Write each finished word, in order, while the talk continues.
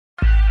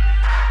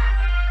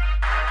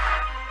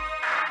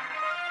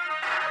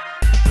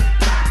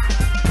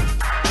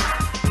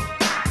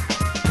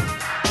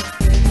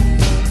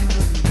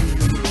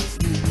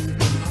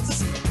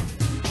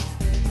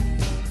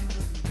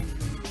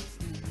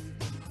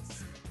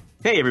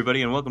Hey,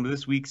 everybody, and welcome to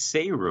this week's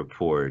Say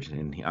Report.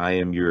 And I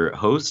am your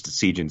host,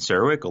 Sejan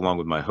Serwick, along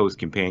with my host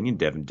companion,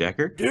 Devon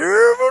Decker.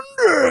 Devon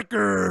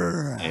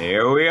Decker.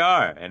 Here we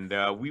are.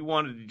 And we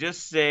wanted to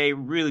just say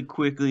really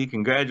quickly,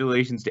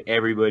 congratulations to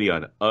everybody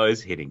on us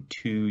hitting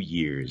 2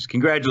 years.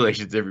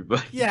 Congratulations,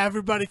 everybody. Yeah,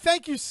 everybody,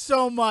 thank you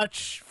so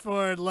much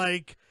for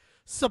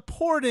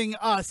supporting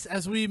us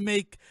as we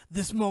make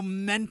this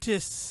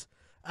momentous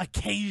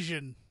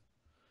occasion.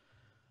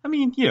 I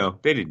mean,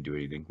 they didn't do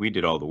anything. We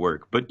did all the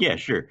work. But yeah,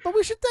 sure. But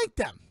we should thank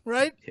them,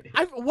 right?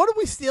 What are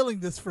we stealing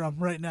this from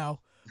right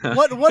now?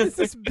 What is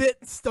this bit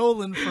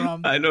stolen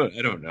from? I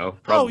don't know. Oh,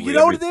 Probably you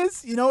know what it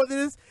is? You know what it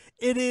is?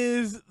 It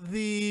is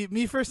the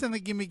Me First and the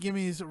Gimme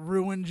Gimmes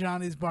ruin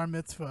Johnny's bar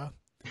mitzvah.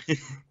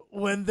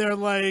 When they're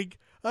like,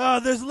 oh,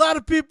 there's a lot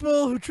of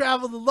people who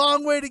traveled a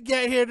long way to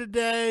get here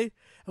today,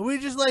 and we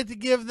just like to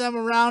give them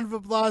a round of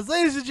applause.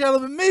 Ladies and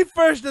gentlemen, Me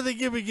First and the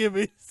Gimme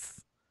Gimmes.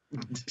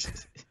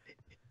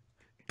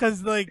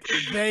 Because,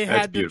 they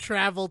had to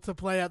travel to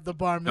play at the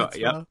bar mitzvah.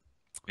 Yeah.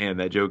 Man,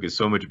 that joke is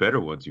so much better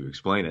once you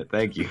explain it.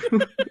 Thank you.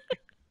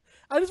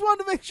 I just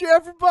wanted to make sure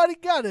everybody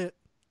got it.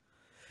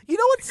 You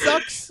know what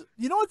sucks?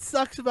 You know what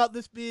sucks about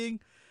this being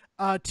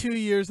 2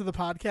 years of the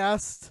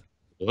podcast?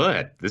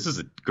 What? This is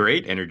a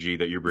great energy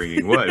that you're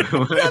bringing. What?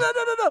 No,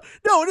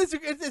 it is.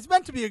 It's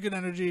meant to be a good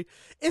energy.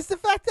 It's the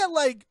fact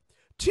that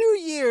 2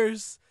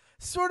 years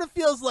sort of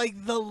feels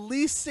like the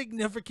least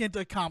significant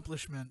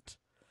accomplishment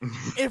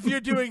if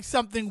you're doing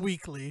something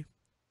weekly,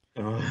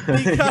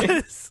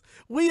 because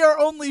we are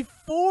only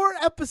 4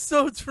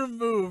 episodes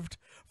removed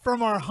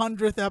from our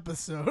 100th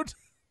episode.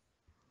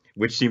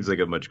 Which seems like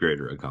a much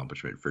greater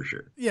accomplishment for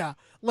sure. Yeah,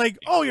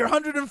 your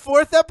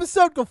 104th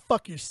episode? Go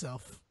fuck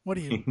yourself. What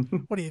do you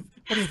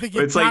think?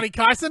 You're Johnny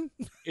Carson?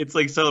 It's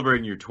like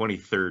celebrating your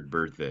 23rd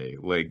birthday.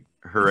 Like,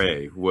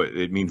 hooray! What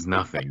it means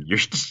nothing. You're,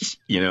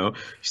 you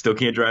still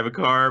can't drive a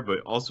car,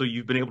 but also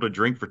you've been able to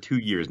drink for 2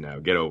 years now.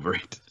 Get over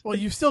it. Well,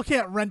 you still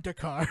can't rent a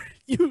car.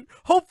 You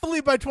hopefully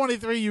by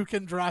 23 you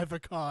can drive a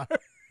car.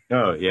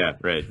 Oh yeah,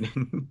 right.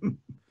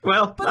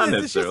 Well, but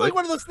it's just like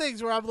one of those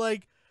things where I'm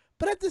like,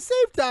 but at the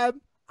same time,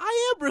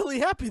 I am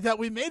really happy that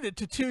we made it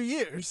to 2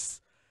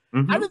 years.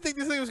 Mm-hmm. I didn't think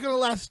this thing was going to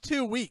last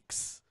 2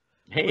 weeks.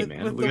 Hey,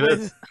 man, look at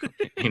this.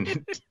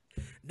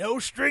 No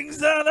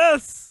strings on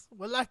us.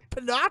 We're like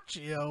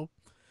Pinocchio.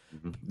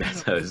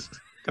 That's a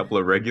couple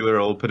of regular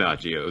old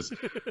Pinocchios.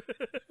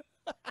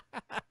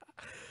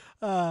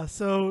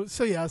 So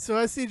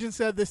as Sejan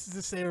said, this is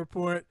the Say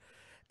Report.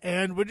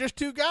 And we're just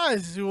two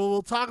guys who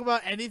will talk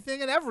about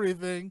anything and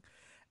everything.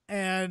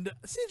 And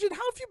Sejan,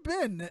 how have you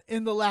been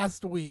in the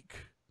last week?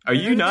 Are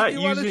you not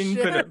using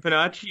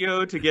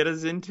Pinocchio to get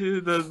us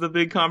into the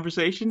big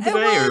conversation today?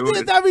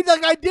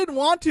 I did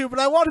want to, but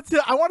I wanted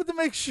to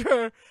make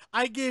sure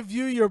I gave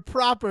you your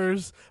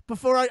propers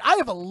before I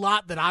have a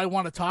lot that I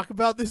want to talk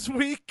about this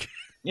week.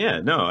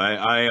 Yeah, no,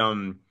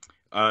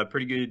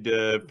 pretty good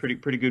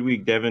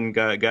week. Devon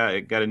got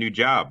a new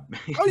job.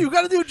 Oh, you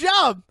got a new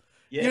job.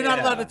 Yeah. You're not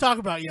allowed to talk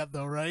about it yet,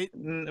 though, right?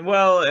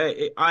 Well,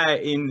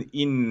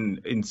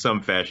 in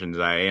some fashions,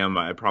 I am.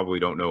 I probably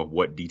don't know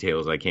what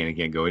details I can and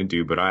can't go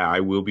into, but I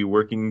will be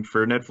working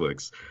for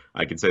Netflix.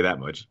 I can say that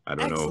much. I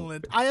don't know.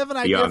 Excellent. I have an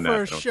idea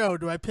for a show.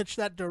 Do I pitch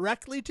that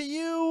directly to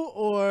you,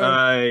 or?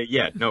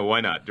 Yeah, no,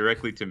 why not?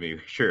 Directly to me.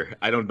 Sure.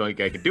 I don't think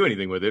I can do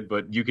anything with it,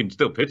 but you can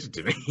still pitch it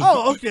to me.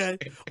 Oh, okay.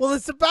 Well,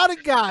 it's about a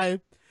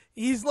guy.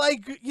 He's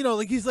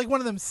he's like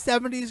one of them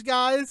 70s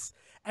guys.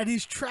 And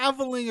he's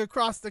traveling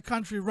across the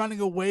country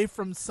running away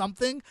from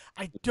something.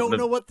 I don't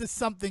know what this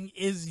something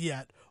is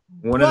yet.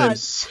 One of them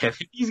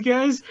 70s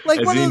guys?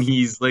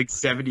 He's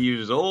 70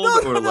 years old?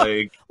 He's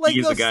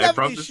a guy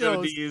from the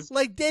 70s?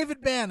 Like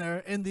David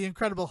Banner in The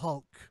Incredible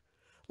Hulk.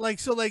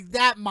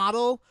 That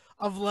model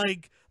of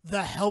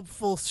the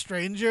helpful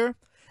stranger.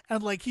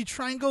 And he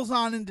triangles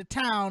on into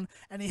town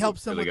and he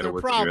helps them with their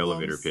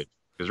problems.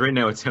 Because right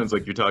now it sounds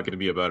like you're talking to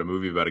me about a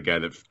movie about a guy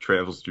that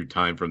travels through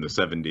time from the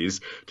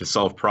 70s to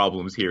solve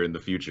problems here in the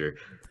future.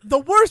 The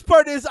worst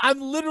part is I'm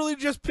literally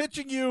just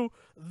pitching you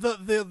the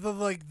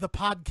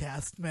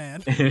podcast,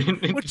 man,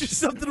 which is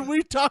something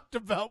we talked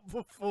about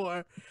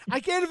before. I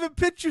can't even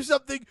pitch you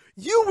something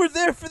you were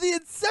there for the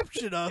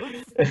inception of.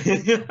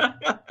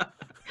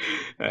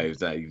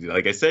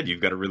 Like I said,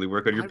 you've got to really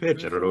work on your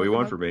pitch. I don't know what you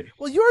want from me.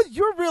 Well,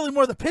 you're really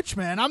more the pitch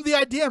man. I'm the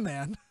idea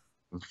man.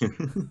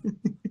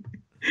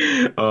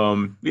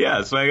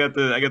 Yeah, so I got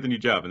the new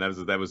job, and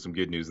that was some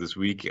good news this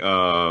week.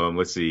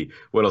 Let's see,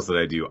 what else did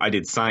I do? I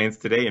did science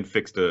today and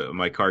fixed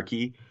my car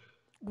key.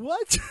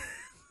 What?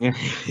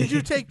 Did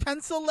you take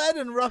pencil lead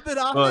and rub it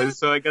on it?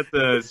 So I got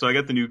the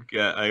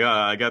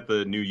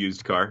new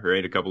used car,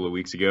 right, a couple of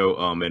weeks ago.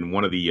 And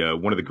one of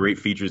the great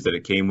features that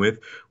it came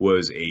with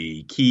was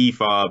a key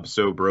fob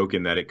so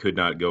broken that it could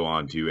not go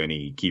onto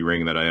any key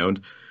ring that I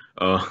owned.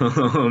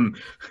 And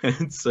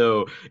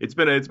so it's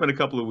been a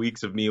couple of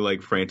weeks of me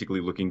frantically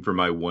looking for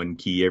my one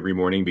key every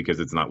morning because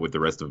it's not with the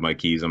rest of my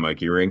keys on my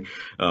key ring.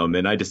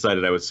 And I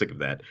decided I was sick of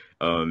that.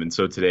 And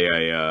so today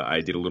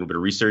I did a little bit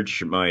of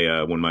research.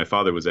 My when my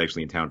father was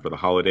actually in town for the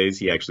holidays,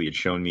 he actually had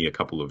shown me a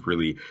couple of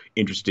really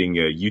interesting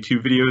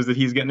YouTube videos that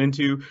he's gotten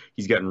into.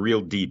 He's gotten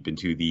real deep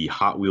into the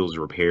Hot Wheels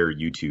repair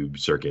YouTube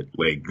circuit.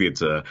 Like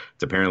it's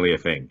apparently a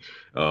thing.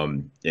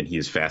 And he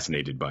is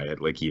fascinated by it,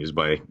 like he is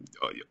by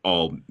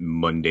all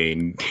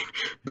mundane,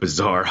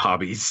 bizarre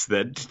hobbies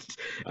that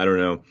I don't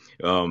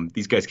know.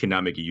 These guys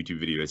cannot make a YouTube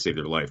video to save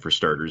their life for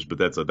starters, but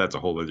that's a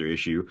whole other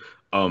issue.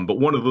 But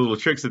one of the little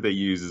tricks that they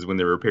use is when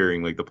they're repairing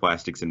like the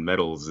plastics and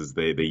metals, is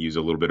they use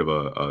a little bit of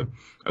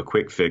a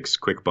quick fix,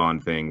 quick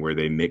bond thing where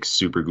they mix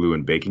super glue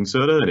and baking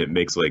soda, and it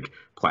makes like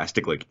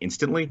plastic like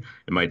instantly.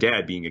 And my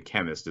dad, being a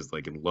chemist, is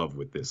like in love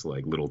with this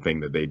like little thing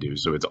that they do.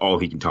 So it's all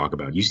he can talk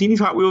about. You seen these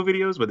Hot Wheel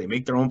videos where they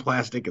make their own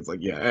plastic? It's like,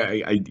 yeah,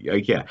 yeah,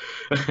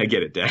 I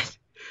get it, Dad.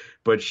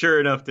 But sure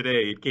enough,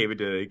 today it came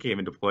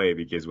into play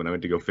because when I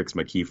went to go fix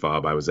my key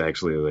fob, I was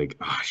actually like,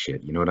 oh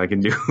shit, you know what I can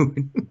do?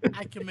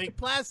 I can make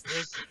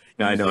plastic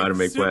I know how to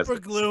make super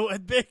plastic. glue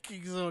and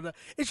baking soda.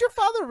 Is your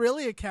father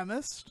really a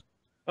chemist?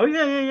 Oh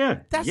yeah, yeah, yeah,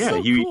 That's yeah.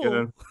 so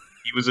cool.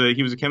 He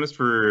was a chemist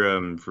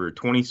for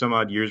 20 some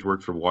odd years.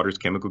 Worked for Waters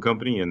Chemical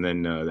Company, and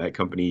then that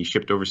company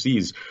shipped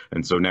overseas,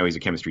 and so now he's a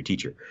chemistry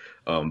teacher.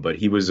 But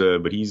he's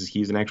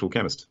an actual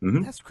chemist.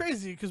 That's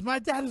crazy because my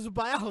dad is a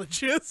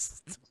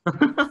biologist.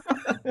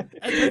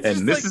 And it's just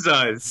And this like is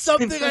us.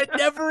 something I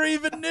never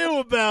even knew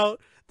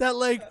about. That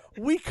like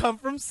we come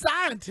from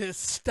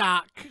scientist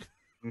stock.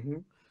 hmm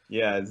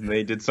Yeah, and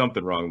they did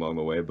something wrong along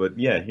the way, but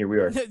yeah, here we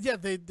are. Yeah,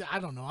 they. I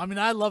don't know. I mean,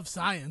 I love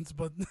science,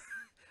 but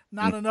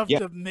not enough Yeah,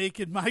 to make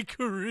it my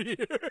career.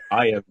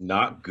 I am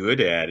not good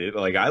at it.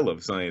 Like I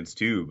love science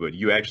too, but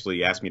you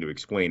actually ask me to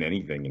explain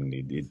anything, and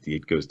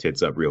it goes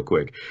tits up real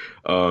quick.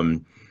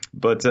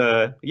 But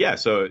yeah,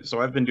 so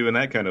I've been doing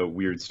that kind of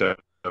weird stuff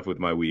with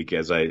my week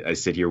as I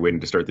sit here waiting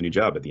to start the new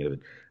job at the end of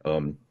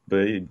it.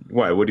 But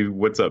why?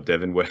 What's up,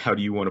 Devin? How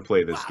do you want to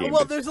play this game?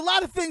 Well, there's a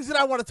lot of things that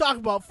I want to talk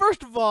about.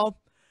 First of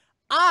all,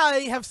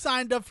 I have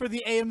signed up for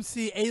the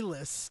AMC A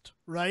list,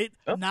 right?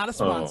 Not a Oh,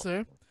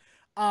 sponsor.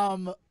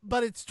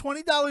 But it's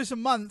 $20 a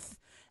month,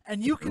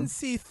 and you can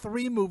see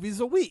 3 movies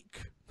a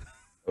week.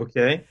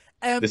 okay.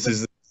 And This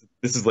is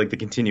this is like the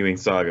continuing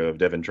saga of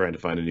Devin trying to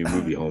find a new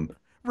movie home.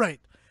 right.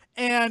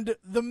 And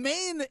the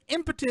main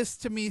impetus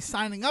to me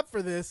signing up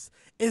for this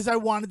is I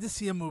wanted to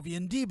see a movie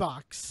in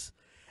D-Box.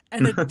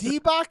 And a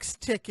D-Box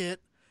ticket,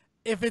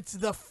 if it's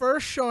the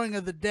first showing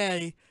of the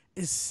day,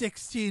 is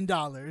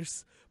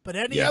 $16. But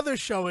any Yeah, other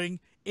showing,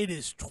 it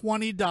is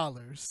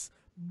 $20.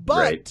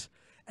 right. But,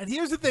 and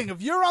here's the thing,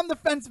 if you're on the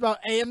fence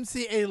about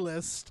AMC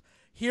A-List,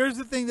 here's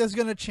the thing that's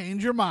going to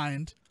change your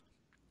mind.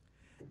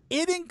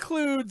 It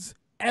includes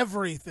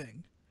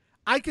everything.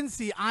 I can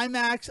see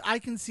IMAX, I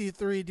can see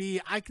 3D,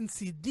 I can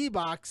see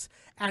D-Box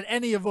at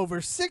any of over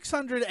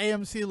 600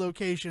 AMC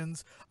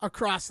locations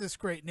across this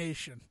great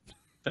nation.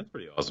 That's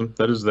pretty awesome.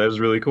 That is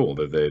really cool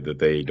that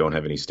they don't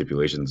have any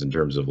stipulations in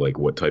terms of like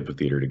what type of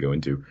theater to go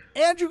into.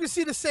 And you can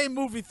see the same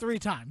movie 3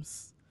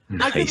 times.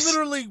 I can Nice.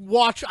 literally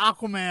watch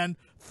Aquaman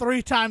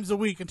 3 times a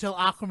week until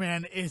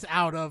Aquaman is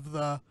out of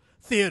the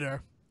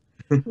theater.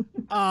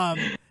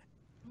 Um,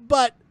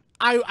 but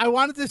I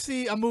wanted to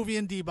see a movie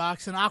in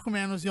D-Box, and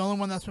Aquaman was the only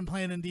one that's been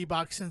playing in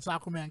D-Box since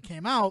Aquaman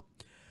came out.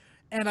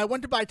 And I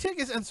went to buy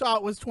tickets and saw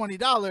it was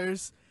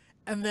 $20.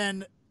 And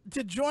then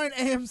to join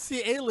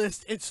AMC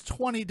A-List, it's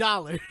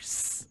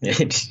 $20.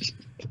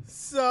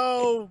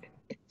 So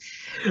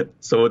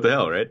So what the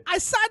hell, right? I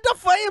signed up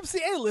for AMC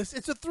A-List.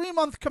 It's a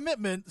 3-month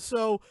commitment,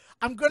 so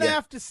I'm going to Yeah.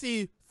 have to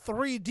see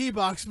 3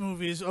 D-Box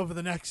movies over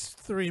the next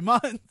 3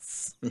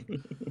 months.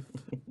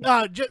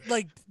 Just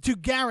like to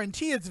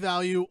guarantee its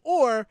value,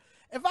 or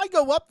if I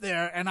go up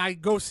there and I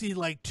go see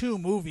like 2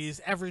 movies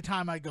every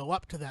time I go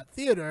up to that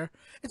theater,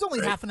 it's only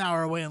Right. half an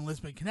hour away in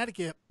Lisbon,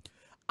 Connecticut.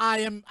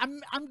 I'm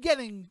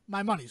getting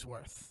my money's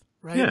worth,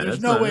 right? Yeah, There's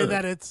that's no not way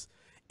that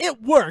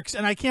it works,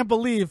 and I can't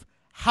believe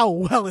how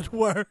well it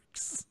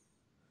works.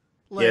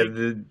 Yeah,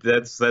 Like,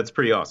 that's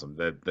pretty awesome.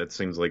 That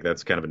seems like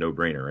that's kind of a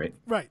no-brainer, right?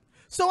 right.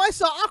 So I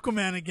saw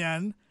Aquaman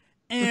again,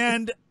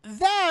 and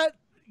that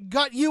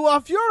got you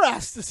off your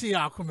ass to see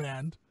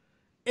Aquaman,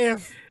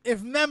 if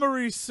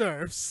memory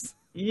serves.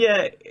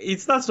 Yeah,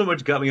 it's not so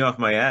much got me off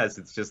my ass.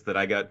 It's just that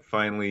I got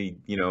finally,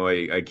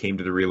 I came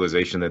to the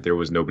realization that there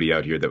was nobody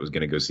out here that was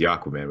going to go see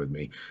Aquaman with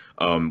me.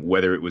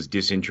 Whether it was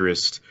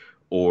disinterest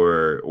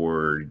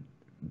or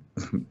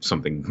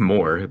something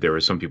more, there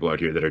were some people out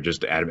here that are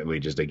just adamantly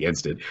just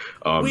against it.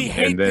 We And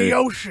hate then the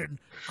ocean.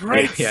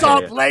 Great yeah,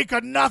 Salt yeah. Lake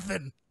or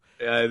nothing.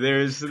 There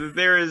is a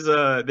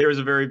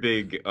very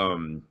big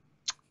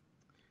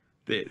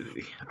the,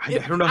 I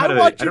don't know how I to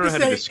want I you don't know to how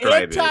to say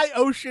describe it.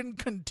 anti-ocean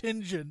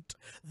contingent.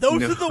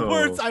 Those are the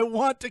words No. I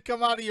want to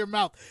come out of your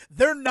mouth.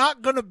 They're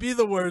not going to be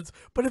the words,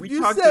 but if We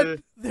you talked said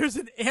to there's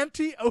an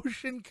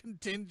anti-ocean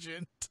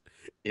contingent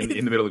in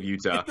the middle of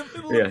Utah. in the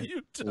middle Yeah. of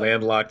Utah.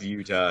 Landlocked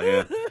Utah,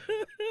 yeah.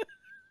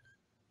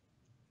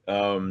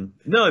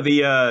 No,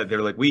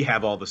 they're like, we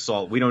have all the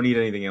salt. We don't need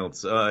anything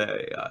else.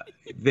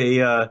 They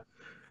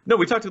No,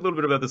 we talked a little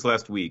bit about this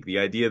last week. The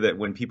idea that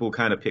when people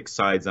kind of pick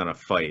sides on a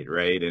fight,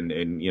 right, and a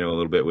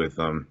little bit with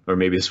or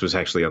maybe this was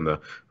actually on the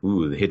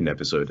hidden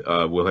episode.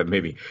 We'll have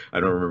maybe I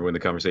don't remember when the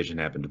conversation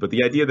happened, but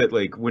the idea that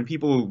like when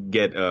people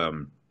get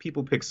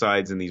people pick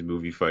sides in these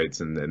movie fights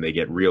and they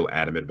get real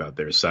adamant about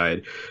their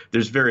side,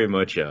 there's very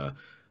much a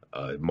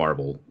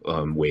Marvel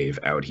wave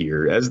out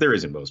here, as there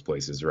is in most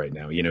places right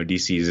now.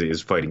 DC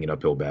is fighting an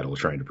uphill battle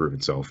trying to prove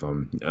itself.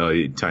 Time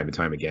and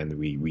time again,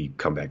 we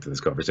come back to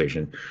this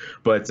conversation,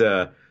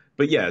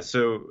 but yeah,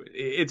 so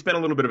it's been a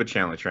little bit of a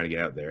challenge trying to get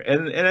out there,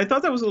 and I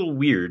thought that was a little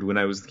weird when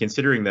I was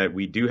considering that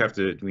we do have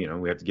to, we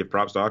have to give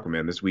props to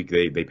Aquaman. This week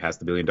they passed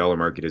the $1 billion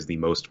mark. It is the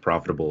most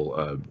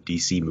profitable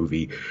DC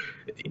movie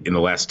in the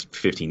last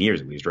 15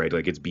 years at least, right?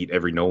 Like it's beat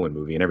every Nolan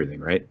movie and everything,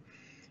 right?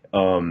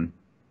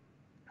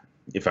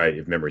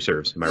 If memory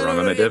serves. Am I wrong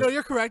on that, Dev? No,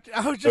 you're correct.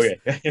 I was just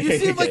Okay. you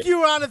seemed like you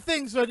were on a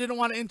thing, so I didn't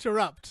want to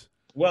interrupt.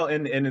 Well,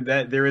 and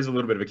that there is a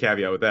little bit of a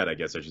caveat with that, I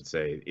guess I should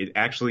say. It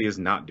actually is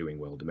not doing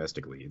well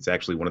domestically. It's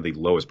actually one of the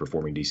lowest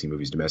performing DC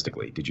movies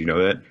domestically. Did you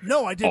know that?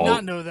 No, I did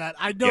not know that.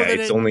 I know that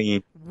it's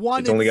only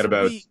got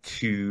about week.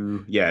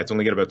 it's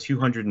only got about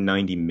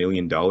 $290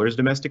 million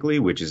domestically,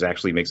 which is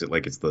actually makes it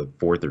like it's the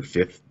fourth or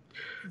fifth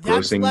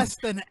That's grossing. less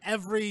than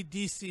every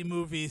DC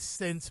movie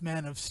since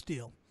Man of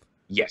Steel.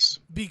 Yes.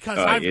 Because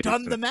I've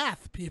done the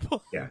math,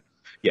 people. Yeah.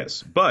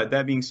 Yes, but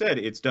that being said,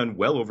 it's done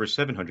well over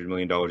 $700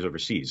 million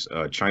overseas.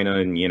 China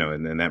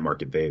and that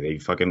market,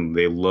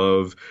 they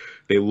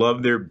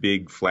love their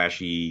big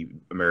flashy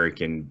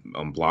American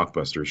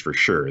blockbusters for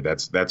sure.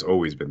 That's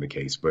always been the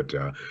case, but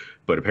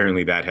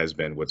apparently that has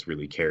been what's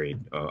really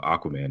carried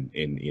Aquaman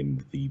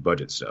in the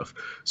budget stuff.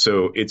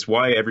 So it's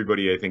why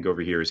everybody I think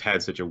over here has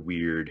had such a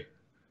weird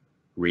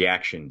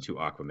reaction to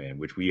Aquaman,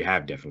 which we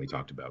have definitely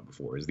talked about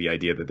before, is the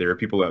idea that there are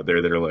people out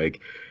there that are like,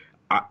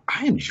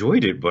 I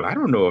enjoyed it, but I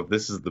don't know if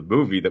this is the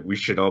movie that we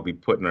should all be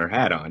putting our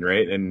hat on,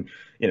 right? And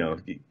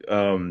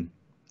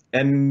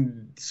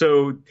and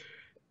so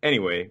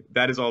anyway,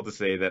 that is all to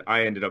say that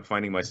I ended up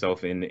finding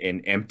myself in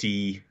an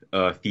empty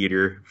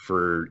theater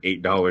for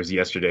 $8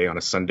 yesterday on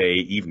a Sunday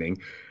evening,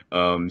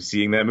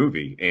 seeing that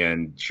movie.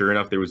 And sure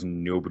enough, there was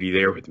nobody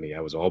there with me.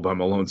 I was all by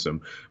my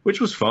lonesome,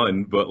 which was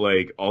fun, but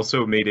like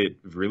also made it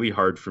really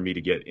hard for me to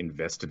get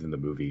invested in the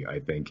movie, I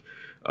think.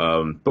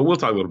 But we'll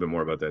talk a little bit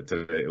more about that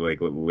today, like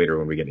later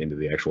when we get into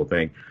the actual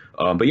thing.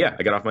 But yeah,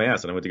 I got off my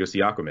ass and I went to go see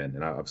Aquaman,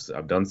 and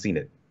I've done seen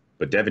it.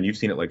 But Devin, you've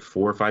seen it like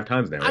 4 or 5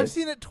 times now, right? I've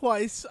seen it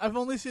twice. I've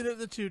only seen it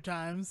the 2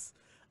 times,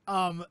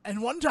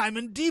 and one time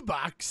in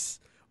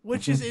D-Box,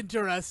 which is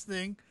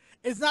interesting.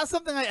 It's not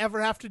something I ever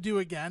have to do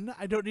again.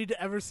 I don't need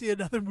to ever see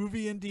another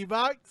movie in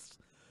D-Box.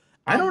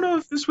 I don't know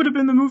if this would have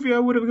been the movie I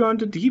would have gone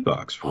to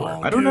D-Box for.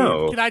 I don't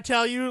know. Can I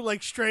tell you,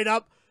 like, straight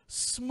up,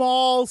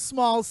 small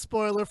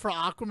spoiler for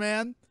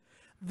Aquaman?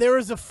 There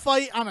is a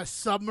fight on a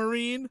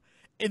submarine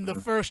in the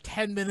first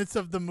 10 minutes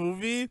of the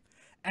movie,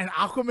 and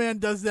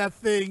Aquaman does that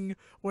thing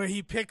where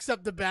he picks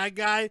up the bad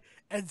guy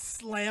and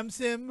slams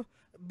him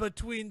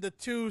between the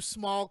 2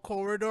 small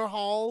corridor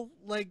hall,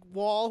 like,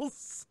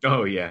 walls.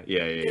 Oh, yeah.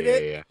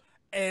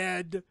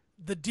 And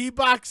the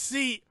D-Box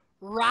seat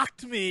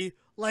rocked me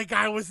like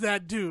I was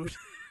that dude.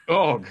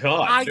 Oh,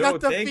 God. I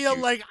got to feel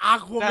like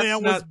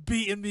Aquaman was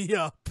beating me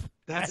up.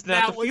 That's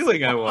not the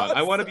feeling I want.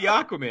 I want to be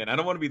Aquaman. I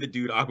don't want to be the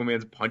dude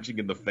Aquaman's punching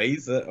in the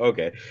face.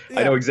 Okay. Yeah.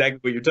 I know exactly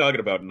what you're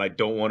talking about, and I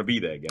don't want to be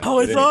that guy. Oh,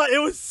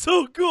 it was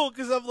so cool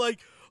because I'm like,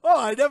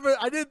 I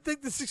didn't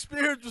think this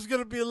experience was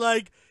going to be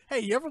like, hey,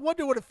 you ever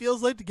wonder what it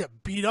feels like to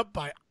get beat up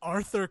by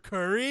Arthur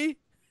Curry?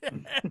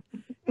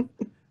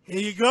 Here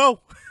you go.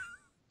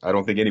 I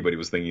don't think anybody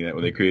was thinking that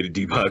when they created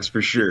D-Box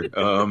for sure.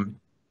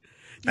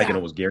 I can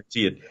almost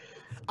guarantee it.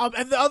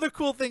 And the other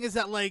cool thing is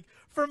that, like,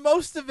 for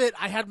most of it,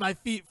 I had my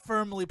feet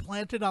firmly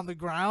planted on the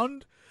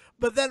ground.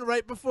 But then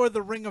right before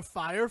the Ring of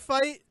Fire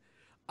fight,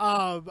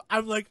 I'm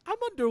like, I'm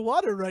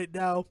underwater right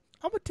now.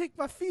 I'm going to take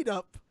my feet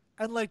up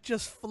and, like,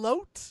 just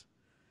float.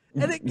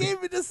 And it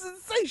gave me the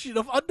sensation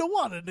of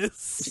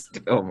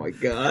underwaterness. Oh, my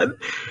God.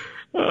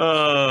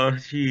 Oh,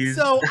 jeez.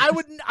 So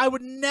I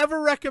would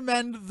never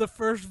recommend the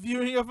first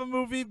viewing of a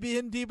movie be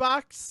in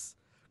D-Box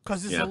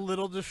because it's a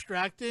little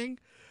distracting.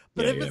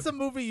 But if it's a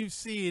movie you've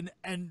seen,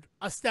 and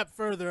a step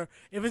further,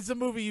 if it's a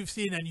movie you've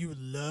seen and you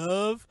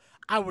love,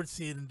 I would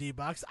see it in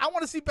D-Box. I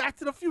want to see Back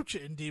to the Future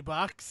in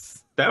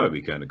D-Box. That would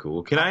be kind of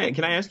cool. Can I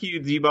ask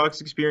you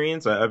D-Box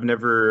experience? I've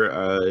never.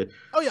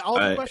 All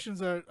the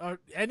questions are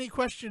any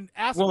question.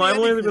 Ask me. Well, I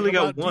only really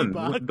got one.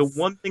 D-Box. The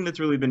one thing that's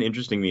really been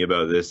interesting me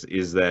about this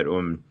is that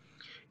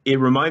it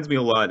reminds me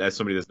a lot, as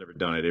somebody that's never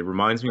done it, it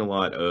reminds me a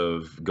lot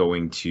of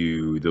going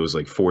to those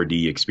like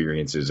 4D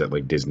experiences at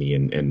like Disney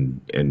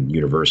and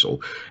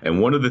Universal.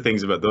 And one of the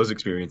things about those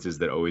experiences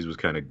that always was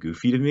kind of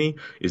goofy to me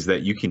is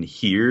that you can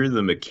hear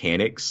the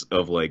mechanics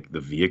of like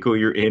the vehicle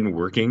you're in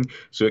working.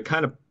 So it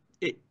kind of,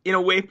 in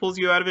a way, pulls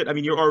you out of it. I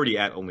mean, you're already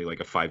at only like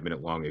a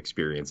 5-minute long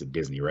experience at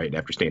Disney, right? And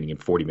after standing in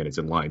 40 minutes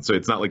in line. So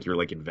it's not like you're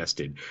like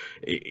invested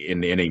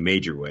in a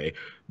major way.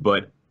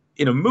 But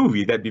in a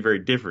movie, that'd be very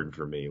different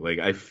for me. Like,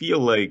 I feel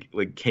like,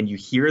 can you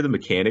hear the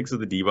mechanics of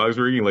the D-Box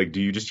working? Like,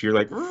 do you just hear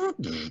like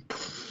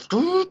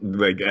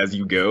as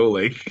you go?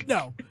 Like,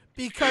 No,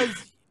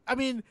 because I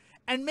mean,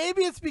 and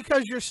maybe it's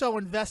because you're so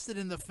invested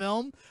in the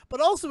film, but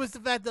also it's the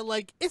fact that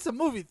like it's a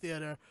movie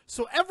theater,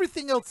 so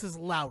everything else is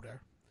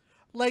louder.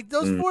 Like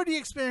those mm, 4D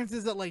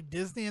experiences at like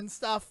Disney and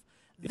stuff,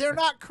 they're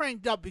not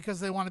cranked up because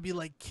they want to be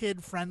like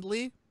kid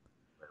friendly.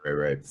 right,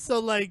 right. So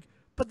like,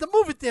 but the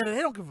movie theater, they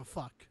don't give a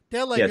fuck.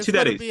 They're like, Yeah, just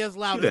let it be as to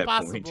loud as that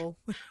point, possible.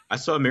 I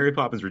saw Mary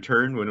Poppins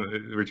Return when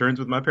returns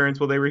with my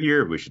parents while they were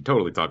here. We should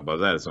totally talk about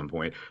that at some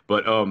point.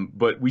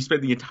 But we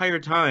spent the entire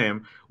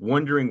time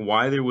wondering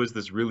why there was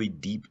this really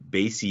deep,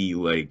 bassy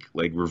like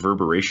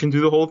reverberation through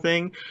the whole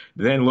thing.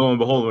 Then lo and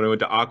behold, when I went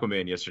to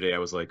Aquaman yesterday, I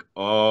was like,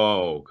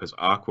 oh, because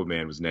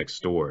Aquaman was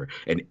next door,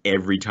 and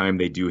every time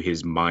they do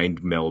his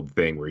mind meld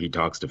thing where he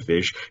talks to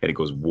fish and it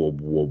goes whoop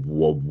whoop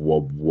whoop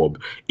whoop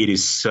whoop, it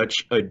is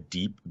such a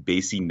deep,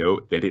 bassy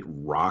note that it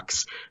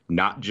rocks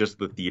not just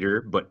the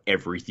theater, but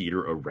every theater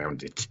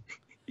around it.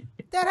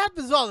 That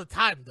happens all the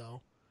time,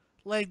 though.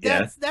 Like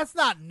Yeah. that's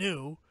not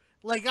new.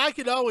 Like I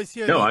could always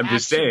hear No, the I'm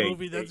just action saying,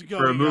 movie that's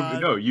for a going movie, on.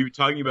 no, you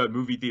talking about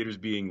movie theaters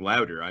being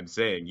louder. I'm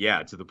saying,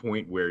 yeah, to the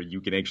point where you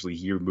can actually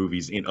hear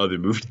movies in other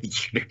movie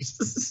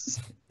theaters.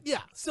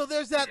 Yeah, so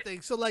there's that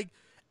thing. So like,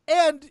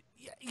 and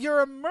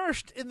you're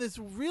immersed in this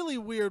really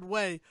weird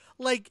way.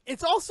 Like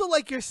it's also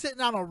like you're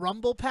sitting on a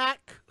rumble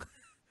pack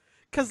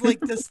because like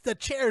the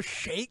chair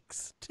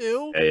shakes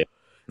too. Yeah, yeah.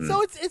 Hmm.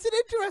 So it's an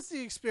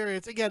interesting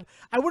experience. Again,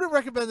 I wouldn't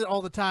recommend it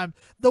all the time.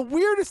 The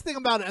weirdest thing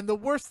about it and the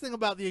worst thing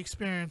about the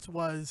experience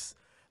was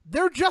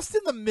they're just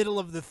in the middle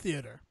of the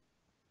theater.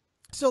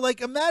 So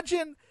like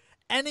imagine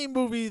any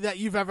movie that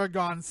you've ever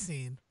gone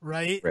seen,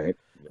 right? Right.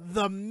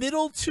 The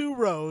middle two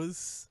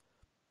rows,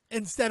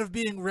 instead of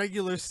being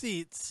regular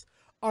seats,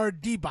 are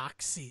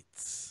D-box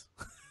seats.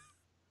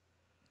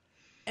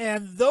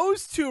 And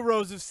those two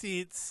rows of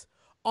seats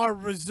are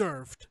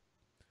reserved.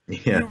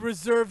 Yeah. You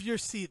reserve your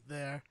seat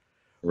there.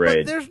 But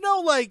Right. there's no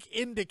like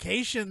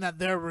indication that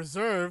they're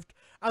reserved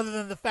other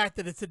than the fact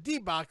that it's a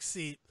D-box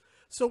seat.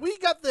 So we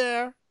got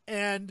there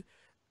and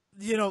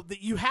you know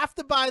that you have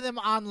to buy them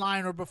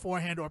online or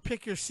beforehand or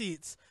pick your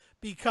seats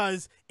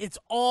because it's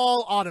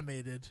all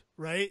automated,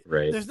 right?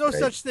 Right. There's no Right.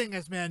 such thing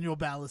as manual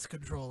ballast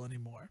control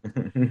anymore.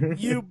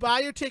 You buy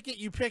your ticket,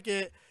 you pick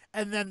it,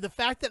 and then the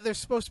fact that there's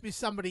supposed to be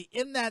somebody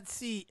in that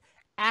seat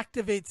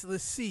activates the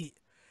seat.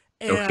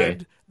 Okay.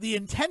 And the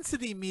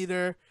intensity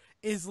meter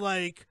is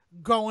like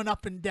going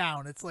up and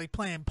down. It's like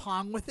playing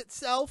Pong with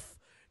itself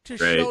to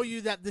Right. show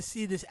you that the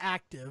seat is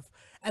active.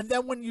 And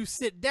then when you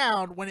sit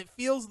down, when it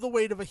feels the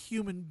weight of a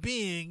human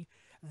being,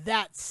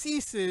 that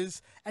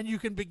ceases and you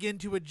can begin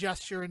to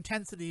adjust your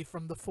intensity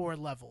from the 4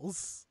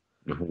 levels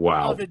of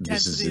Wow. This is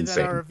intensity that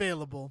are insane.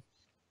 available.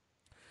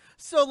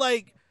 So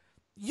like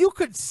you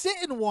could sit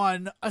in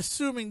one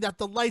assuming that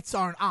the lights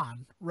aren't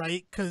on,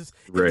 right? Because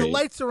if the Right.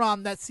 lights are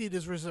on, that seat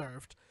is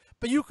reserved.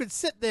 But you could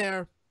sit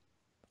there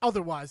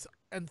otherwise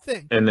and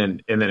think. And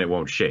then it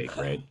won't shake,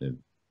 right?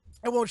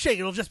 It won't shake.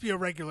 It'll just be a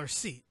regular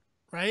seat,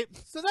 right?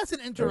 So that's an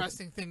Okay.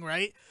 interesting thing,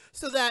 right?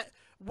 So that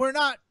we're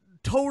not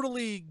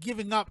totally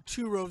giving up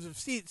 2 rows of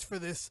seats for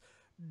this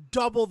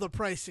double the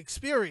price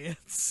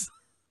experience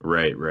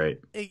Right, right.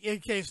 in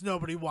case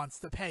nobody wants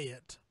to pay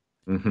it.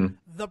 Hmm.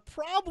 The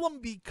problem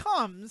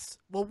becomes,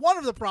 well, one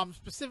of the problems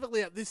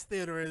specifically at this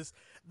theater is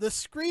the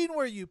screen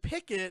where you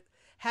pick it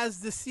has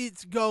the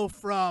seats go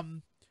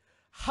from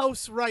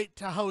house right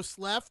to house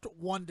left,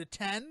 1 to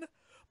 10,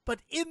 but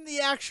in the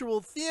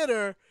actual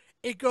theater,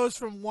 it goes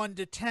from 1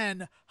 to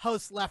 10,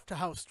 house left to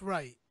house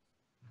right.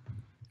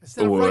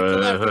 Instead of right to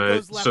left, it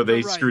goes So left to they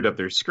right. screwed up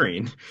their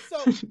screen.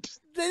 So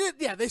they did,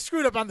 yeah, they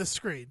screwed up on the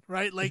screen,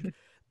 right? Like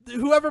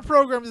whoever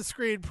programmed the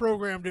screen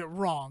programmed it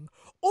wrong,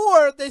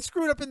 or they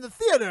screwed up in the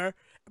theater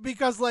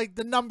because like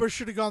the numbers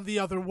should have gone the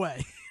other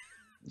way,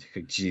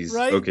 Jeez.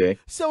 right? Okay.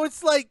 So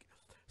it's like,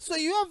 so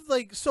you have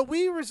like, so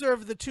we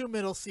reserved the 2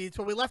 middle seats,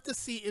 but we left a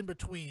seat in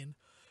between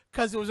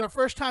because it was our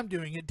first time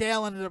doing it.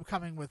 Dale ended up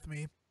coming with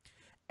me,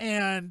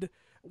 and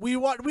we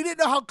didn't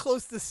know how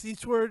close the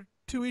seats were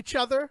to each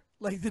other,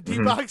 like the D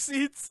Hmm. box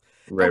seats,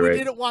 Right, and we right.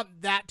 didn't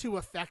want that to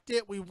affect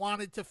it. We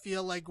wanted to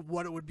feel like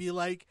what it would be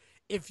like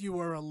if you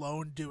were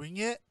alone doing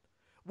it,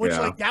 which Yeah.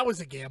 like that was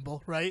a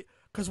gamble, right?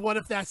 Because what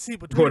if that seat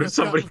between What if us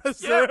got somebody?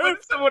 Yeah. reserved?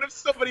 What if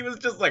somebody was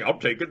just like, I'm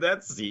taking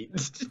that seat.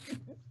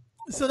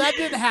 So that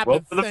didn't Well,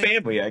 happen. for the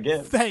family, I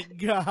guess. Thank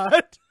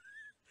God.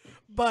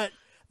 But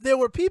there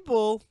were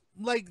people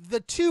like the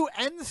 2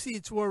 end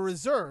seats were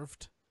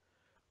reserved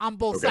on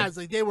both Okay. sides.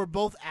 Like they were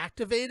both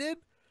activated,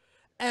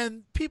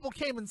 and people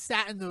came and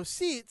sat in those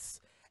seats.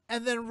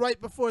 And then right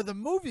before the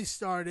movie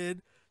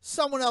started,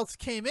 someone else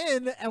came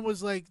in and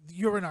was like,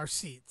 "You're in our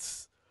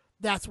seats.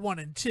 That's 1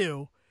 and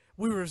 2.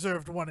 We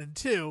reserved 1 and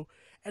 2."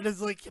 And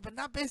it's like, yeah, but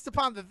not based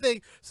upon the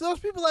thing. So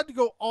those people had to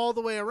go all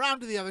the way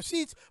around to the other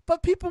seats,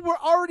 but people were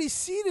already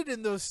seated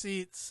in those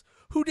seats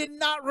who did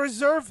not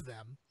reserve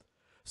them.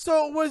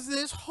 So it was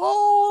this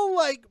whole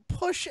like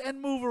push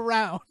and move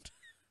around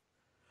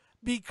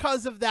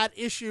because of that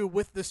issue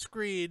with the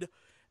screen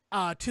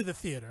to the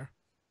theater.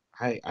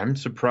 I'm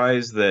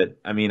surprised that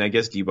I mean I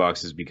guess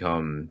D-Box has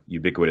become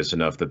ubiquitous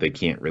enough that they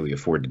can't really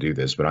afford to do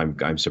this, but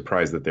I'm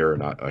surprised that there are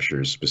not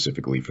ushers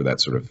specifically for that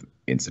sort of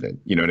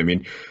incident. You know what I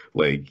mean?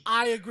 Like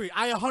I agree.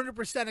 I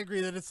 100% agree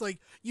that it's like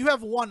you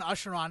have one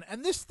usher on,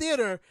 and this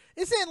theater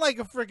isn't like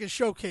a freaking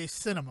showcase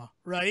cinema,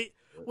 right?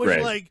 Which,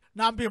 right. like,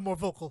 now I'm being more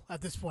vocal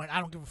at this point. I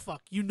don't give a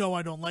fuck. You know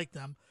I don't like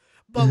them.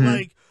 But, Hmm.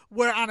 like,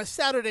 where on a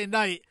Saturday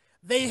night,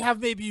 they have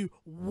maybe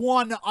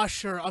one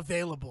usher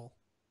available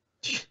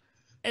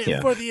Yeah.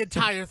 for the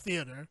entire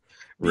theater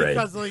Right.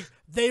 because, like,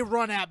 they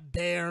run at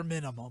bare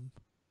minimum.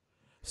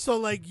 So,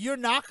 like, you're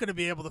not going to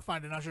be able to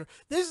find an usher.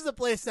 This is a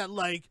place that,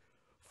 like,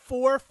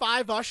 4 or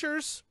 5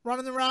 ushers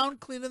running around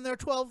cleaning their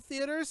 12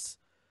 theaters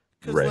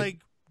because, Right. like,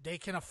 they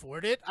can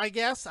afford it, I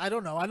guess. I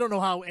don't know. I don't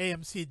know how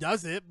AMC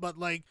does it, but,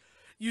 like,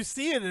 you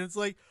see it and it's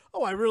like,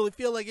 oh, I really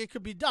feel like it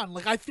could be done.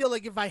 Like, I feel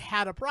like if I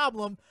had a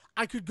problem,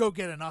 I could go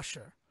get an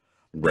usher.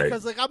 Right.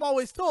 Because, like, I'm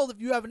always told if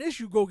you have an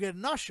issue, go get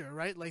an usher,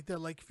 right? Like, they're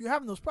like, if you're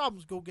having those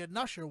problems, go get an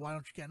usher. Why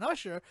don't you get an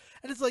usher?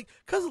 And it's like,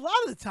 because a lot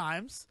of the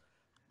times,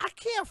 I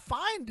can't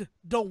find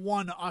the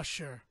one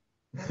usher.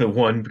 The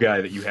one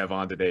guy that you have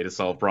on today to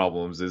solve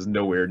problems is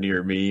nowhere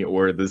near me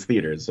or this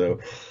theater. So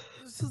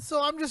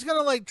So I'm just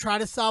gonna like try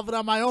to solve it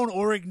on my own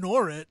or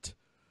ignore it.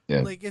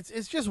 yeah. Like it's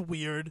just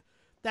weird.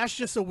 That's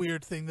just a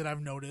weird thing that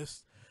I've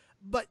noticed.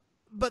 But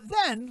but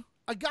then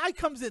a guy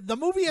comes in. The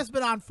movie has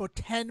been on for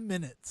 10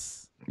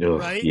 minutes, Ugh,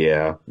 right?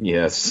 yeah. The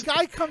Yes.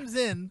 guy comes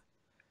in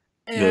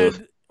Ugh.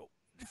 and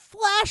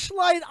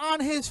flashlight on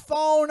his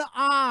phone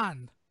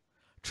on,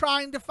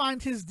 trying to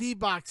find his D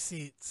box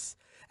seats.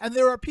 And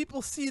there are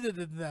people seated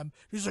in them.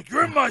 He's like,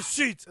 "You're in my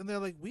seats," and they're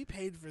like, "We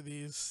paid for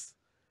these.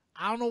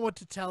 I don't know what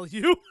to tell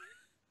you."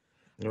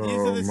 These are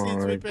Oh the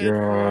seats we my paid for.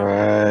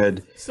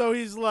 God. So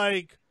he's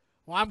like,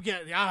 well, I'm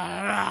getting.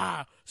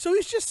 So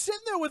he's just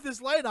sitting there with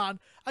his light on.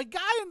 A guy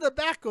in the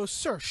back goes,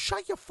 "Sir,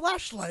 shut your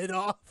flashlight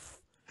off."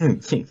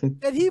 And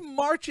he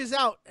marches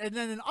out. And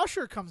then an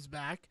usher comes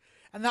back.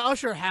 And the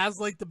usher has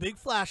like the big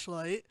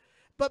flashlight.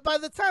 But by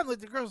the time, like,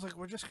 the girl's like,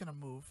 "We're just going to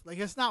move. Like,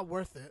 it's not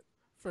worth it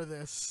for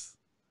this.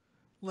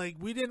 Like,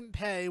 we didn't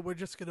pay. We're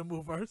just going to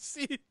move our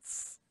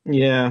seats."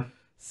 Yeah.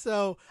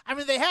 So, I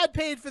mean, they had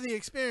paid for the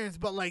experience,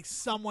 but like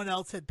someone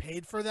else had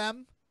paid for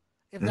them,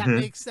 if that Hmm.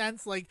 makes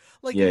sense. Yeah,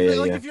 yeah,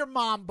 Like yeah. if your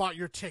mom bought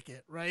your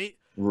ticket, right?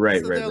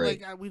 Right, So right, they're right.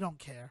 like, we don't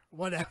care,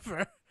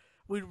 whatever.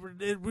 We'd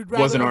rather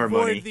Wasn't our avoid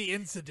money. the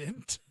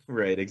incident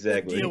Right, than deal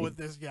exactly. with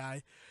this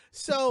guy.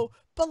 So,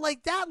 but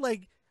like that,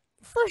 like,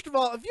 first of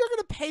all, if you're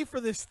gonna pay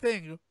for this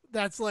thing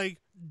that's like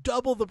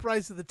double the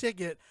price of the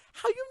ticket,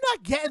 how you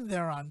not getting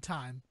there on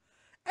time?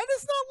 And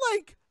it's not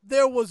like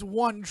there was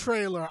one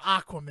trailer,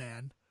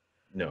 Aquaman.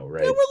 No, There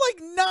right.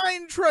 were like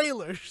 9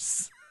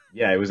 trailers.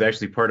 Yeah, it was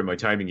actually part of my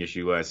timing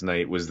issue last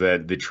night was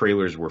that the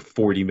trailers were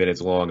 40 minutes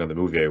long on the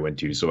movie I went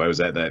to. So I was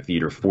at that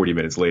theater 40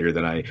 minutes later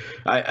than I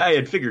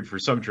had figured for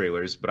some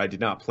trailers, but I did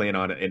not plan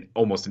on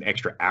almost an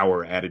extra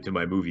hour added to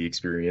my movie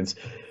experience.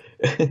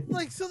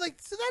 So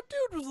that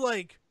dude was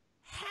like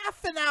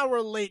half an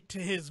hour late to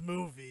his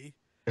movie.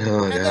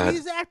 Oh And then God.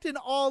 he's acting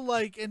all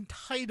like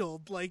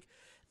entitled. Like,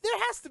 there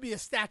has to be a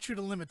statute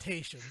of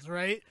limitations,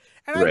 right?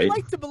 And I'd Right.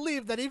 like to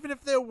believe that even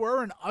if there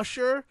were an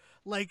usher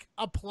like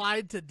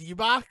applied to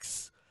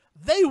D-Box,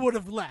 they would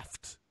have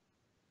left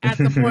at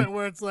the point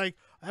where it's like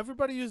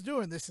everybody who's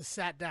doing this is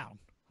sat down.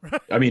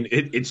 I mean,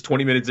 it's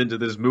 20 minutes into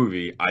this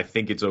movie. I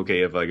think it's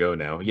okay if I go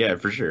now. Yeah,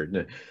 for sure.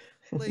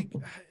 Like,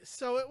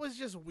 so it was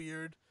just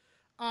weird.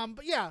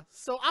 But yeah,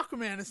 so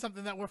Aquaman is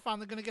something that we're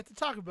finally gonna get to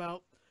talk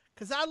about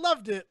because I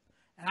loved it,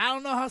 and I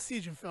don't know how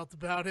Sejan felt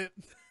about it.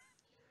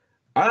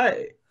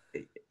 I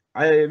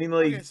I mean,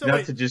 Okay, like, so not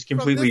wait, to just from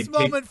completely this take.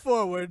 moment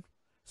forward,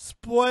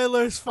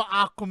 spoilers for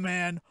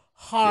Aquaman, Yeah.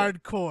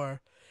 hardcore.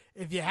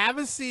 If you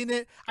haven't seen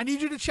it, I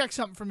need you to check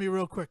something for me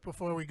real quick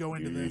before we go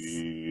into this.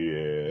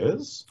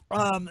 Yes.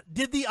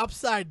 Did the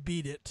Upside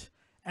beat it?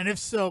 And if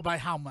so, by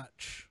how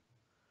much?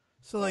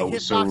 So like Oh,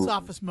 hit so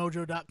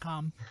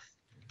boxofficemojo.com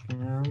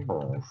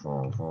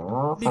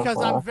because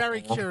I'm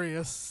very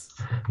curious.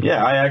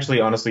 yeah, I actually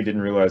honestly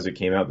didn't realize it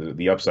came out.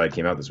 The Upside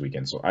came out this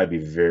weekend, so I'd be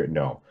very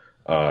no,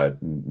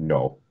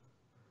 no.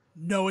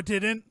 No, it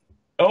didn't.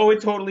 Oh,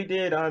 it totally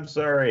did. I'm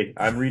sorry.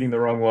 I'm reading the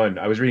wrong one.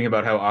 I was reading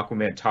about how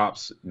Aquaman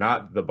tops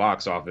not the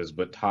box office,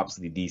 but tops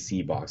the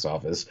DC box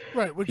office.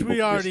 Right, which People we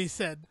just already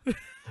said.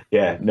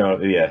 yeah,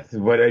 no, yeah.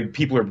 But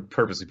people are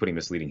purposely putting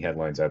misleading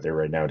headlines out there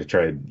right now to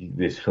try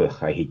this. Ugh,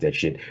 I hate that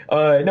shit.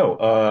 No,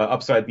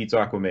 Upside beats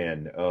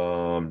Aquaman.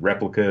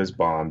 Replicas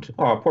bombed.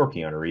 Oh, poor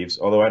Keanu Reeves.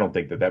 Although I don't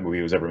think that that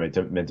movie was ever meant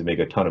to make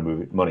a ton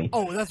of money.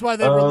 Oh, that's why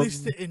they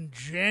released Um, it in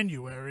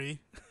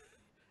January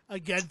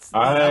against the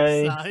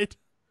I Upside.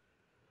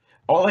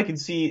 all I can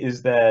see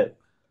is that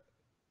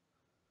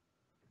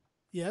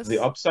the Yes.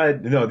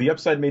 Upside. No, the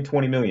Upside made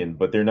 20 million,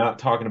 but they're not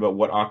talking about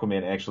what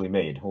Aquaman actually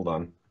made. Hold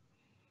on.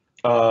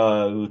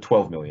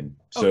 12 million.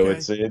 So Okay.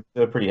 it's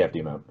a pretty hefty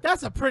amount.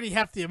 That's a pretty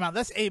hefty amount.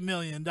 That's $8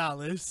 million.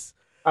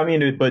 I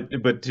mean, but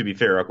to be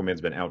fair,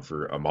 Aquaman's been out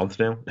for a month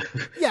now.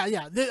 Yeah,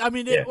 yeah. I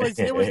mean, Yeah.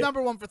 it was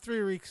number one for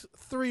 3 weeks,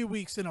 3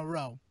 weeks in a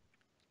row.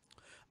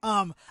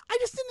 I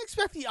just didn't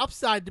expect the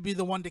upside to be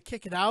the one to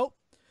kick it out.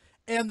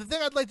 And the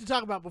thing I'd like to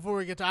talk about before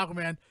we get to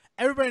Aquaman,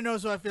 everybody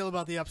knows how I feel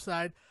about the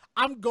upside.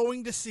 I'm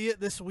going to see it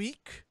this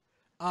week.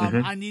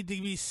 hmm I need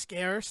to be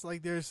scarce.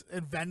 Like there's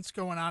events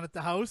going on at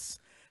the house,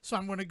 so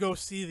I'm going to go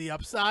see the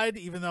upside,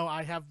 even though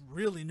I have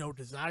really no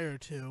desire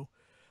to.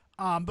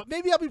 But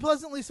maybe I'll be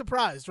pleasantly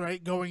surprised,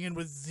 right? Going in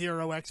with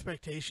zero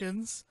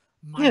expectations,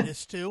 Yeah.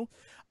 -2.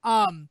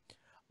 Um,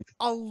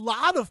 a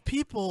lot of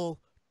people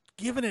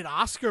giving it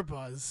Oscar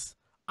buzz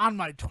on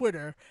my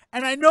Twitter,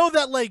 and I know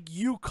that like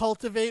you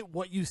cultivate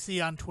what you see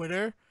on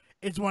Twitter.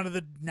 It's one of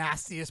the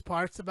nastiest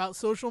parts about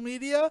social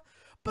media,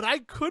 but I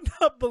could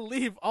not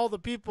believe all the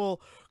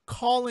people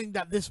calling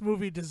that this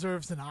movie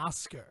deserves an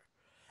Oscar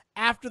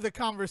after the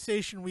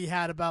conversation we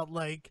had about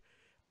like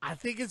I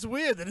think it's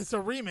weird that it's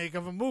a remake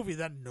of a movie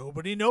that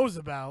nobody knows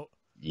about.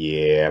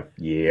 Yeah,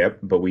 yeah,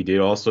 but we did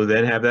also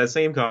then have that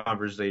same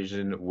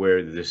conversation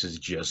where this is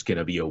just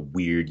gonna be a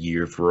weird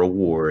year for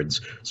awards.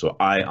 So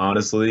I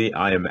honestly,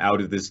 I am out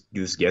of this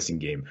guessing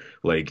game.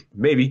 Like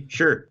maybe,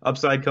 sure,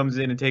 Upside comes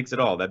in and takes it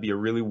all. That'd be a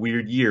really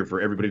weird year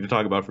for everybody to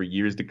talk about for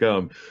years to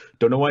come.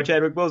 Don't know why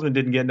Chadwick Boseman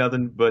didn't get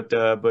nothing, but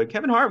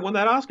Kevin Hart won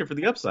that Oscar for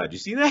the Upside. You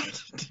see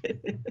that?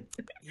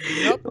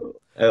 Yep.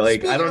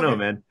 Like I Speaking don't of know, a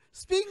man.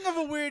 speaking of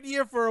a weird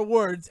year for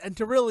awards, and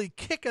to really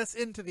kick us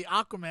into the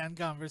Aquaman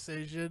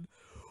conversation,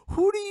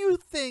 who do you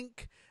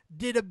think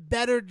did a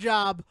better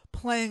job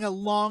playing a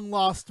long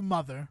lost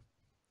mother?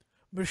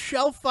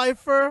 Michelle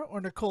Pfeiffer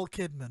or Nicole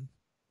Kidman?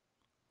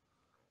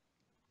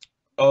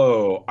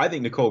 Oh, I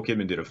think Nicole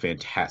Kidman did a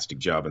fantastic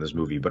job in this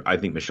movie, but I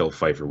think Michelle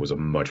Pfeiffer was a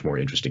much more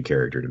interesting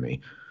character to me.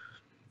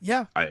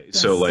 Yeah,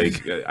 So that's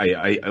like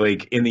I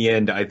like in the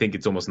end, I think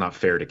it's almost not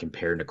fair to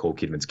compare Nicole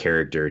Kidman's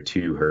character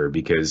to her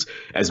because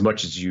as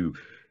much as you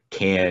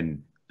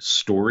can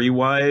story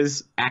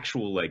wise,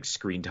 actual like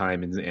screen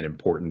time and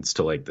importance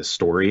to like the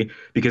story,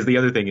 because the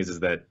other thing is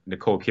that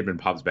Nicole Kidman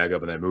pops back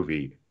up in that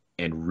movie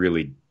and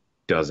really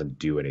doesn't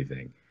do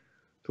anything.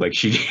 Like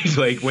she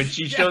like when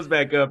she yeah, shows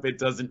back up, it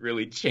doesn't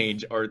really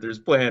change Arthur's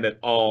plan at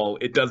all.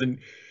 It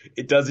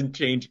doesn't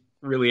change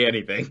really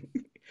anything.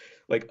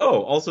 Like,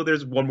 oh, also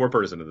there's one more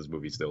person in this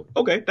movie still.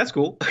 Okay, that's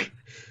cool.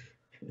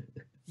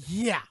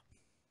 yeah,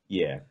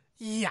 Yeah.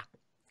 yeah.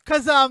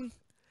 Cause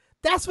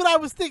that's what I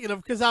was thinking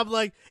of. Cause I'm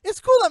like, it's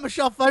cool that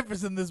Michelle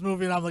Pfeiffer's in this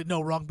movie, and I'm like,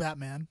 no, wrong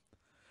Batman.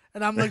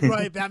 And I'm like,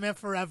 right, Batman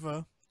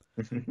Forever.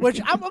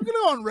 Which I'm gonna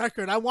go on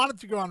record. I wanted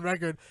to go on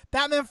record.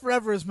 Batman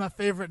Forever is my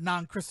favorite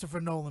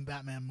non-Christopher Nolan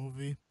Batman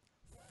movie.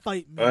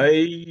 Fight me.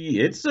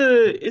 It's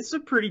a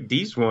pretty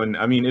decent one.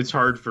 I mean, it's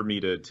hard for me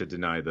to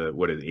deny the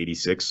what is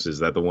 86? Is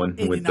that the one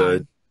with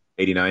the 89.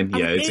 89? I Yeah,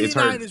 mean, it's 89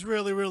 hard. is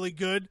really, really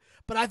good,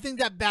 but I think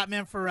that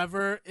Batman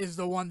Forever is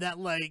the one that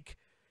like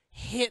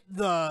hit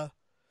the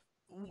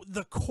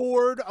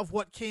chord of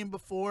what came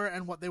before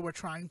and what they were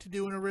trying to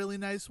do in a really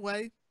nice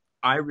way.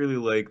 I really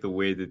like the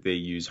way that they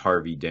use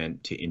Harvey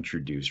Dent to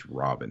introduce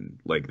Robin.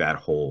 Like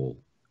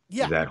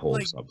Yeah, that whole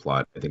like,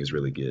 subplot, I think is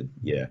really good.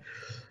 Yeah.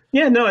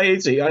 Yeah, no, I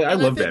and I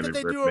love think that Batman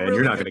they Forever, do a man.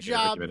 You're really not good gonna get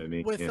an job argument at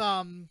me. with Yeah.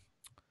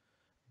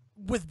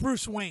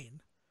 Bruce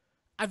Wayne.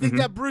 I think hmm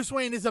that Bruce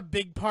Wayne is a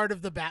big part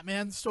of the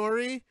Batman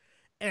story,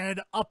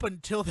 and up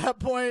until that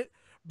point,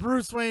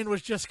 Bruce Wayne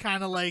was just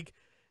kind of like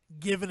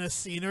given a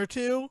scene or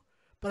two.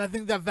 But I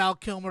think that Val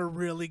Kilmer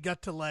really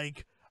got to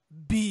like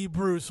be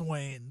Bruce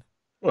Wayne.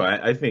 Well,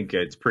 I think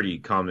it's pretty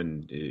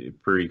common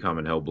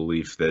held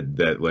belief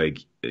that like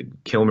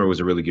Kilmer was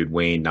a really good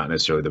Wayne, not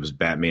necessarily that was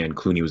Batman.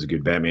 Clooney was a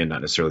good Batman,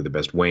 not necessarily the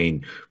best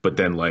Wayne. But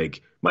then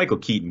like Michael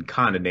Keaton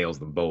kind of nails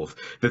them both.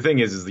 The thing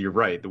is you're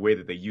right. The way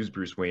that they use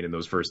Bruce Wayne in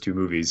those first two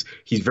movies,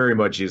 he's very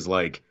much is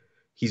like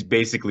he's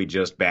basically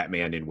just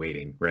Batman in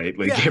waiting, right?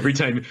 Like Yeah, every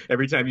time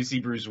you see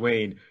Bruce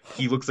Wayne,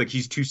 he looks like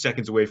he's 2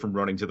 seconds away from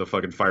running to the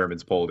fucking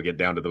fireman's pole to get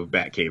down to the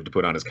Batcave to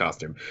put on his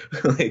costume.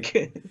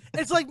 Like.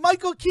 it's like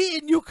Michael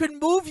Keaton. You can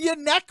move your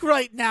neck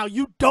right now.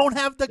 You don't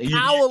have the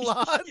cowl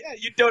on. Yeah,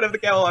 you don't have the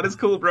cowl on. It's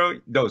cool, bro.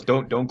 No,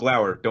 don't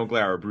glower. Don't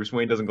glower. Bruce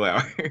Wayne doesn't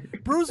glower.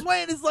 Bruce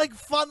Wayne is like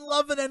fun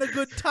loving and a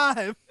good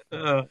time.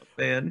 Oh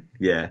man.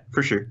 Yeah,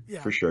 for sure.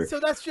 Yeah. For sure. So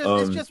that's just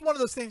it's Um, just one of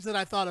those things that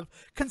I thought of,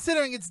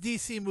 considering it's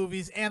DC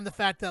movies and the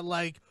fact that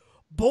like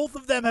both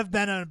of them have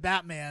been a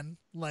Batman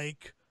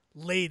like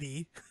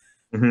lady,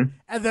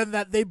 mhm, and then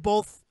that they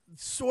both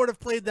sort of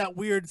played that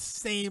weird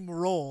same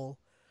role.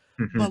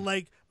 But mhm.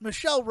 like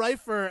Michelle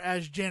Pfeiffer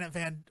as Janet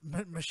Van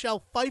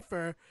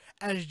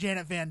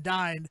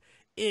Dyne,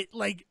 it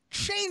like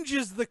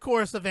changes the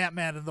course of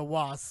Ant-Man and the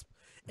Wasp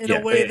in a Yeah,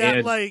 way that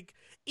and like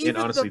and even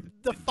honestly, the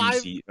the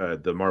five DC,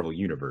 the Marvel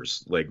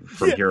universe, like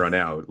from yeah, here on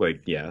out,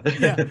 like yeah.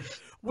 yeah,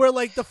 where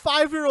like the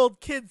 5-year-old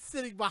kid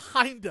sitting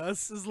behind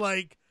us is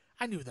like,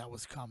 I knew that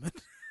was coming.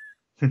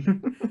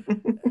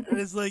 And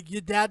it's like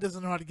your dad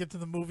doesn't know how to get to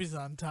the movies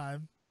on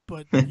time,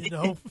 but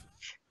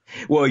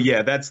Well,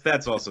 yeah,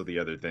 that's also the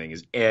other thing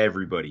is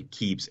everybody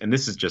keeps, and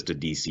this is just a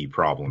DC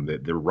problem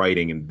that the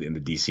writing in the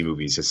DC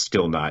movies has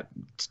still not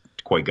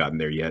quite gotten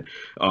there yet.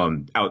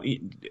 Out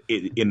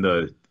in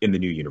the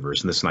new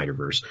universe, in the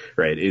Snyderverse,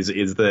 right? Is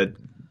that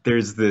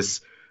there's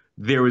this.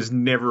 There was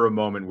never a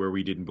moment where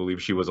we didn't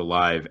believe she was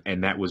alive,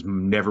 and that was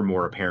never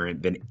more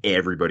apparent than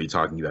everybody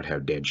talking about how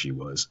dead she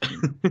was.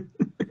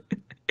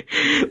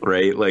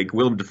 Right? Like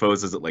Willem Dafoe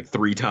says it like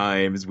 3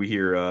 times. We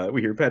hear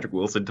Patrick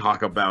Wilson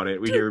talk about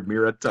it. We Dude, hear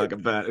Mira talk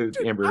about it.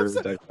 dude, Amber I'm Heard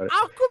so, talk about it.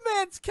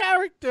 Aquaman's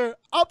character,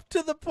 up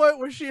to the point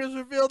where she is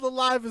revealed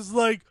alive, is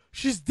like,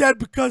 she's dead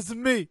because of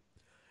me.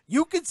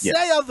 You could say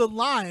Yeah. other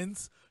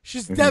lines.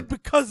 She's Mhm. dead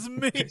because of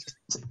me.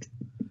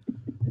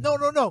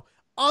 No.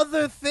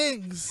 Other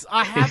things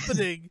are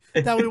happening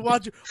that we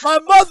want you. My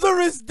mother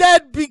is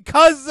dead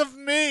because of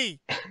me.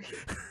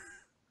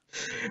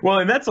 Well,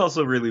 and that's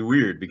also really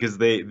weird because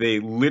they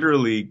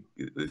literally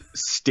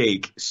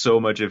stake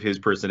so much of his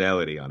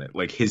personality on it.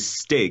 Like his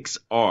stakes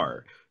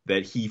are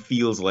that he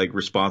feels like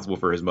responsible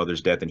for his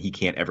mother's death and he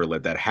can't ever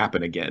let that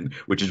happen again,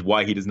 which is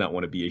why he does not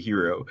want to be a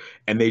hero.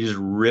 And they just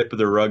rip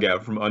the rug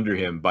out from under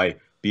him by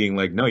being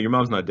like, "No, your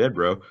mom's not dead,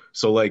 bro."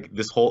 So like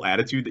this whole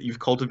attitude that you've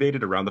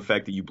cultivated around the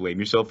fact that you blame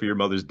yourself for your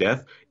mother's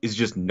death is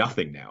just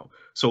nothing now.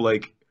 So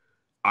like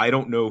I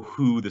don't know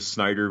who the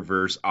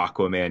Snyderverse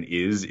Aquaman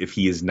is if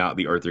he is not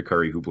the Arthur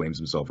Curry who blames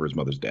himself for his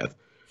mother's death.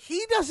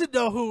 He doesn't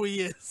know who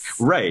he is.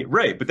 Right,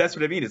 right. But that's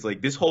what I mean. It's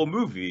like this whole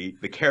movie,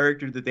 the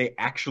character that they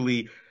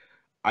actually,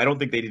 I don't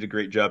think they did a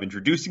great job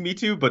introducing me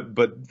to, but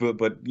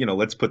you know,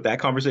 let's put that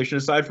conversation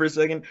aside for a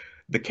second.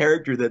 The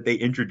character that they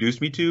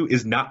introduced me to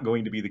is not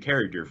going to be the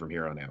character from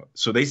here on out.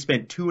 So they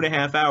spent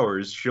 2.5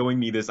 hours showing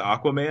me this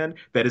Aquaman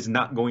that is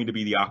not going to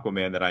be the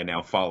Aquaman that I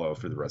now follow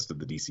for the rest of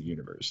the DC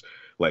universe.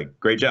 Like,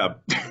 great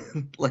job.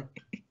 Like,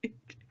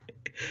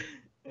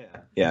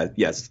 yeah,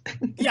 yes.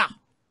 Yeah.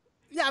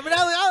 Yeah,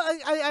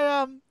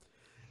 I mean,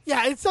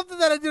 yeah, it's something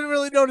that I didn't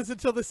really notice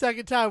until the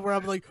second time where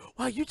I'm like,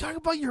 wow, you talk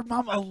about your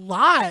mom a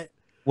lot.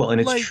 Well,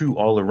 and it's Like, true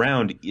all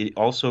around.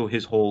 Also,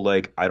 his whole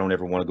like, I don't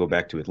ever want to go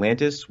back to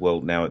Atlantis.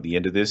 Well, now at the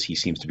end of this, he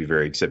seems to be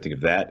very accepting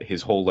of that.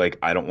 His whole like,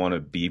 I don't want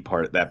to be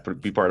part of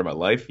that, be part of my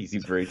life. He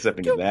seems very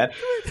accepting of that.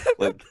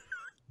 Like,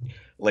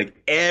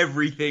 like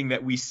everything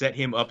that we set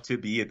him up to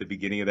be at the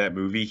beginning of that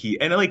movie,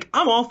 and like,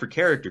 I'm all for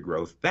character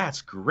growth.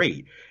 That's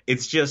great.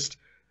 It's just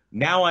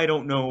now I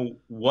don't know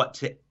what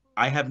to.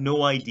 I have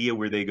no idea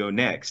where they go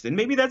next, and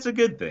maybe that's a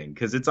good thing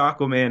because it's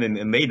Aquaman,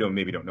 and they don't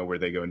know where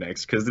they go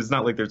next because it's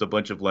not like there's a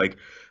bunch of like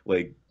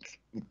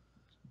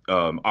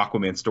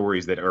Aquaman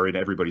stories that are in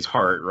everybody's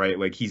heart, right?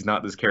 Like he's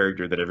not this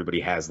character that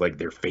everybody has like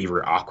their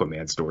favorite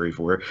Aquaman story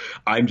for.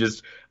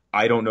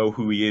 I don't know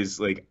who he is.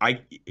 Like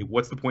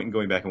what's the point in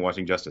going back and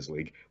watching Justice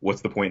League?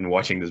 What's the point in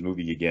watching this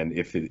movie again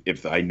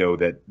if I know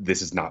that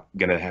this is not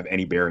gonna have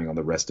any bearing on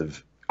the rest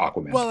of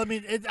Aquaman? well, I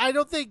mean,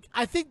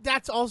 I think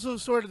that's also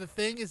sort of the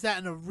thing is that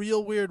in a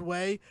real weird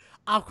way,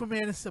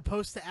 Aquaman is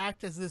supposed to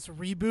act as this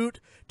reboot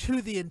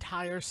to the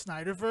entire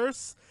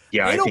Snyderverse.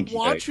 Yeah, They I don't think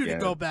want you to yeah.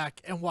 go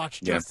back and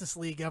watch Yeah. Justice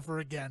League ever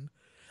again.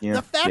 Yeah,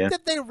 The fact yeah.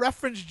 that they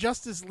reference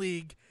Justice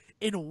League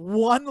in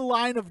one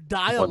line of One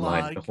dialogue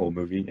line, the whole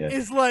movie. Yeah.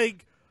 is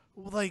like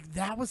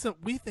that was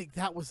we think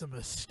that was a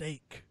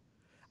mistake.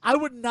 I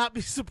would not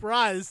be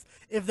surprised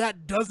if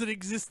that doesn't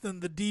exist in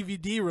the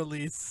DVD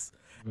release.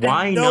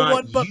 Why and no not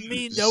one but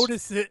me use-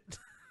 notice it.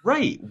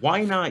 Right.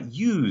 Why not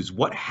use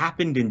what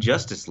happened in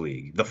Justice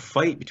League, the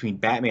fight between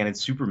Batman and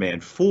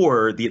Superman,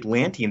 for the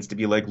Atlanteans to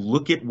be like,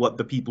 look at what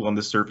the people on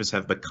the surface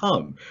have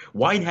become.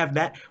 Why have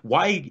that?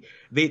 Why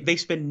they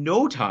spend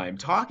no time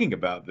talking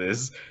about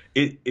this?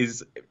 It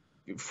is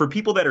for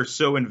people that are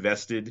so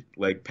invested,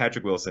 like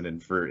Patrick Wilson,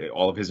 and for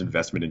all of his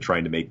investment in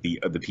trying to make the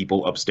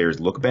people upstairs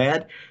look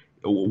bad.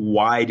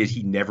 Why did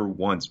he never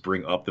once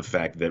bring up the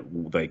fact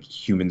that like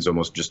humans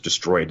almost just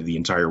destroyed the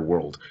entire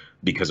world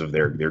because of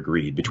their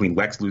greed? Between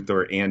Lex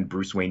Luthor and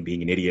Bruce Wayne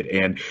being an idiot,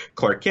 and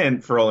Clark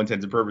Kent, for all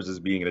intents and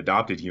purposes, being an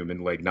adopted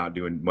human, like not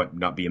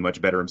being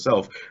much better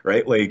himself,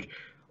 right? Like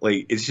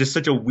it's just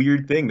such a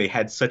weird thing. They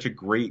had such a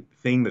great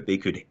thing that they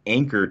could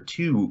anchor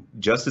to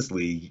Justice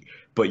League,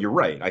 but you're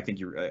right. I think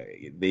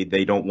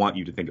they don't want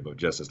you to think about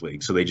Justice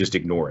League, so they just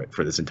ignore it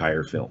for this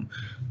entire film.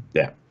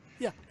 Yeah.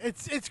 Yeah,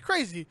 it's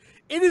crazy.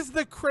 It is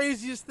the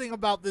craziest thing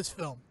about this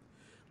film.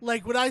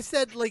 Like when I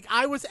said, like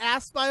I was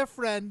asked by a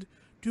friend,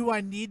 do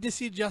I need to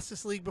see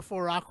Justice League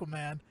before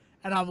Aquaman?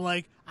 And I'm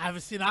like, I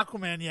haven't seen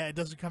Aquaman yet. It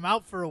doesn't come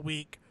out for a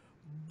week.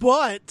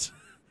 But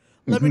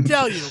let me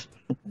tell you,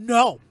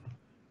 no.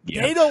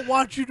 Yeah. They don't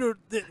want you to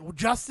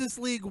Justice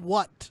League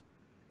what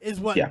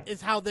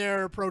is how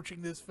they're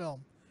approaching this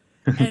film.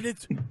 And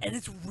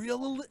it's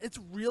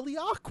really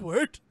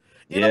awkward.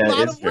 In a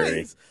lot of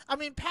ways. I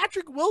mean,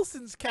 Patrick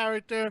Wilson's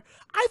character,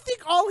 I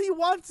think all he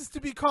wants is to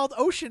be called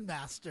Ocean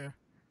Master.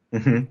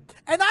 Mm-hmm.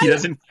 And he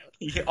doesn't.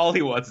 All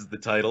he wants is the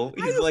title.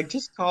 He's like,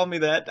 just call me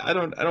that. I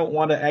don't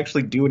want to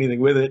actually do anything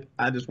with it.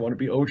 I just want to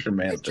be Ocean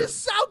Master. It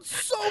just sounds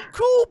so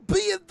cool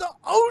being the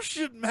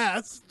Ocean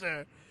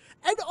Master.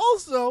 And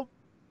also,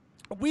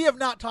 we have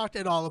not talked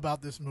at all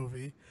about this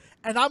movie,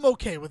 and I'm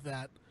okay with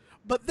that.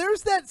 But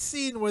there's that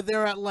scene where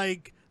they're at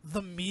like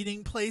the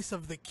meeting place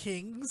of the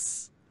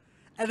kings.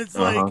 And it's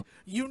Uh-huh. like,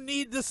 you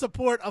need the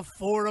support of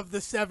 4 of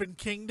the 7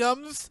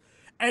 kingdoms,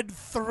 and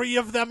 3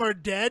 of them are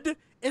dead.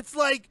 It's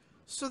like,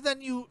 so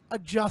then you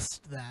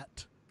adjust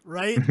that,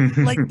 right?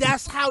 Like,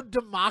 that's how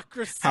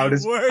democracy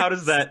works. How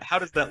does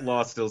that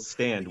law still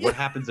stand? What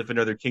happens if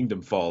another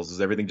kingdom falls?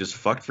 Is everything just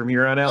fucked from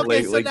here on out?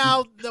 Okay, so Like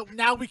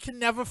now we can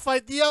never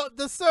fight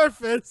the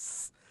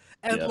surface,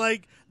 and yeah.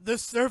 like the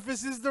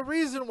surface is the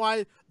reason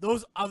why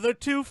those other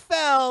 2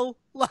 fell.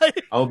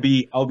 Like, I'll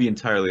be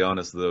entirely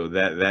honest though,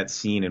 that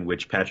scene in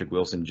which Patrick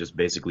Wilson just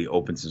basically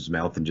opens his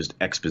mouth and just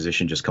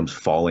exposition just comes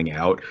falling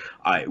out,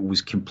 I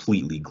was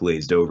completely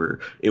glazed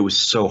over. It was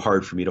so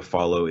hard for me to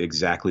follow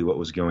exactly what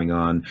was going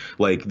on.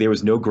 Like there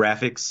was no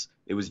graphics.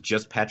 It was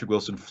just Patrick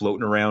Wilson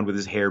floating around with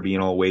his hair being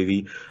all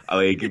wavy.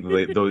 Like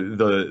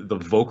the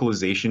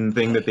vocalization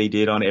thing that they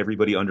did on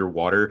everybody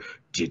underwater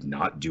did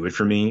not do it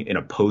for me in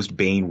a post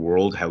Bane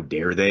world. How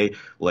dare they?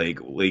 Like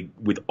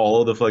with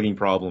all the fucking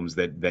problems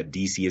that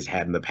DC has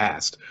had in the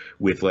past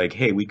with like,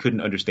 hey, we couldn't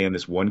understand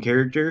this one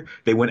character.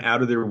 They went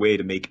out of their way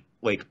to make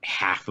like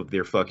half of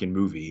their fucking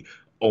movie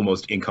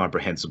almost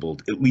incomprehensible,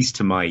 at least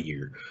to my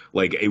ear.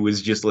 Like it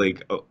was just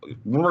like, and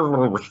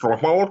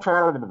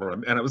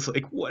I was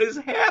like, what is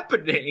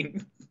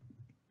happening?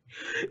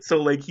 So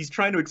like he's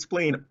trying to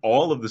explain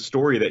all of the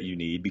story that you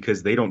need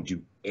because they don't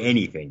do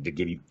anything to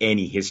give you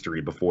any history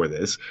before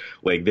this.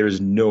 Like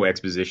there's no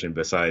exposition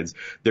besides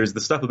there's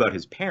the stuff about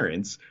his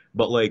parents,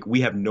 but like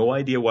we have no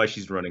idea why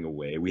she's running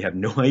away. We have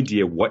no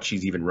idea what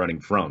she's even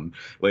running from.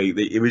 Like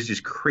it was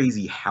just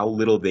crazy how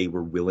little they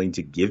were willing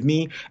to give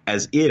me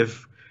as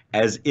if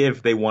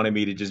they wanted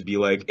me to just be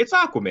like, it's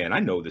Aquaman. I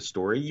know this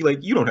story.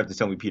 You don't have to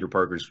tell me Peter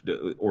Parker's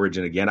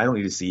origin again. I don't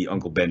need to see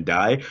Uncle Ben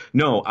die.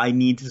 No, I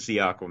need to see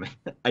Aquaman.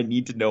 I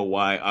need to know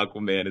why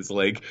Aquaman is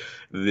like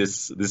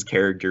this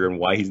character and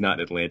why he's not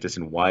in Atlantis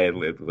and why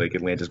like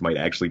Atlantis might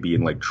actually be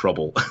in like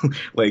trouble.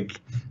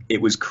 Like it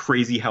was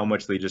crazy how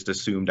much they just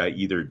assumed I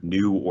either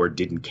knew or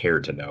didn't care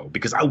to know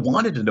because I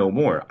wanted to know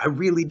more. I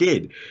really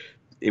did.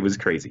 It was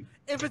crazy.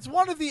 if it's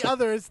one of the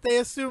others, they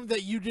assume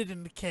that you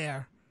didn't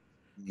care.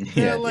 They're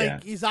Yeah, yeah.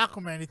 like, he's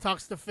Aquaman. He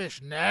talks to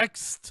fish.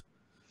 Next.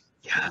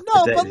 Yeah,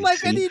 No, that but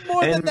like, I see, need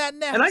more than that.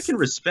 and I can Next.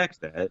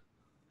 respect that.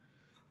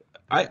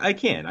 I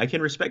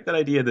can respect that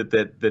idea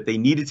that they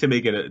needed to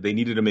make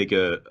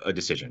a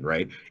decision,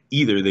 right?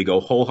 Either they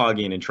go whole hog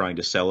in and trying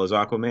to sell as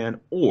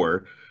Aquaman,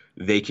 or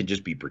they can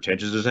just be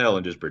pretentious as hell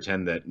and just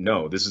pretend that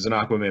no, this is an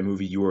Aquaman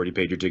movie. You already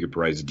paid your ticket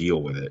price.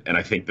 Deal with it. And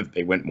I think that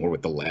they went more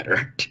with the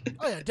latter.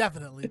 Oh yeah,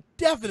 definitely,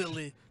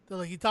 definitely. They're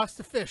like, he talks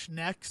to fish.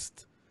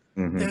 Next.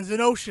 hmm There's an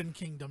ocean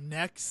kingdom.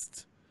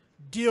 Next.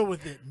 Deal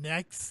with it.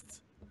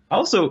 Next.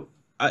 Also,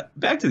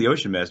 back to the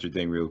Ocean Master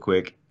thing, real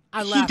quick.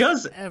 I He laugh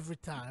does every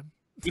time.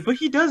 But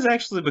he does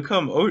actually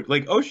become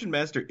like Ocean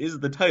Master is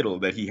the title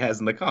that he has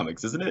in the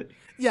comics, isn't it?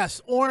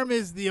 Yes, Orm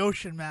is the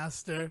ocean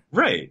master.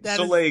 Right.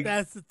 So like,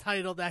 That's the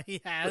title that he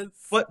has.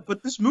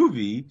 but this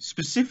movie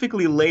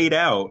specifically laid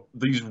out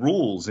these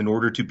rules in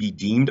order to be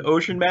deemed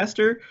Ocean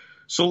Master.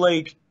 So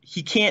like,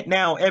 he can't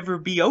now ever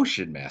be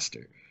Ocean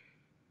Master.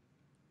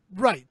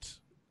 Right.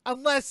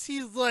 Unless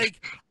he's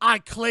like, I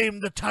claim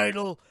the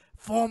title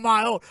for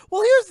my own.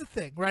 Well, here's the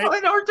thing, right? Well,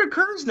 and Arthur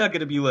Curry's not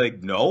going to be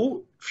like,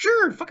 no,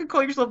 sure, fucking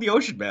call yourself the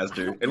Ocean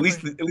Master. At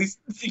least,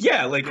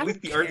 yeah, like I at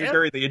least don't the Arthur care.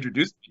 Curry they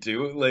introduced me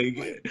to,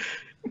 like,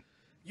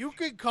 You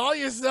can call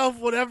yourself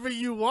whatever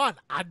you want.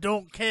 I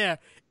don't care.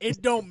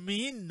 It don't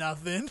mean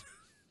nothing.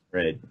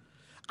 right.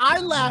 I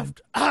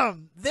laughed.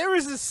 There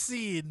is a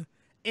scene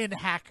in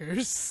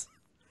Hackers,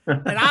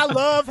 and I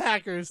love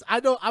Hackers.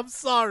 I'm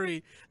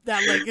sorry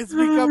that like it's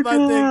become my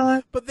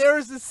thing, but there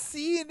is a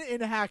scene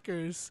in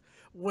Hackers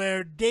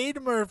where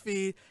Dade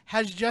Murphy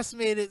has just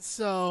made it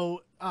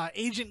so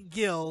Agent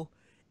Gill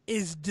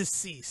is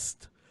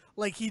deceased.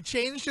 Like he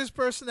changed his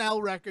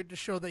personnel record to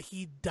show that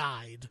he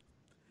died.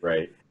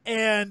 Right.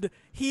 And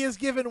he is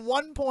given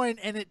 1 point,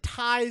 and it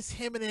ties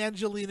him and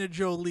Angelina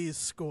Jolie's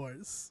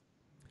scores.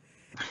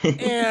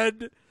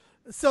 And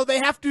so they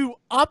have to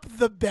up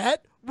the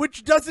bet,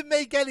 which doesn't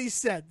make any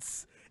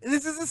sense.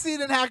 This is a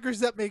scene in Hackers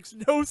that makes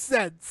no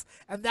sense,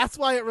 and that's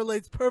why it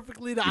relates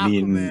perfectly to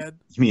Aquaman.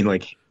 You mean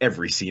like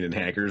every scene in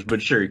Hackers,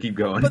 but sure, keep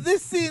going. But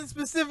this scene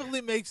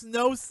specifically makes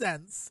no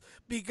sense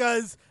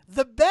because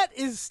the bet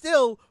is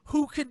still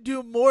who can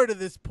do more to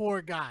this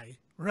poor guy,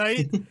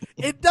 right?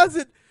 It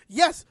doesn't.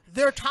 Yes,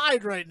 they're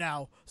tied right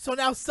now, so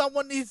now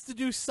someone needs to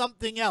do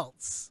something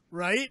else,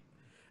 right?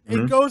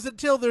 It goes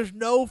until there's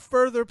no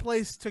further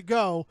place to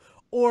go,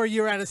 or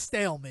you're at a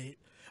stalemate.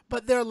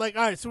 But they're like,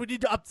 all right, so we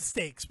need to up the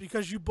stakes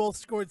because you both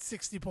scored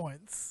 60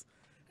 points.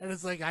 And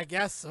it's like, I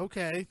guess,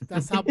 okay.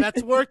 That's how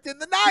bets worked in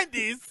the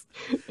 90s.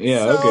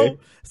 Yeah, so, okay.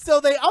 So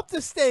they up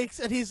the stakes,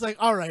 and he's like,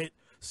 all right,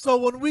 so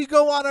when we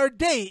go on our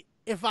date,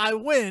 if I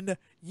win,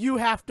 you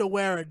have to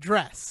wear a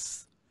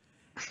dress.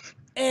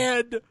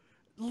 And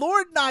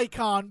Lord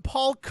Nikon,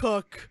 Paul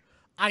Cook,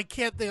 I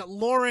can't think of,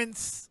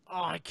 Lawrence,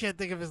 I can't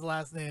think of his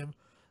last name,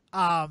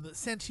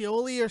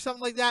 Santioli or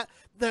something like that,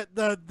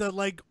 the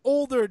like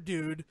older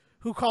dude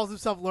who calls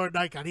himself Lord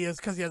Nikon,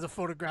 because he has a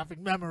photographic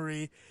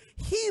memory,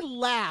 he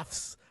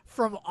laughs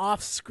from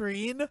off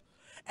screen.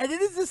 And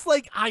it is this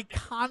like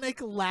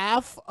iconic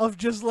laugh of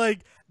just like,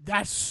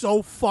 that's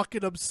so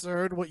fucking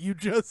absurd what you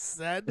just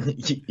said.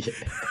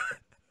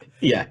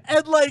 Yeah.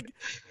 And like,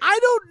 I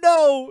don't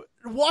know,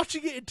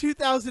 watching it in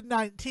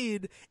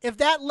 2019, if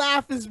that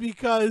laugh is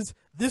because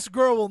this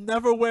girl will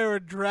never wear a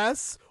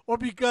dress or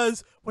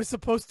because we're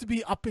supposed to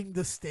be upping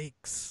the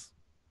stakes.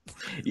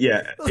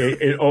 Yeah,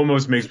 it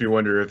almost makes me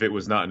wonder if it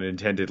was not an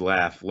intended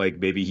laugh. Like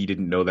maybe he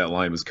didn't know that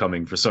line was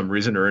coming for some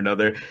reason or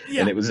another, and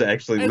Yeah. it was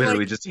actually And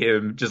literally like, just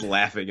him just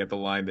laughing at the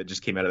line that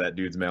just came out of that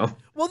dude's mouth.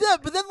 well, yeah,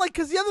 but then like,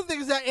 because the other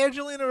thing is that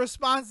Angelina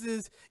responds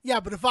is,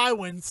 yeah, but if I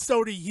win,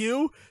 so do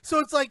you. So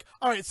it's like,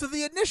 all right, so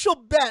the initial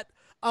bet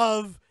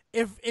of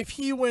if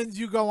he wins,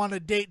 you go on a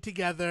date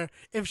together.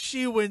 If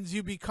she wins,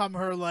 you become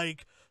her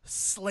like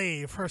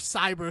slave, her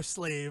cyber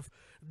slave,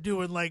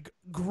 doing like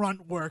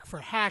grunt work for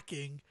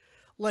hacking.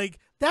 Like,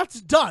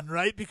 that's done,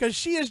 right? Because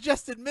she has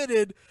just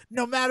admitted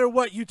no matter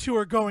what, you two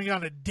are going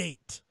on a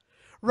date.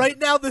 Right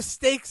now, the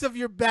stakes of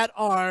your bet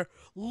are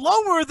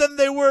lower than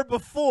they were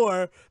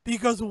before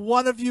because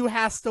one of you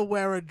has to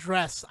wear a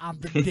dress on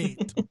the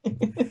date.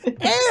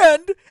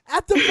 And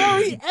at the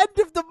very end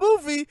of the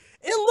movie,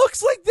 it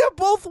looks like they're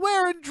both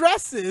wearing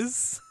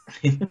dresses,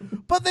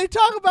 but they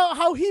talk about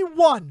how he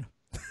won.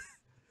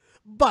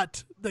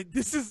 But like,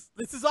 this is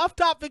off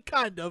topic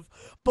kind of,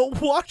 but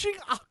watching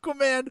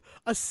Aquaman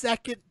a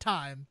second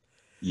time.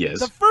 Yes.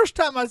 The first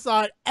time I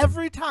saw it,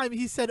 every time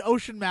he said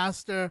Ocean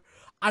Master,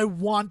 I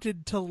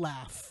wanted to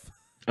laugh.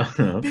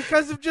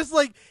 Because of just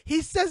like,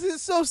 he says it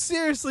so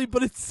seriously,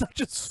 but it's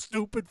such a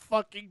stupid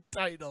fucking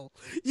title.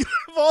 You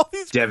have all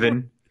these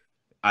Devon,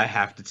 I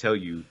have to tell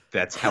you,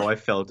 that's how I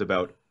felt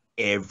about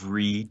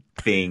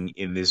everything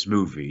in this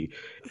movie.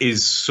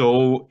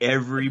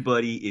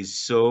 Everybody is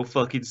so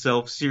fucking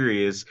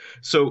self-serious.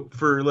 So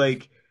for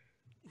like,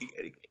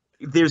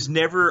 there's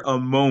never a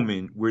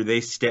moment where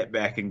they step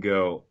back and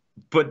go,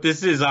 but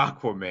this is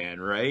Aquaman,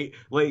 right?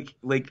 Like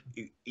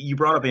you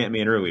brought up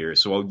Ant-Man earlier,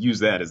 so I'll use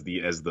that as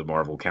the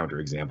Marvel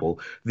counterexample.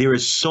 There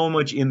is so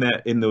much in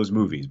those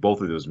movies,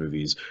 both of those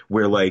movies,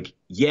 where like,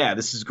 yeah,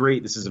 this is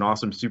great, this is an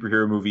awesome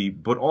superhero movie,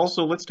 but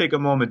also let's take a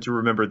moment to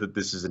remember that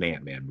this is an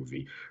Ant-Man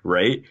movie,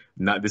 right?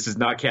 This is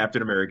not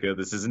Captain America,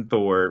 this isn't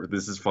Thor,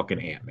 this is fucking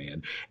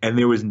Ant-Man. And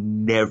there was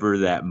never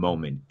that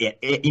moment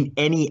in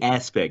any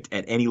aspect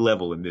at any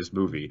level in this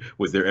movie.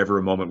 Was there ever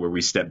a moment where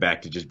we step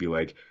back to just be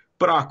like,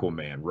 but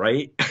Aquaman,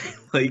 right?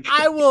 Like,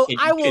 I will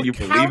can you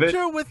believe it?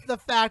 counter with the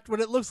fact when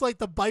it looks like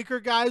the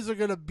biker guys are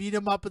gonna beat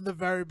him up in the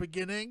very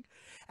beginning,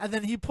 and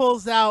then he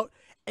pulls out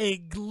a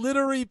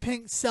glittery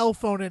pink cell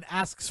phone and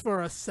asks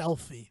for a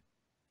selfie.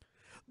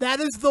 That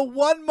is the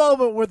one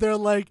moment where they're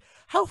like,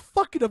 how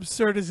fucking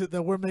absurd is it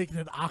that we're making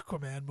an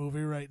Aquaman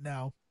movie right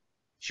now?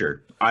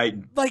 Sure,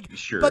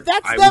 sure, but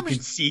that's I them. will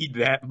concede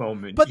that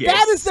moment. But yes.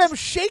 that is them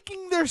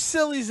shaking their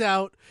sillies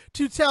out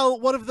to tell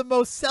one of the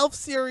most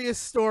self-serious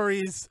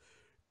stories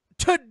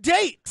to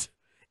date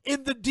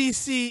in the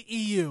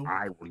DCEU.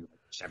 I will unite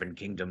 7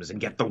 kingdoms and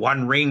get the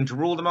one ring to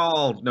rule them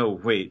all. No,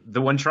 wait,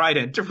 the one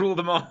trident to rule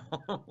them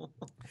all.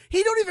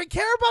 He don't even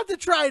care about the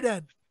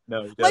trident.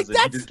 No, he Like,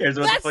 doesn't. He just cares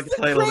about the fucking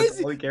title.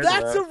 That's all he cares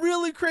That's about. a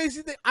really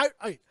crazy thing.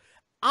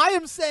 I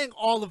am saying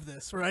all of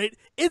this, right?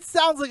 It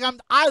sounds like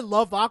I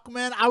love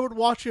Aquaman. I would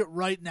watch it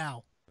right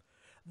now.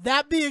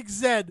 That being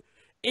said,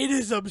 it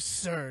is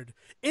absurd.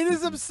 It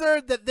is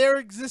absurd that there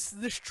exists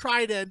this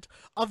trident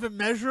of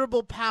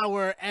immeasurable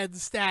power and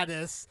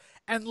status,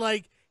 and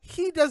like,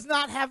 he does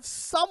not have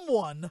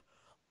someone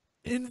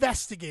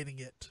investigating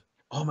it.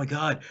 Oh my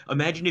God.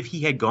 Imagine if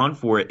he had gone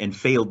for it and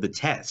failed the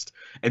test.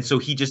 And so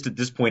he just at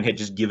this point had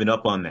just given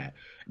up on that.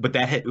 But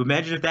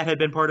imagine if that had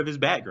been part of his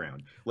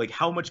background. Like,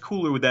 how much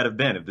cooler would that have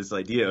been if this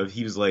idea of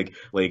he was like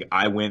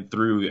I went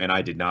through and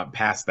I did not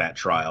pass that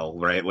trial,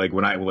 right? Like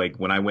when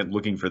I went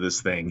looking for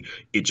this thing,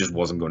 it just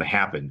wasn't going to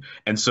happen.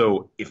 And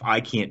so if I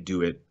can't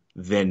do it,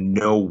 then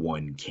no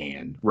one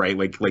can, right?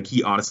 Like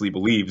he honestly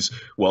believes,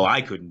 well,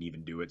 I couldn't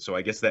even do it, so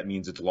I guess that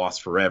means it's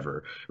lost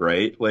forever,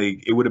 right?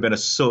 Like, it would have been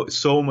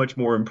so much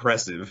more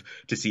impressive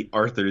to see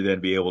Arthur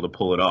then be able to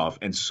pull it off,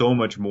 and so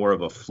much more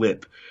of a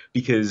flip,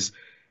 because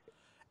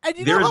And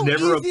you there know is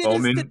how never easy a it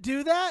is moment. to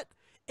do that?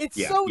 It's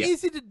Yeah, so yeah.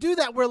 easy to do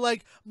that where,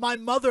 like, my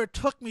mother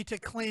took me to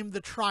claim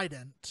the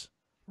trident,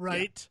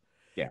 right?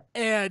 Yeah.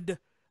 And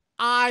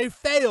I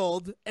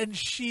failed, and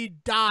she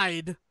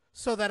died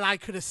so that I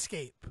could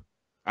escape.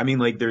 I mean,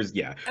 like, And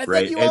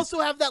right. then you also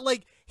have that,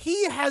 like,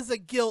 he has a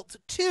guilt,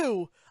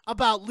 too,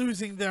 about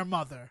losing their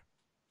mother.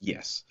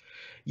 Yes.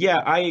 Yeah,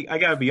 I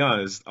gotta be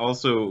honest.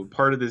 Also,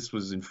 part of this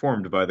was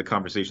informed by the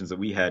conversations that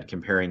we had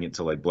comparing it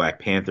to like Black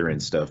Panther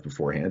and stuff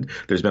beforehand.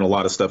 There's been a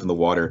lot of stuff in the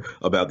water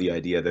about the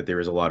idea that there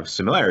is a lot of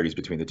similarities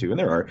between the two, and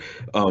there are.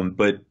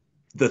 But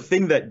the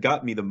thing that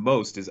got me the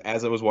most is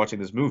as I was watching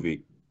this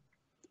movie,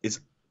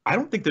 is I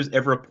don't think there's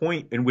ever a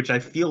point in which I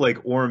feel like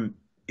Orm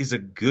is a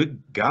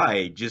good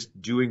guy just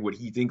doing what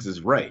he thinks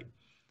is right.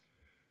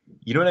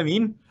 You know what I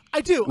mean? I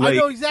do. I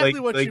know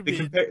exactly what you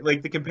mean.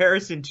 Like the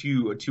comparison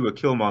to a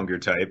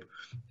Killmonger type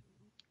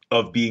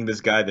of being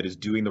this guy that is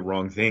doing the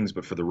wrong things,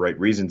 but for the right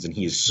reasons. And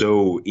he is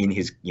so in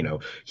his,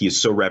 he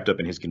is so wrapped up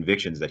in his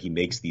convictions that he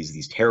makes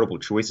these terrible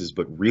choices,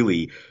 but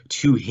really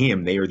to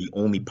him, they are the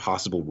only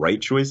possible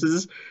right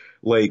choices.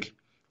 Like,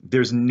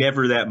 there's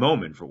never that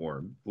moment for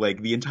Orm.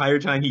 Like the entire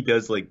time he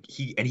does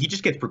he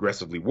just gets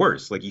progressively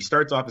worse. Like he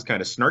starts off as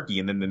kind of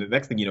snarky, and then the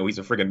next thing you know, he's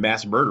a friggin'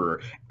 mass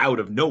murderer out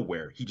of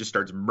nowhere. He just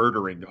starts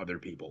murdering other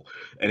people.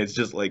 And it's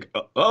just like,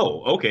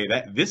 oh, okay,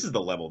 this is the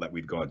level that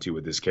we've gone to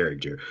with this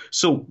character.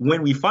 So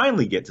when we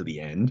finally get to the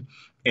end,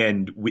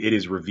 and it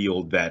is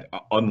revealed that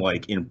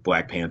unlike in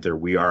Black Panther,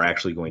 we are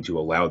actually going to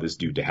allow this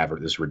dude to have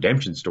this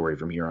redemption story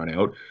from here on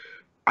out.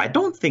 I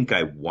don't think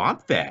I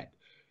want that.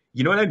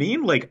 You know what I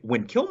mean? Like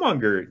when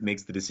Killmonger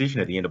makes the decision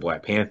at the end of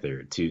Black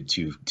Panther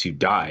to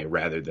die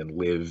rather than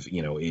live,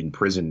 in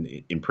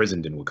prison,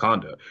 imprisoned in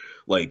Wakanda,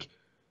 like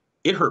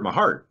it hurt my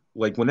heart.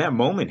 Like when that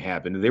moment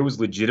happened, there was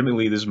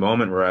legitimately this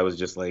moment where I was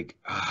just like,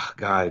 oh,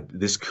 God,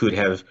 this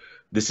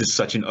is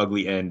such an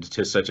ugly end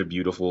to such a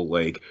beautiful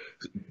like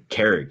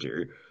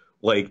character.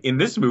 Like in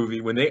this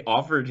movie, when they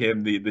offered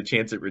him the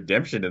chance at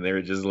redemption and they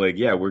were just like,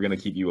 yeah, we're gonna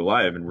keep you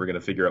alive and we're gonna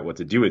figure out what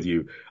to do with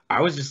you.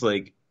 I was just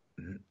like,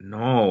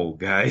 no,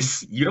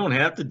 guys, you don't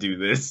have to do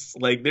this.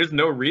 Like, there's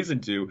no reason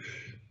to.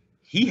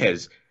 He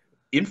has,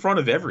 in front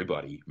of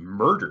everybody,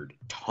 murdered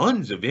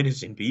tons of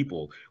innocent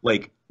people.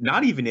 Like,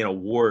 not even in a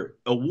war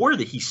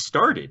that he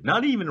started,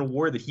 not even a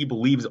war that he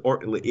believes, or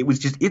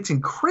it's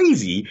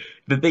crazy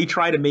that they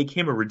try to make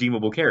him a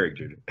redeemable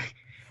character.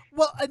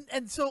 Well,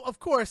 and so, of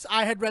course,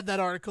 I had read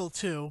that article,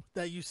 too,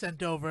 that you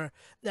sent over,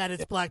 that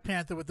it's Black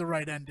Panther with the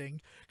right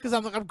ending. Because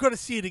I'm like, I'm going to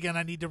see it again.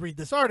 I need to read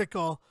this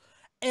article.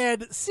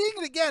 And seeing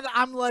it again,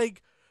 I'm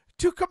like,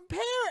 to compare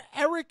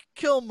Eric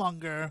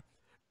Killmonger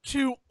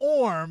to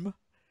Orm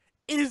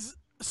is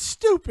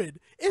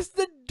stupid. It's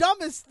the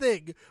dumbest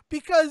thing.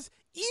 Because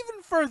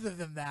even further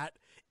than that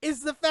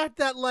is the fact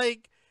that,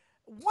 like,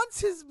 once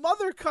his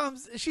mother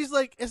comes, she's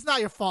like, it's not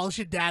your fault, it's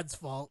your dad's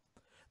fault.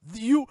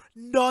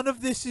 None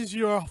of this is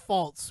your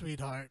fault,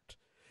 sweetheart.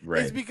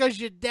 Right. It's because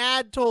your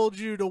dad told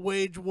you to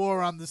wage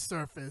war on the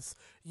surface.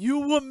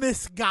 You were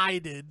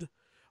misguided.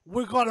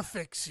 We're gonna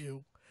fix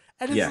you.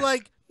 And it's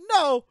like,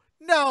 no.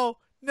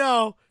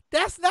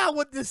 That's not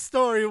what this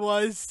story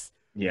was.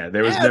 Yeah,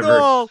 there was at never.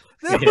 All.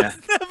 There was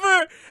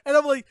never. And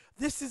I'm like,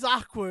 this is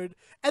awkward.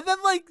 And then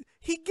like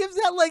he gives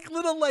that like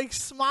little like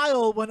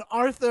smile when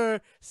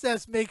Arthur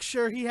says, make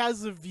sure he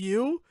has a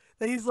view.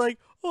 That he's like,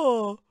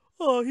 oh,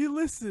 he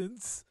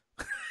listens.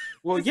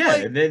 Well, yeah,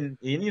 like, and then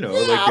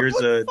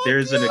like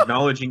there's an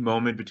acknowledging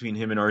moment between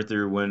him and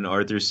Arthur when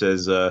Arthur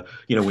says,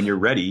 when you're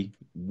ready,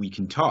 we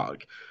can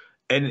talk.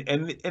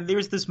 And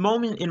there's this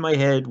moment in my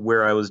head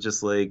where I was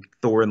just like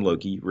Thor and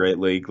Loki, right?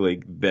 Like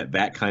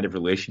that kind of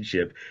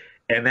relationship.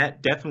 And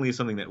that definitely is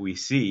something that we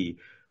see.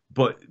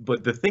 But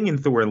the thing in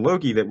Thor and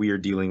Loki that we are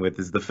dealing with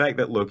is the fact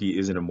that Loki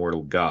is an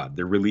immortal god.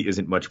 There really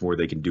isn't much more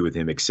they can do with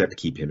him except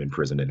keep him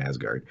imprisoned in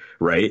Asgard,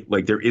 right?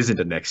 Like there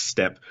isn't a next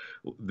step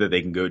that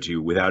they can go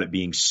to without it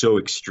being so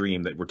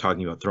extreme that we're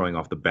talking about throwing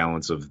off the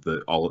balance of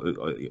all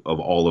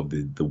of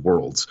the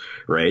worlds,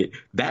 right?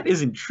 That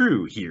isn't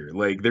true here.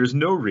 Like there's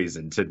no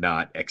reason to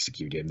not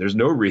execute him. There's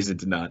no reason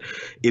to not.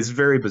 It's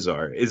very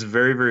bizarre. It's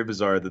very, very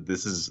bizarre that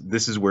this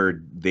is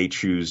where they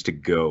choose to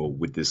go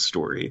with this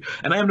story.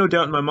 And I have no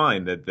doubt in my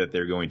mind that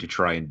they're going to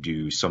try and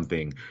do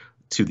something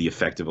to the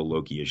effect of a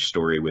Loki-ish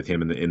story with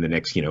him in the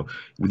next,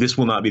 this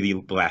will not be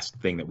the last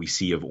thing that we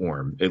see of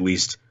Orm, at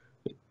least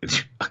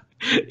if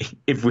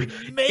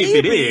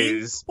it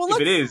is,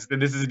 then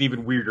this is an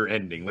even weirder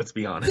ending, let's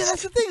be honest. Yeah,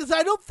 that's the thing, is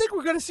I don't think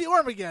we're going to see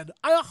Orm again.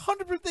 I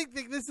 100%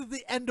 think this is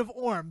the end of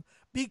Orm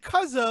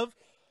because of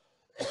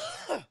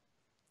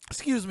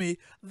excuse me,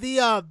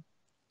 the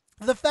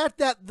fact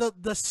that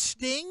the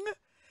Sting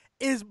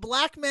is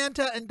Black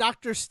Manta and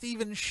Dr.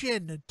 Stephen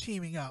Shin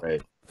teaming up.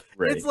 Right.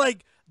 It's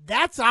like,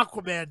 that's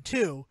Aquaman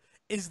 2,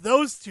 is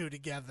those two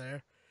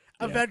together,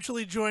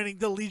 eventually joining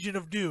the Legion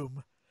of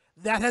Doom.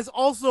 That has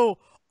also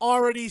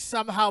already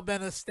somehow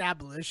been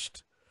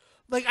established.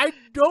 Like, I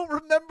don't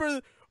remember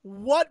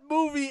what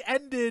movie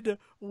ended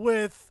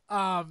with...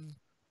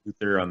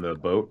 Luther on the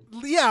boat?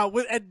 Yeah,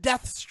 with a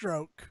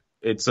Deathstroke.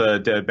 It's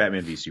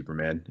Batman v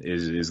Superman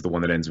is the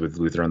one that ends with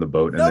Luther on the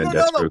boat. And then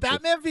No.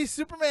 Batman v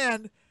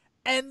Superman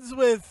ends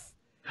with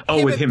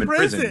him in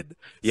prison.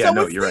 Yeah, so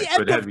no, you're right.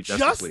 So it had to be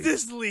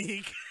Justice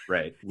League.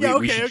 Right.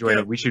 We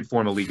should we should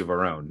form a league of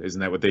our own.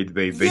 Isn't that what they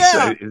say? Is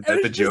that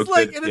the joke?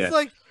 It's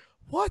like,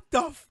 what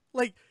the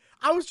like?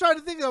 I was trying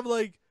to think. I'm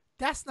like,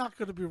 that's not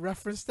going to be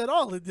referenced at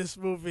all in this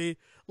movie.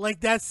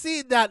 Like that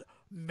scene that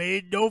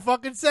made no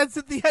fucking sense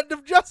at the end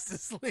of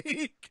Justice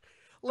League.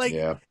 Like,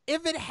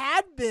 if it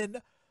had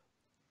been.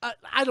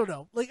 I don't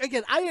know. Like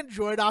again, I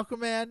enjoyed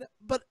Aquaman,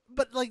 but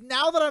like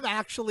now that I'm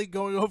actually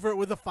going over it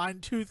with a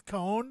fine-tooth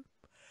comb,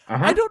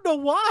 I don't know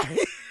why.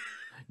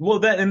 Well,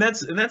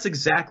 that's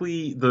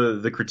exactly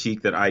the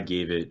critique that I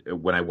gave it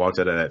when I walked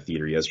out of that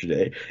theater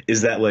yesterday.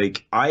 Is that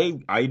like I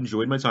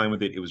enjoyed my time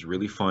with it. It was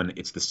really fun.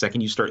 It's the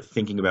second you start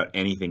thinking about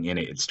anything in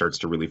it, it starts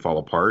to really fall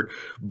apart.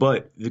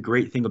 But the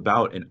great thing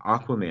about an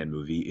Aquaman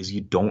movie is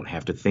you don't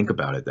have to think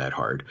about it that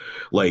hard.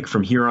 Like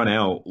from here on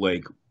out,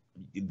 like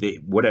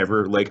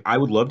whatever. Like I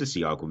would love to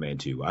see Aquaman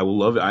 2. I will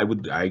love I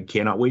would I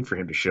cannot wait for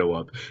him to show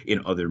up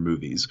in other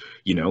movies.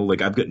 You know,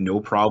 like I've got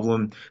no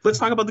problem. Let's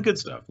talk about the good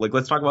stuff. Like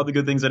let's talk about the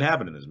good things that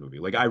happen in this movie.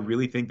 Like I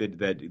really think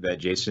that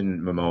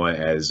Jason Momoa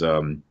as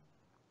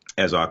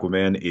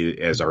Aquaman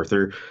as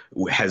Arthur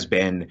has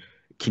been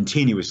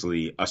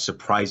continuously a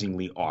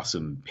surprisingly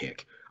awesome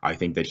pick. I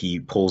think that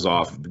he pulls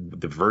off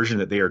the version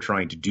that they are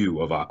trying to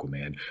do of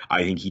Aquaman.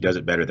 I think he does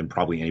it better than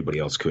probably anybody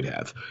else could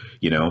have.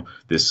 You know,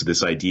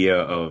 this idea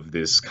of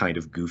this kind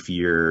of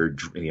goofier,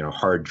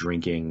 hard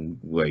drinking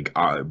like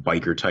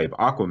biker type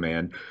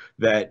Aquaman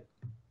that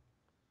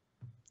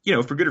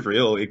for good or for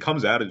ill, it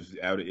comes out.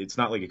 It's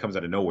not like it comes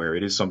out of nowhere.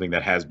 It is something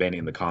that has been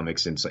in the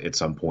comics at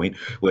some point.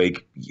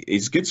 Like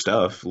it's good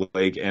stuff.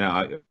 Like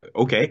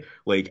okay.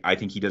 Like I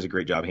think he does a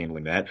great job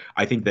handling that.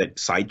 I think that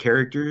side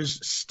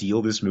characters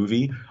steal this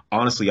movie.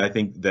 Honestly, I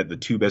think that the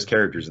two best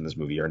characters in this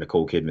movie are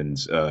Nicole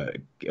Kidman's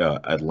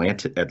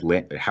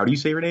Atlanta. How do you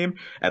say her name?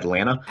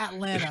 Atlanta.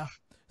 Atlanta.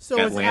 So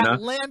it's Atlanta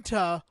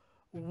Atlanta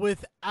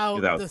without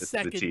without the the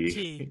second T.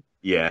 T.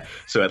 Yeah.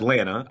 So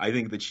Atlanta, I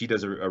think that she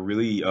does a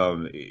really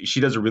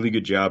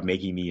good job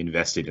making me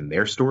invested in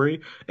their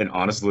story. And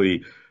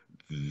honestly,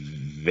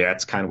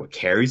 that's kind of what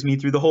carries me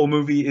through the whole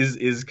movie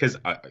is because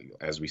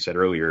as we said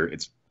earlier,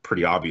 it's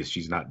pretty obvious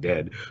she's not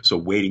dead. So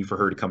waiting for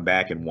her to come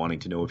back and wanting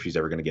to know if she's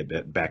ever going to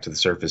get back to the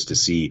surface to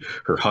see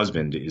her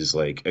husband is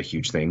like a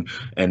huge thing.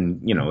 And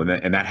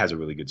that has a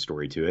really good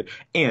story to it.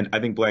 And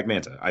I think Black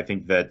Manta. I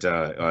think that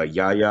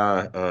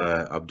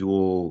Yahya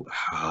Abdul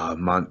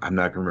I'm not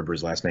gonna remember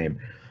his last name.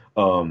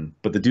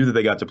 But the dude that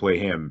they got to play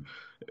him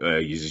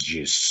is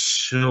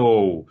just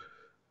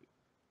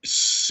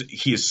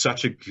he is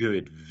such a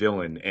good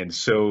villain, and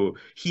so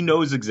he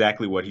knows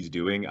exactly what he's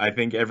doing. I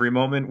think every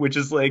moment, which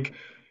is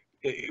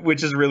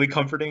really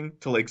comforting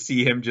to like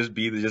see him just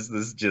be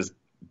just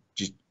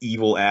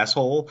evil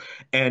asshole.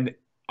 And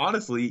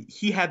honestly,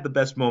 he had the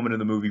best moment in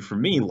the movie for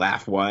me,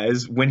 laugh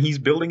wise, when he's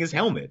building his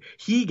helmet.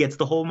 He gets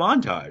the whole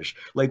montage.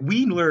 Like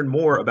we learn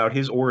more about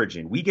his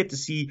origin. We get to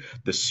see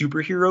the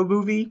superhero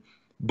movie,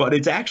 but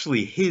it's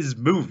actually his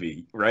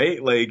movie,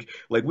 right? Like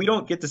we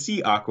don't get to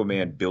see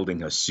Aquaman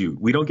building a suit.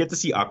 We don't get to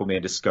see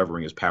Aquaman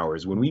discovering his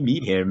powers. When we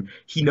meet him,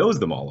 he knows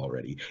them all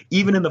already.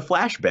 Even in the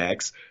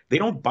flashbacks, they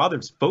don't bother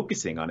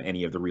focusing on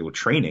any of the real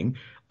training.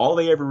 All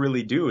they ever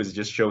really do is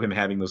just show him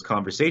having those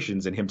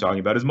conversations and him talking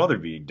about his mother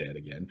being dead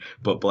again.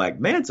 But Black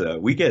Manta,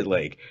 we get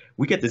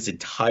this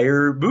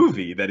entire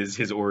movie that is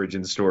his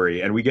origin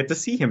story, and we get to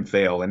see him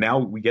fail, and now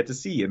we get to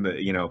see him,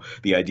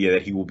 the idea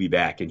that he will be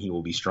back and he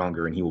will be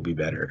stronger and he will be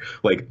better.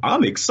 Like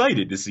I'm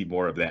excited to see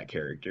more of that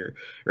character,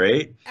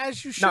 right?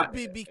 As you should Not,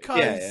 be, because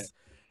yeah,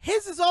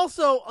 his is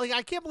also like,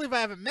 I can't believe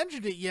I haven't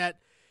mentioned it yet.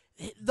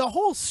 The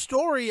whole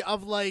story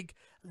of like,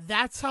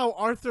 that's how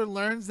Arthur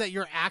learns that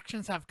your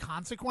actions have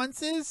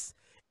consequences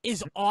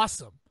is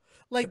awesome.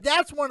 Like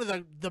that's one of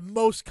the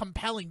most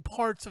compelling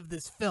parts of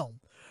this film.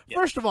 yeah,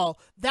 First of all,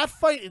 that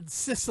fight in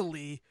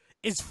Sicily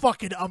is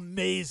fucking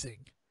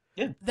amazing.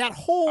 yeah. That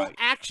whole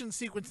action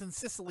sequence in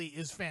Sicily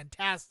is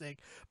fantastic.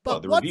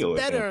 But The what's reveal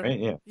better, again, right?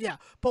 Yeah. yeah.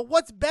 But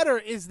what's better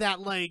is that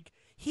like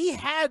he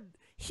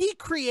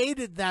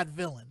created that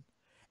villain.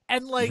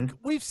 And like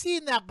Mm-hmm. we've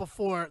seen that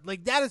before.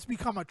 Like that has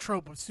become a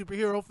trope of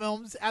superhero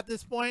films at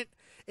this point,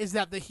 is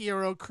that the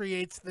hero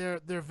creates their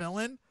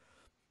villain.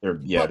 They're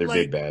Like,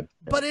 big bad.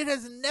 but it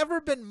has never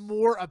been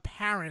more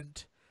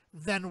apparent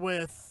than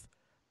with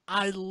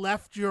I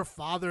left your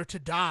father to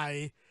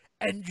die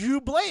and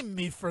you blame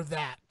me for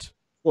that.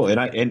 Well,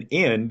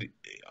 and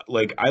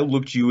like I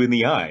looked you in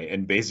the eye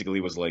and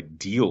basically was like,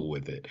 deal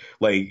with it.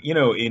 Like,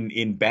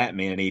 in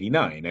Batman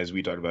 89, as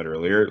we talked about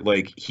earlier,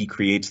 like he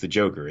creates the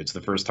Joker. It's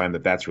the first time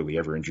that that's really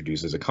ever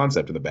introduced as a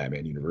concept in the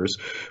Batman universe.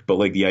 But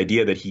like the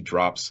idea that he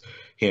drops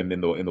him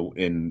in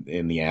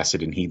the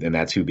acid and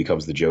that's who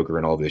becomes the Joker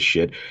and all this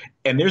shit.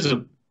 And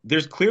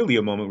there's clearly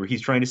a moment where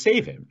he's trying to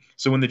save him.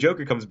 So when the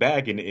Joker comes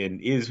back and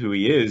is who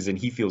he is and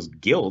he feels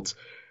guilt,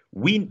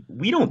 we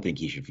don't think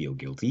he should feel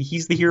guilty.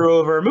 He's the hero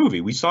of our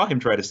movie. We saw him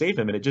try to save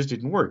him and it just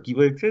didn't work.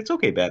 It's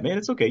okay, Batman.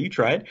 It's okay. You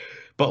tried.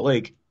 But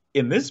like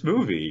in this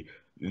movie,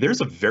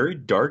 there's a very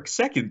dark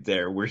second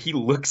there where he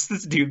looks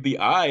this dude in the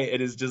eye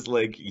and is just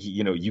like,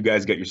 you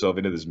guys got yourself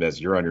into this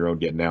mess. You're on your own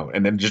getting out.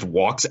 And then just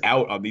walks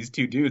out on these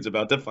two dudes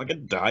about to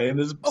fucking die in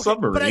this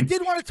submarine. But I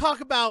did want to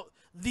talk about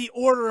the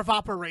order of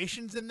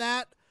operations in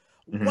that.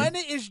 Mm-hmm. When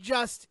it is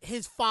just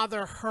his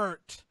father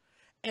hurt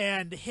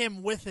and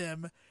him with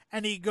him,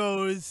 and he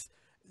goes,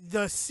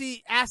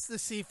 ask the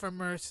sea for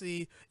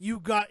mercy. You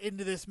got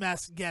into this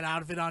mess. Get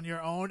out of it on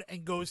your own,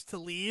 and goes to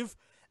leave.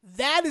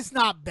 That is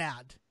not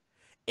bad.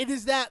 It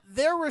is that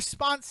their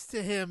response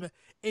to him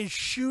is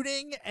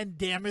shooting and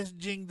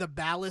damaging the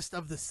ballast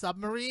of the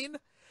submarine,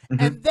 Hmm.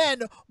 And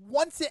then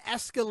once it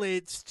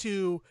escalates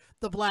to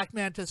the Black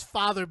Manta's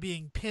father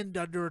being pinned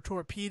under a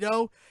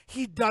torpedo,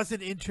 he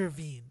doesn't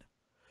intervene.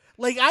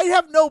 Like, I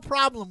have no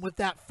problem with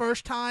that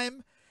first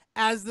time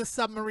as the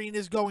submarine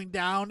is going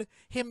down,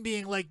 him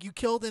being like, you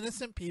killed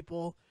innocent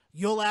people.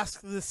 You'll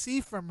ask the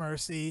sea for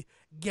mercy.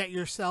 Get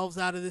yourselves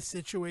out of this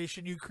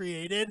situation you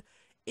created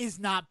is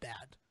not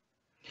bad.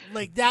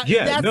 Like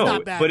Yeah, that's no,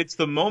 not bad. but it's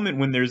the moment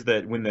when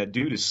when that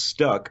dude is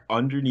stuck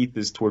underneath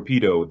this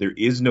torpedo, there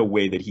is no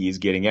way that he is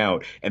getting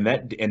out, and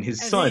his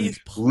And son he's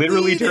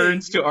literally pleading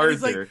turns to and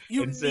he's like, Arthur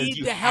you and says, need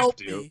 "You to have help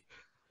to." me.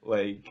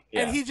 Like,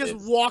 And yeah, he just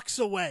it's walks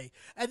away.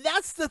 And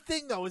that's the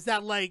thing though, is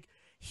that like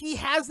he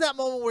has that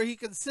moment where he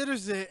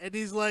considers it and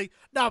he's like,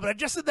 no, but I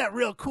just did that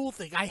real cool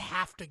thing. I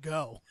have to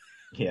go.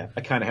 yeah.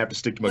 I kind of have to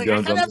stick to my Like, I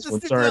guns kind on of have this to one.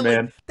 stick to Sorry, that. Like,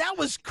 man. that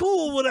was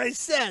cool what I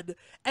said,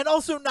 and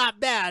also not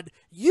bad.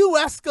 You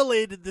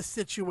escalated the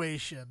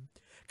situation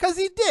because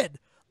he did.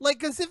 Like,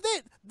 because if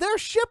their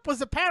ship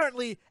was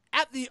apparently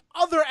at the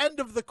other end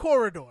of the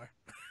corridor,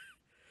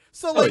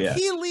 so Oh like yeah.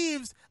 he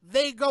leaves,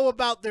 they go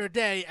about their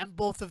day, and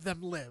both of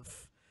them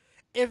live.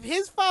 If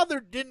his father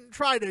didn't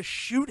try to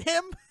shoot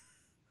him,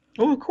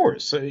 Oh, of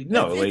course.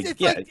 No, like,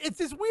 it's yeah. like it's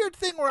this weird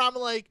thing where I'm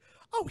like,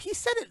 oh, he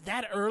said it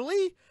that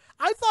early.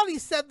 I thought he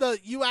said the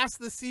 "you asked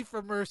the sea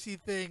for mercy"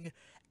 thing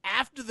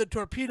after the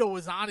torpedo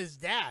was on his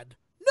dad.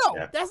 No,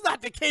 Yeah. that's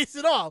not the case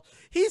at all.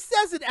 He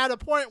says it at a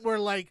point where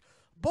like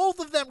both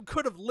of them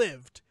could have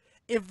lived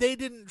if they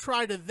didn't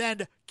try to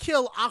then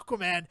kill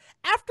Aquaman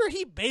after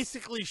he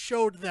basically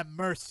showed them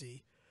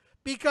mercy.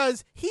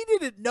 Because he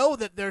didn't know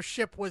that their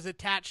ship was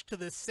attached to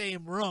the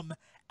same room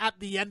at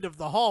the end of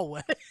the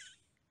hallway.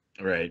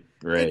 Right.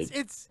 Right.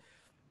 It's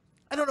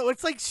I don't know,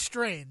 it's like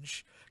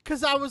strange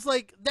cuz I was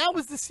like that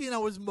was the scene I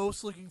was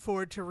most looking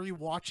forward to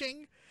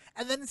rewatching,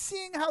 and then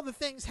seeing how the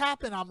things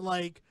happen I'm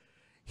like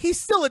he's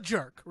still a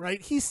jerk,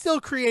 right? He still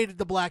created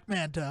the Black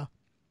Manta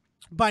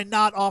by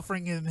not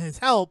offering him his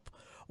help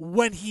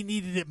when he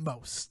needed it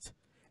most.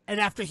 And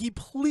after he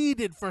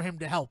pleaded for him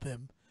to help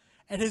him,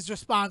 and his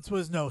response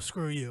was no,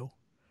 screw you.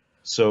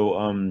 So,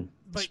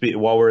 But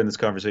while we're in this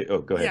conversation, oh,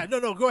 go yeah, ahead.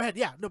 no, go ahead.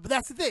 Yeah, no, but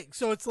that's the thing.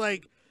 So it's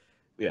like,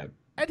 Yeah.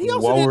 and he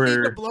also While didn't need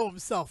to we're blow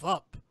himself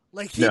up.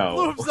 Like he blew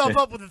no. himself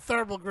up with a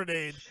thermal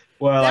grenade.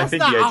 Well, I That's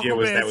think the not idea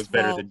was that Aquaman's was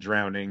better fault. than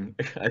drowning.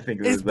 I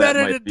think It's that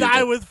better to might be die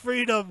the with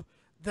freedom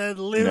than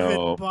live in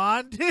no.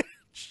 bondage.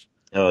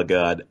 Oh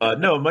God.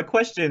 No, my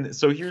question.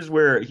 So here's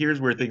where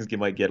things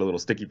might get a little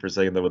sticky for a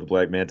second though with the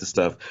Black Manta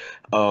stuff.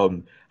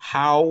 How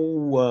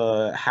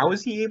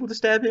is he able to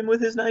stab him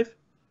with his knife?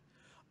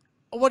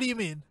 What do you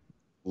mean?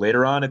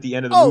 Later on at the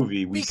end of the Oh,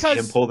 movie, we see him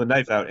because pull the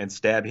knife out and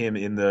stab him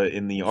in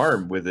the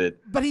arm with it.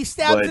 but he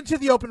stabs But into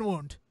the open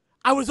wound.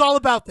 I was all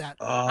about that.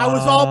 I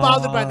was all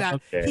bothered by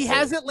that. He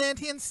has okay.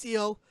 Atlantean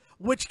steel,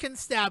 which can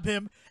stab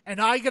him,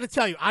 and I got to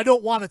tell you, I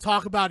don't want to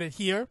talk about it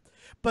here,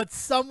 but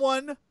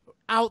someone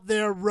out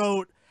there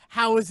wrote,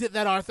 "How is it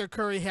that Arthur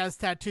Curry has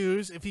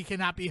tattoos if he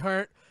cannot be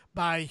hurt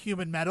by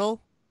human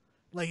metal?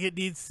 Like it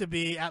needs to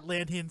be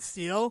Atlantean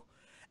steel."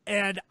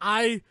 And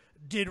I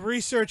did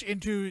research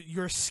into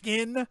your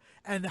skin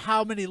and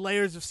how many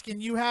layers of skin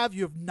you have.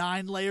 You have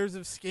 9 layers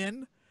of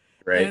skin,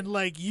 Right. and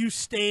like you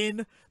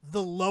stain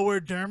the lower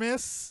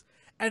dermis,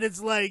 and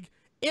it's like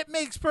it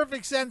makes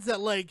perfect sense that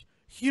like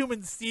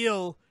human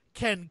steel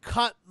can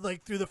cut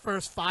like through the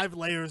first 5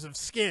 layers of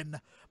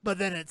skin, but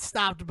then it's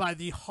stopped by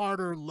the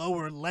harder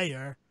lower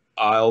layer.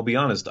 I'll be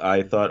honest.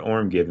 I thought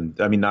Orm gave him.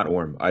 I mean, not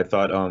Orm. I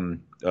thought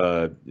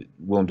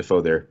Willem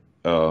Dafoe there.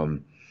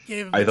 Um,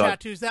 Gave him I the thought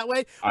tattoos that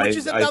way, which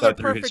is I another thought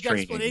through his perfect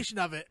training. explanation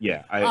of it.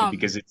 Yeah, I Um,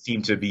 because it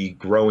seemed to be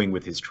growing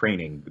with his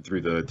training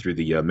through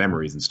the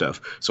memories and stuff.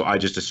 So I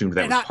just assumed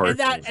that and was I, part of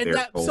and their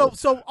that whole.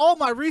 so all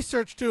my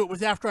research to it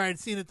was after I had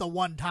seen it the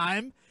one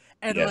time,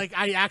 and Yeah, like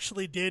I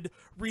actually did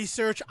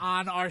research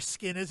on our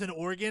skin as an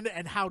organ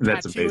and how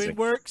that's tattooing amazing.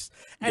 works,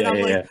 and Yeah, I'm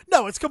yeah, like, yeah.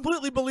 no, it's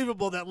completely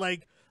believable that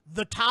like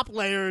the top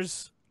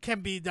layers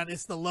can be done,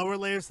 it's the lower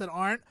layers that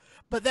aren't.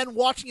 But then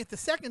watching it the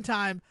second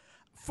time,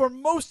 for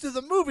most of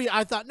the movie,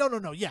 I thought,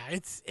 no, yeah,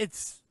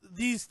 it's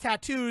these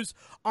tattoos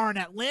are an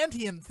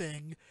Atlantean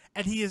thing,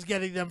 and he is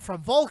getting them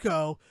from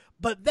Volko.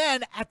 But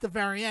then at the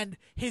very end,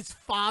 his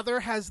father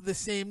has the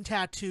same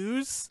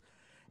tattoos,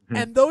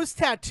 Mhm. and those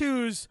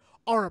tattoos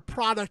are a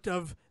product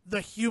of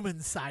the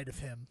human side of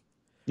him.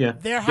 Yeah,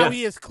 They're how yeah.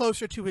 he is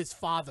closer to his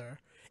father,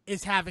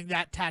 is having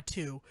that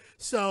tattoo.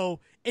 So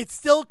it's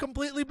still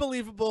completely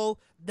believable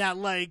that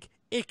like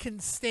it can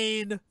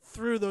stain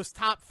through those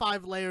top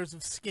 5 layers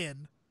of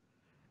skin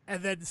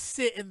and then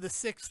sit in the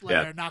 6th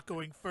Yeah. layer, not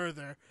going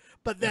further.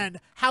 But Yeah. then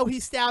how he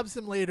stabs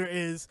him later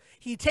is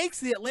he takes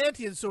the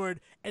Atlantean sword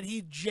and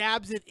he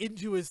jabs it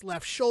into his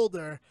left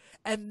shoulder,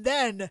 and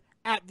then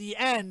at the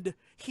end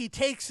he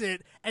takes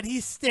it and he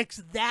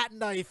sticks that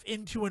knife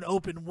into an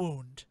open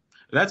wound.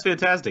 That's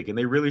fantastic, and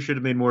they really should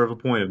have made more of a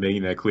point of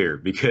making that clear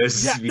Yeah,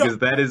 because no, because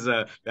that is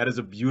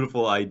a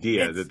beautiful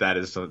idea it's that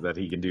is something that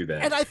he can do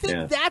that. and I think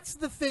Yeah. that's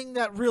the thing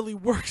that really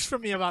works for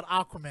me about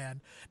Aquaman,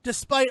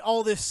 despite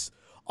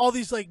all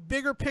these like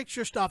bigger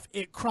picture stuff,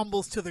 it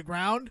crumbles to the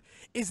ground,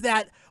 is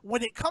that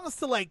when it comes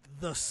to like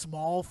the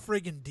small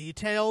friggin'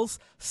 details,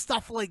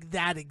 stuff like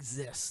that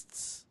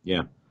exists.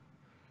 Yeah.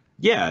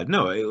 Yeah,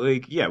 no,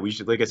 like yeah, we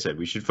should like I said,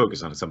 we should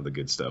focus on some of the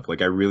good stuff.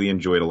 Like I really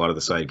enjoyed a lot of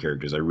the side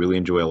characters. I really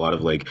enjoy a lot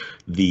of like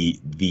the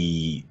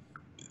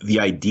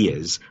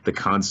ideas, the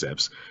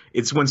concepts.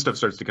 It's when stuff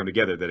starts to come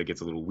together that it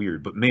gets a little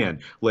weird. But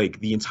man,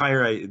 like the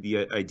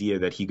idea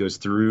that he goes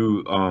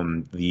through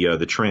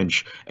the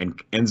trench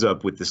and ends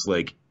up with this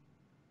like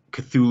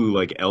Cthulhu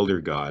like elder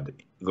god,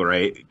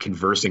 right,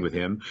 conversing with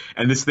him,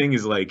 and this thing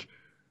is like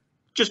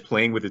just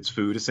playing with its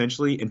food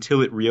essentially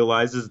until it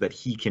realizes that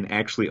he can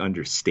actually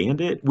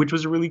understand it, which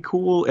was really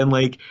cool. And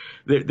like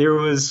there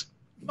was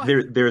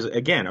there's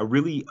again a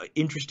really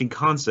interesting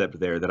concept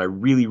there that I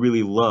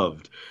really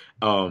loved.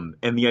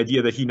 And the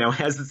idea that he now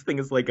has this thing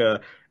as like a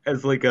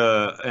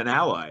an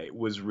ally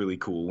was really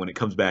cool when it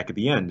comes back at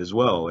the end as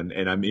well.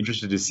 And I'm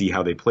interested to see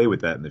how they play with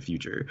that in the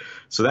future.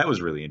 So that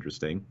was really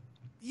interesting.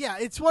 Yeah,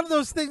 it's one of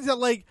those things that,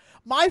 like,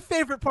 my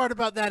favorite part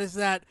about that is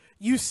that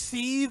you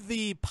see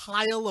the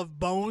pile of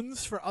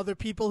bones for other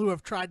people who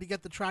have tried to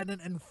get the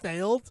trident and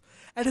failed.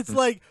 And it's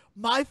like,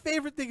 my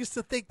favorite thing is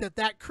to think that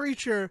that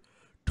creature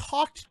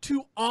talked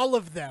to all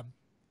of them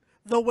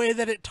the way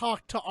that it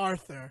talked to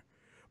Arthur,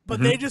 but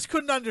they just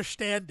couldn't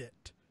understand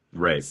it.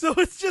 Right. So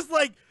it's just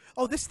like,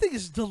 oh, this thing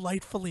is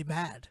delightfully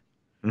mad.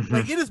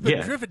 Like, it has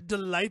been driven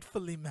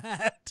delightfully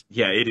mad.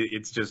 Yeah,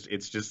 it's just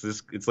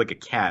this. It's like a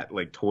cat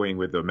like toying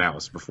with a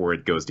mouse before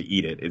it goes to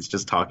eat it. It's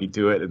just talking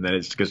to it, and then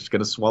it's just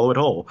gonna swallow it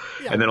whole.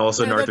 Yeah. And then all of a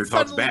sudden Arthur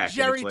talks back.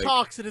 Jerry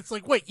talks, and it's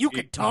like, wait, you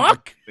can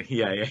talk?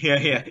 Yeah.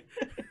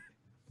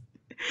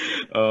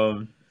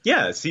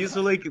 Yeah. See,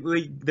 so like,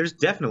 there's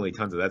definitely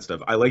tons of that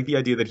stuff. I like the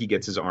idea that he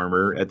gets his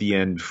armor at the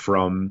end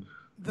from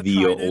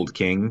the old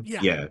king.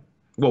 Yeah.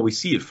 Well, we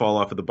see it fall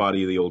off of the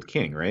body of the old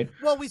king, right?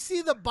 Well, we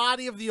see the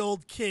body of the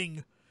old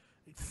king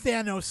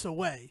Thanos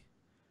away.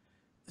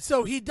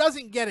 So he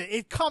doesn't get it.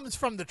 It comes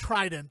from the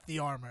trident, the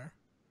armor.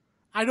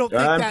 I don't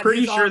think I'm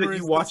pretty sure that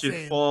you watch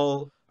it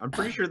fall. I'm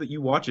pretty sure that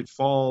you watch it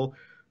fall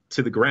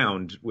to the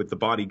ground with the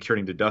body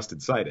turning to dust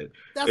inside it.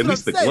 That's at what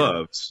least I'm the saying.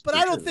 gloves. But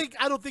I don't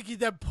think he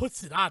then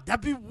puts it on.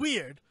 That'd be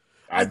weird.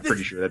 I'm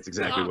pretty sure that's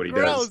exactly what he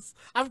does.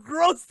 I'm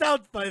grossed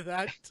out by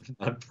that.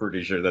 I'm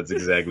pretty sure that's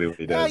exactly what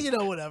he does. Yeah, you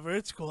know, whatever.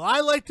 It's cool. I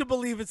like to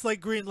believe it's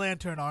like Green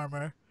Lantern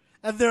armor.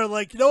 And they're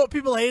like, you know what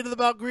people hated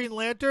about Green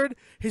Lantern?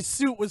 His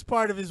suit was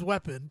part of his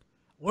weapon.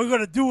 We're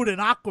going to do it in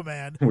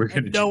Aquaman,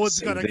 and no one's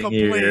going to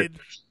complain. Here.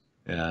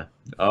 Yeah.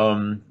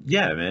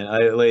 Yeah, man.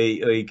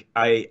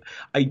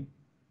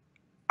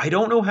 I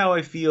don't know how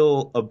I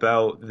feel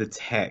about the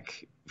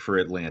tech for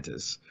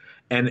Atlantis.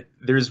 And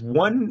there's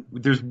one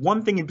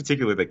thing in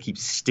particular that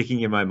keeps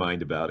sticking in my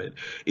mind about it,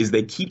 is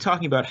they keep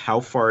talking about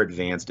how far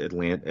advanced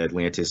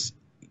Atlantis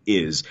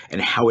is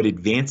and how it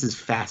advances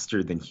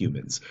faster than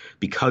humans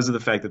because of the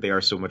fact that they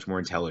are so much more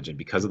intelligent,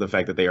 because of the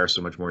fact that they are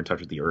so much more in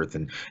touch with the earth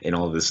and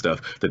all of this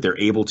stuff, that they're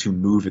able to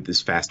move at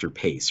this faster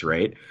pace,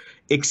 right?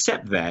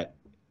 Except that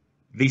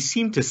they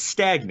seem to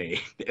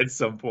stagnate at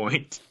some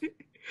point.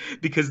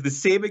 Because the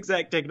same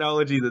exact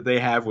technology that they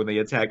have when they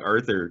attack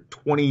Arthur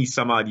 20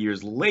 some odd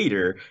years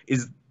later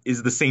is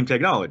the same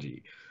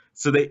technology.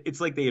 So it's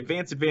like they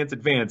advance,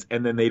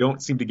 and then they don't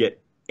seem to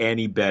get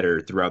any better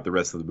throughout the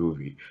rest of the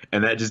movie.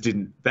 And that just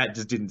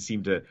didn't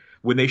seem to,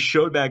 when they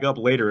showed back up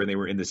later and they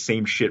were in the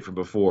same shit from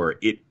before,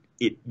 it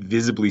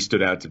visibly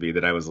stood out to me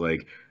that I was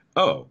like,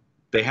 oh,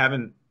 they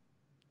haven't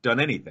done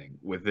anything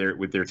with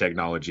their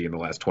technology in the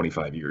last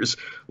 25 years.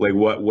 Like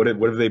what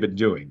have they been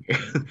doing?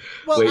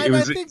 Well, like, it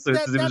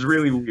was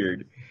really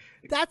weird.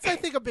 That's, I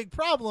think, a big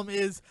problem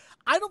is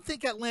I don't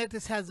think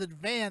Atlantis has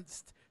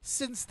advanced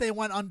since they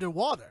went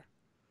underwater.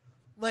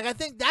 Like, I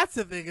think that's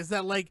the thing, is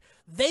that, like,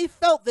 they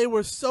felt they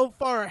were so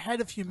far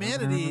ahead of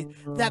humanity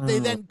that they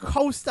then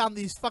coast on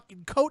these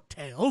fucking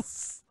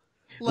coattails.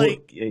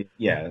 Like, well,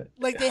 yeah.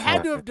 Like, they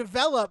had to have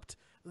developed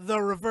the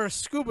reverse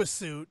scuba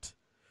suit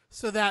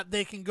so that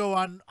they can go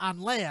on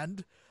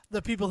land,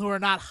 the people who are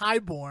not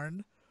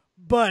highborn.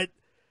 But,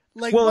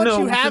 like, well, once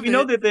no, you have you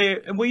know that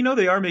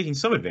they are making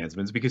some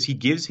advancements, because he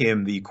gives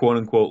him the quote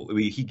unquote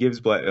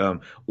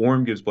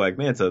Orm gives Black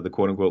Manta the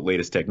quote unquote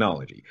latest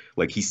technology.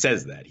 Like, he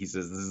says this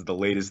is the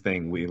latest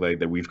thing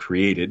that we've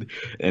created,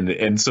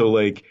 and so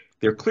like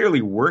they're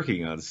clearly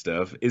working on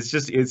stuff. It's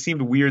just, it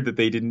seemed weird that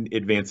they didn't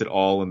advance at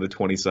all in the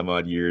 20 some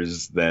odd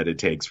years that it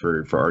takes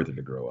for Arthur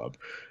to grow up.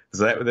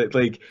 So that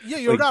like, yeah,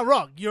 you're not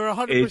wrong. You're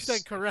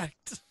 100%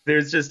 correct.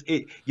 There's just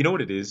you know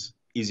what it is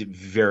it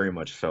very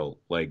much felt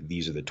like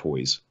these are the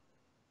toys.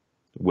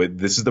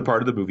 This is the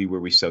part of the movie where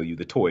we sell you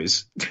the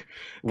toys.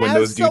 When As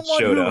those dudes showed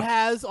someone up, who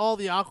has all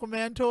the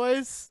Aquaman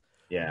toys,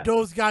 yeah,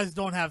 those guys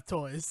don't have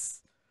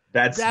toys.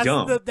 That's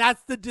dumb.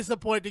 That's the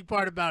disappointing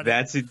part about it.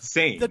 That's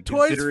insane. The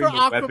toys for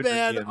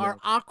Aquaman are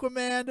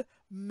Aquaman,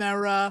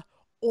 Mera,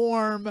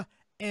 Orm,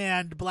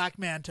 and Black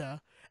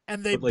Manta,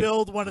 and they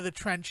build one of the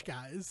trench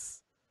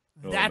guys.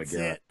 That's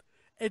it.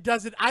 It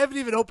doesn't. I haven't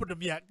even opened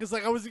them yet because,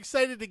 like, I was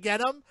excited to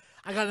get them.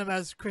 I got them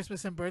as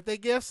Christmas and birthday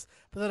gifts,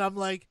 but then I'm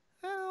like,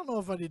 don't know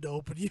if I need to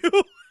open you.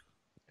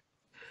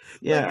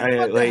 Yeah, Like, it's I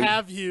fun to like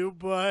have you,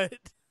 but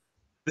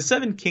the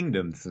Seven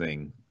Kingdoms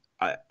thing.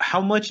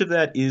 How much of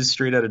that is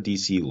straight out of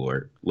DC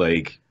lore?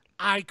 Like,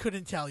 I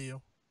couldn't tell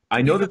you, to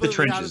I be know that the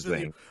completely honest trenches with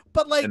you. thing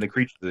But and like the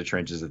creatures of the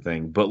trenches a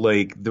thing, but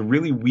like the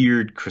really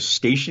weird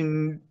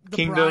crustacean the Brine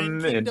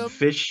kingdom and Kingdom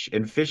fish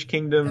and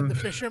the kingdom.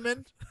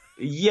 Fisherman,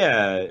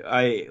 Yeah,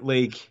 I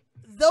like.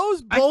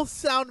 those I both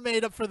sound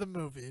made up for the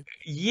movie.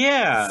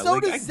 yeah, So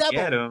like I does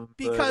get Zebel, them,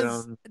 but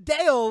because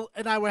Dale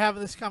and I were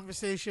having this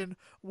conversation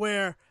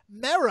where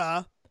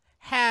Mera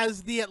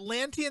has the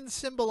Atlantean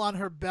symbol on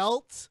her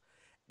belt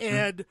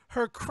and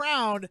her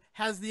crown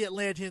has the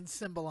Atlantean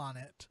symbol on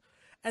it.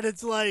 And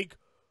it's like,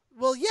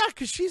 well, yeah,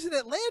 because she's an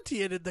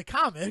Atlantean in the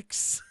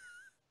comics.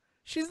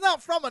 She's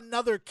not from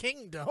another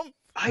kingdom.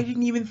 I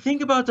didn't even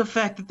think about the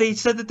fact that they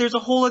said that there's a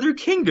whole other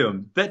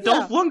kingdom that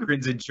Yeah, Dolph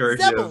Lundgren's in charge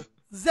Zebel. of.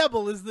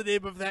 Zebel is the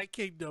name of that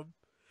kingdom.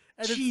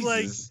 And it's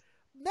like, Jesus.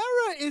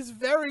 Mera is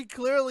very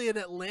clearly an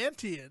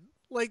Atlantean.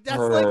 Like,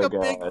 that's like Oh a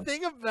big God.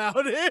 thing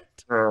about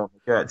it. Oh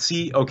my God.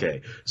 See,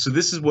 okay. So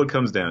this is what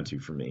comes down to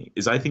for me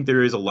is I think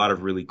there is a lot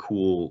of really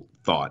cool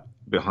thought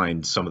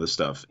behind some of the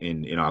stuff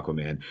in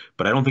Aquaman,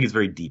 but I don't think it's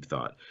very deep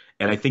thought.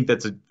 And I think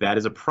that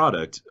is a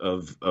product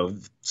of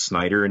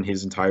Snyder and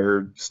his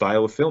entire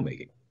style of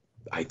filmmaking.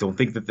 I don't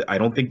think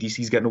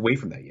DC's gotten away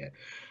from that yet.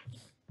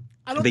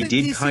 I don't They think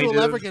did DC kind will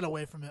ever of get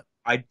away from it.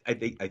 I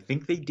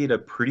think they did a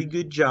pretty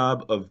good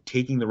job of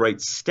taking the right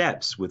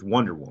steps with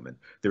Wonder Woman.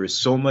 There is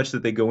so much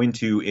that they go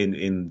into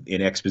in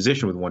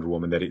exposition with Wonder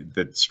Woman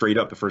that straight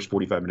up the first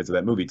 45 minutes of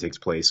that movie takes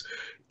place,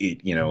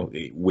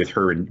 with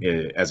her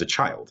as a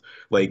child.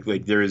 Like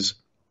there's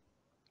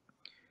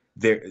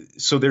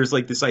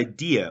like this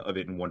idea of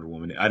it in Wonder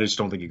Woman. I just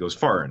don't think it goes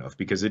far enough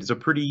because it's a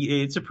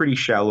pretty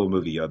shallow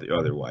movie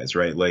otherwise,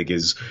 right? Like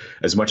as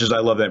much as I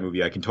love that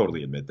movie, I can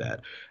totally admit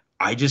that.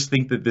 I just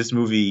think that this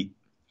movie,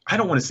 I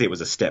don't want to say it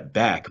was a step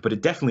back, but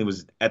it definitely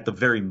was at the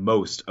very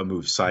most a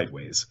move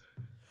sideways.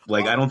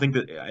 Like Well, I don't think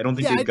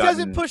yeah, they've it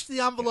doesn't gotten push the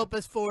envelope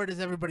as forward as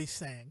everybody's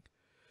saying.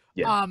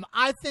 yeah.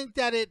 I think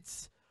that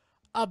it's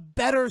a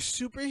better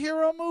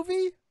superhero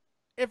movie,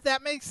 if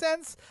that makes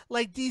sense.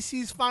 Like,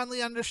 DC's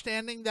finally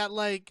understanding that,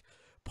 like,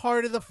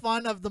 part of the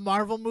fun of the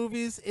Marvel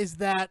movies is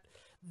that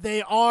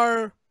they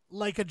are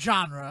like a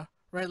genre,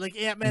 right? Like,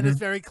 Ant-Man is Hmm.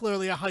 very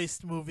clearly a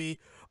heist movie,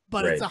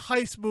 but it's Right. a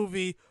heist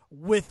movie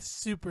with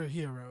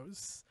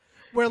superheroes.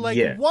 Where, like,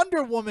 Yeah.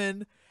 Wonder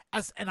Woman,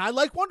 and I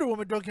like Wonder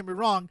Woman, don't get me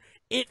wrong,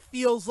 it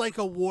feels like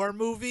a war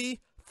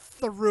movie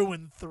through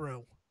and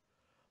through.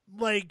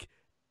 Like,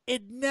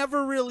 it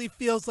never really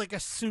feels like a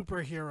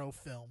superhero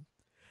film.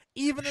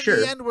 Even in the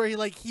Sure. end where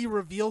he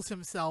reveals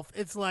himself,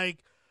 it's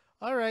like,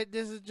 all right,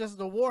 this is just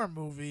a war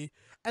movie.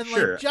 And like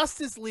Sure.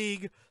 Justice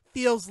League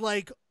feels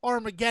like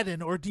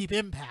Armageddon or Deep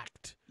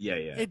Impact. Yeah,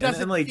 yeah. It And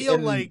doesn't like feel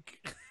like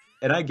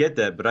and I get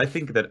that, but I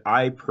think that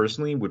I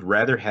personally would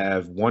rather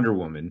have Wonder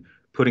Woman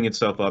putting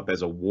itself up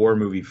as a war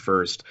movie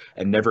first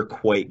and never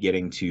quite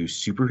getting to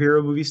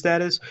superhero movie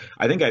status.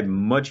 I think I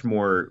much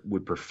more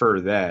would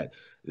prefer that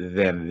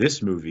than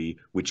this movie,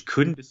 which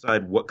couldn't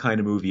decide what kind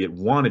of movie it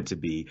wanted to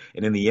be,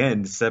 and in the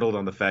end settled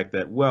on the fact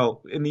that,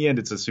 well, in the end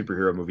it's a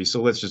superhero movie,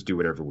 so let's just do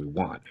whatever we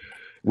want.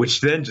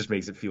 Which then just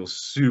makes it feel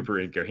super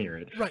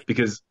incoherent right.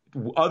 because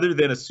other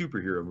than a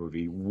superhero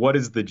movie, what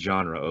is the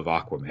genre of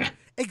Aquaman?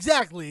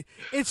 Exactly.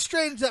 It's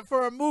strange that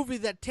for a movie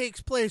that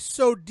takes place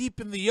so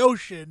deep in the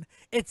ocean,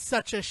 it's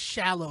such a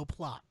shallow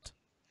plot.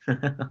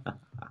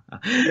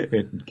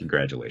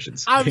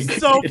 Congratulations. I'm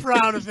so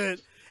proud of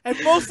it. And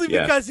mostly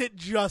Yeah. because it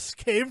just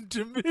came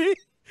to me.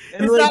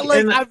 And It's not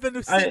like and I've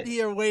been sitting I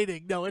here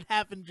waiting. No, it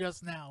happened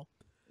just now.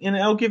 and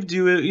I'll give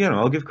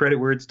I'll give credit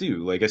where it's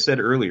due. Like I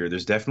said earlier,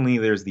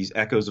 there's these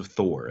echoes of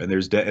Thor, and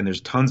there's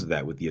tons of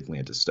that with the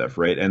Atlantis stuff,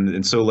 right?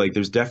 And so like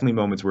there's definitely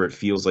moments where it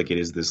feels like it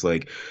is this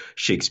like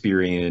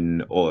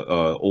Shakespearean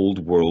old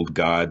world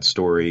god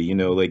story,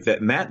 like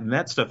that. And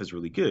that stuff is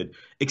really good,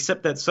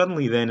 except that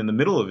suddenly then in the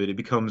middle of it, it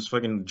becomes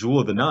fucking Jewel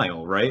of the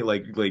Nile, right?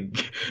 Like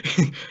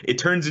it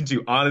turns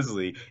into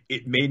honestly,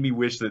 it made me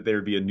wish that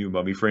there'd be a new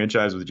Mummy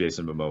franchise with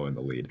Jason Momoa in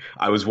the lead.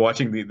 I was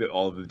watching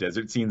all of the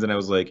desert scenes, and I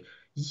was like.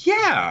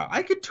 Yeah,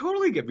 I could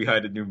totally get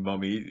behind a new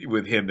Mummy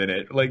with him in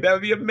it. Like that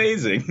would be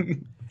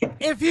amazing.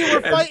 If he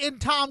were And fighting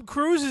Tom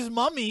Cruise's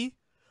mummy,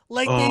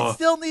 like they'd oh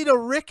still need a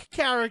Rick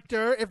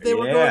character if they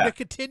were going to yeah,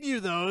 continue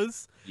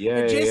those. yeah,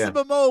 And yeah, yeah. Jason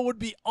Momoa would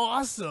be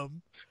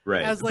awesome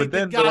Right, as but like the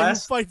then the guy who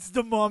last fights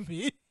the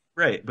mummy.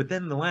 right, but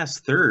then the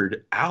last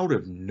third, out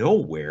of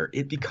nowhere,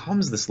 it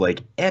becomes this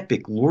like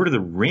epic Lord of the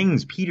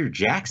Rings Peter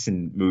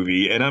Jackson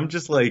movie, and I'm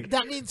just like,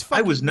 That means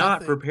I was fucking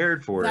not nothing.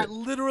 prepared for That it.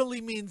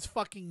 literally means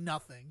fucking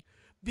nothing.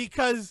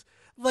 Because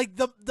like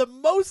the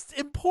most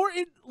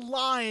important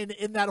line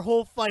in that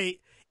whole fight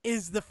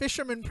is the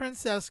fisherman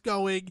princess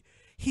going,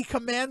 he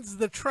commands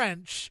the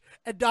trench,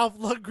 and Dolph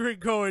Lundgren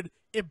going,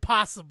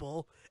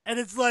 impossible. And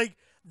it's like,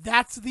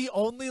 that's the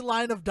only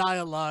line of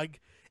dialogue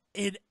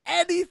in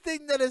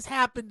anything that has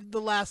happened in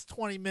the last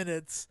 20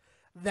 minutes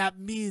that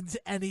means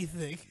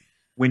anything.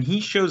 when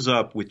he shows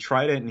up with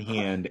trident in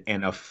hand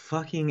and a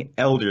fucking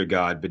elder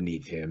god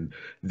beneath him,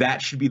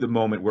 that should be the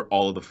moment where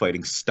all of the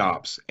fighting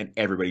stops and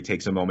everybody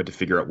takes a moment to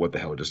figure out what the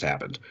hell just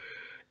happened.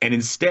 And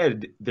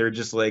instead, they're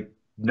just like,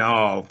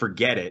 no,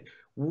 forget it.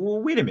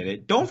 Well, wait a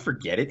minute. Don't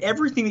forget it.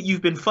 Everything that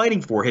you've been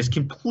fighting for has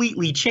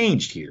completely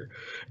changed here.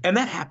 And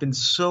that happens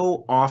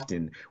so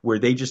often where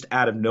they just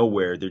out of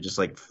nowhere, they're just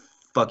like,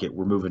 fuck it,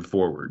 we're moving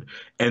forward.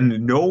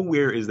 And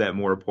nowhere is that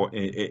more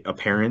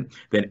apparent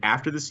than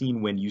after the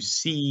scene when you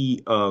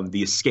see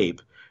the escape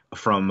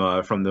from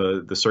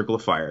the Circle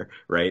of Fire,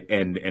 right?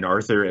 And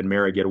Arthur and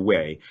Mara get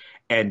away,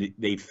 and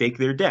they fake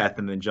their death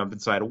and then jump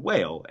inside a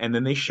whale, and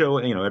then they show,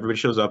 everybody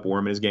shows up,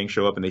 Orm and his gang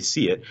show up, and they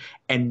see it,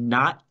 and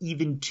not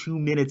even 2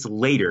 minutes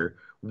later,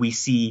 we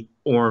see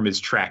Orm is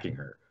tracking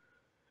her.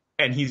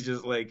 And he's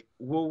just like,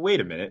 well,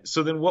 wait a minute.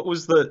 So then what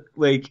was the,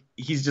 like,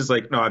 he's just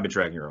like, no, I've been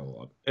tracking her all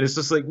along. And it's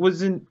just like,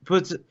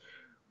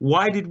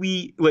 why did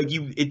we, like,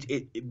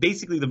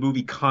 basically the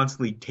movie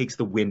constantly takes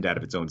the wind out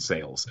of its own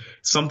sails.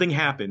 Something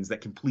happens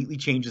that completely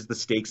changes the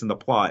stakes in the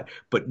plot,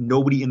 but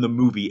nobody in the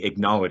movie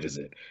acknowledges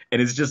it.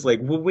 And it's just like,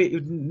 well,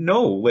 wait,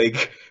 no,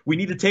 like, we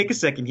need to take a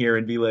second here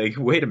and be like,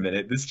 wait a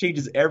minute, this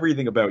changes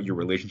everything about your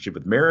relationship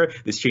with Mara.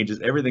 This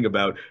changes everything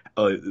about,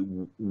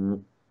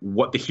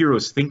 what the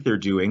heroes think they're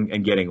doing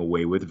and getting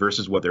away with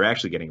versus what they're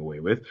actually getting away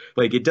with.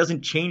 Like, it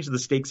doesn't change the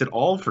stakes at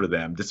all for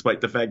them,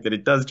 despite the fact that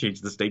it does change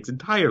the stakes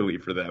entirely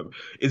for them.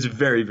 It's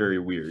very, very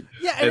weird.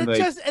 Yeah, and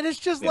it's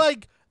just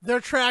like,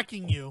 they're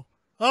tracking you.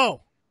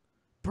 Oh,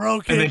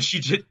 broken. And then she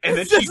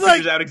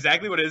figures out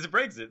exactly what it is and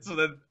breaks it. So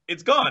then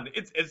it's gone.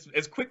 It's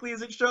as quickly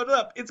as it showed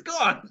up, it's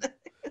gone.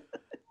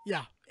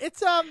 Yeah.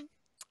 It's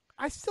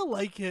I still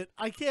like it.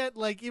 I can't,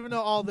 like, even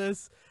though all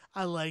this,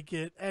 I like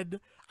it. And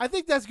I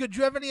think that's good. Do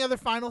you have any other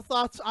final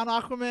thoughts on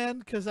Aquaman?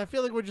 Because I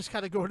feel like we're just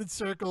kind of going in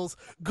circles.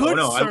 Good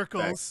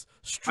circles,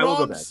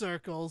 strong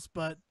circles,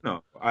 but...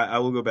 No, I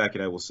will go back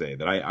and I will say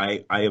that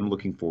I am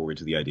looking forward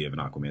to the idea of an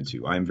Aquaman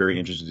 2. I'm very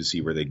interested to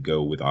see where they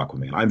go with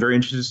Aquaman. I'm very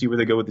interested to see where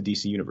they go with the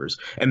DC universe.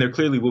 And there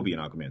clearly will be an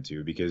Aquaman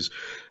 2 because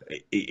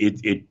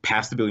it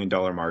passed the $1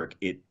 billion mark.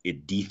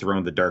 It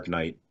dethroned the Dark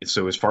Knight.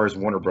 So as far as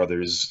Warner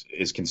Brothers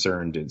is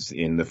concerned, it's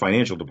in the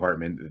financial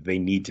department, they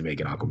need to make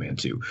an Aquaman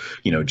 2.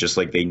 Just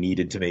like they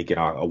needed to make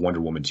a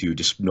Wonder Woman 2,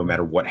 just no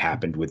matter what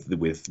happened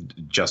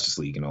with Justice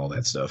League and all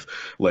that stuff.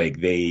 Like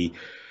they've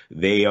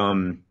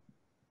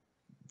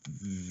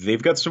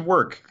got some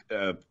work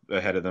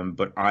ahead of them,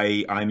 but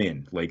I'm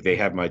in. Like, they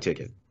have my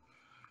ticket.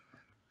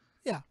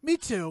 Yeah, me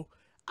too.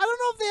 I don't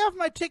know if they have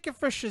my ticket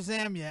for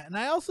Shazam yet, and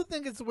I also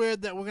think it's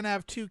weird that we're gonna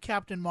have 2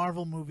 Captain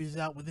Marvel movies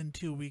out within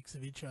 2 weeks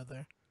of each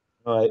other.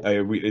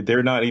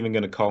 They're not even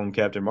going to call him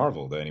Captain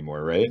Marvel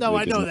anymore, right? No,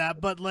 I know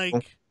that, but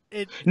like,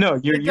 it you're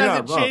doesn't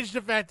not wrong. change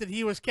the fact that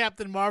he was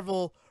Captain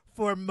Marvel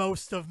for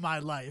most of my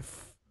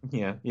life.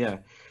 Yeah.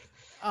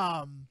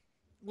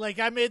 Like,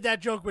 I made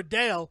that joke with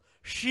Dale.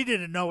 She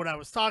didn't know what I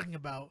was talking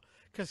about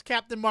because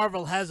Captain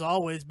Marvel has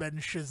always been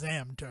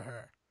Shazam to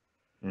her,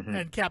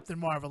 and Captain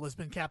Marvel has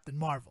been Captain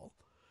Marvel.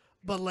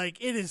 But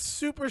like, it is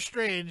super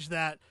strange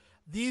that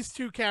these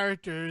 2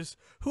 characters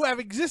who have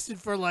existed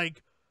for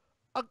like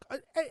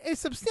a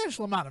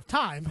substantial amount of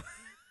time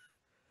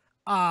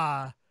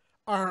are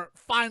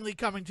finally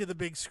coming to the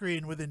big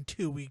screen within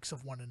 2 weeks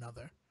of one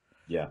another.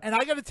 Yeah. And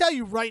I got to tell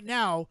you right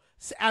now,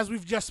 as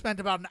we've just spent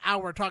about an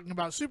hour talking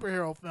about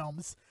superhero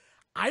films,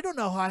 I don't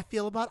know how I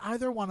feel about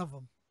either one of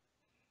them.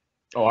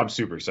 Oh, I'm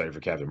super excited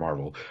for Captain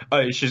Marvel.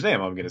 Shazam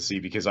I'm going to see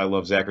because I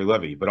love Zachary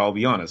Levi, but I'll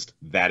be honest,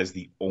 that is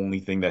the only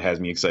thing that has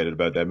me excited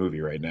about that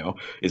movie right now,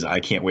 is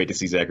I can't wait to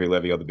see Zachary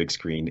Levi on the big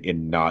screen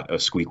in not a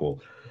squeakquel.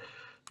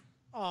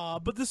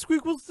 But the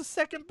Squeakquel's the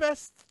second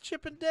best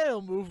Chip and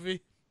Dale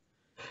movie.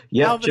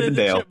 Yeah, Alvin Chip and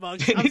Dale. I'm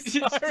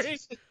sorry.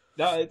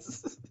 No,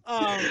 it's.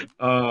 Yeah.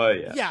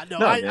 Yeah.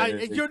 No,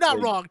 you're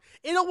not wrong.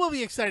 It will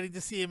be exciting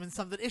to see him in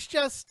something. It's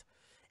just.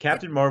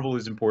 Captain Marvel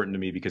is important to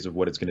me because of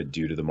what it's going to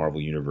do to the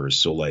Marvel Universe.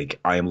 So, like,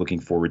 I am looking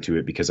forward to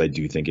it because I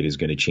do think it is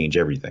going to change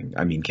everything.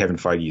 I mean, Kevin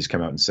Feige has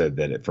come out and said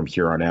that from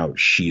here on out,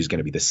 she is going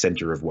to be the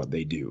center of what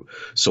they do.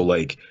 So,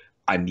 like,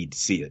 I need to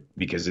see it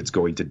because it's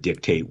going to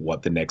dictate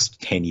what the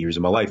next 10 years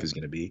of my life is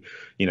going to be,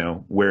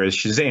 whereas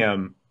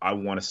Shazam, I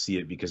want to see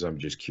it because I'm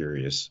just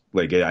curious.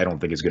 Like, I don't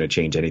think it's going to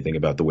change anything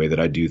about the way that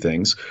I do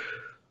things.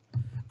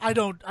 I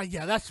don't.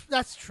 Yeah,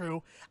 that's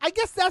true. I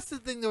guess that's the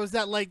thing, though, is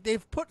that, like,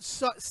 they've put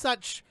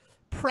such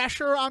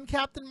pressure on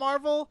Captain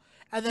Marvel,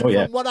 and then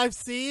from what I've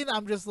seen,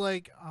 I'm just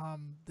like,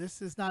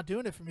 this is not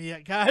doing it for me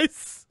yet,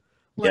 guys.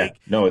 Like,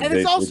 and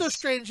it's also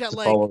strange that,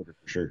 like,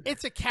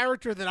 it's a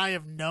character that I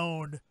have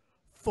known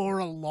for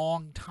a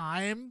long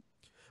time,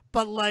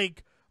 but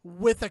like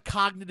with a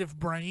cognitive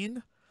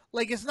brain.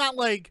 Like, it's not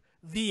like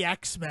the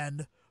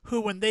X-Men,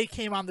 who when they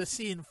came on the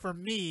scene for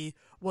me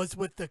was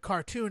with the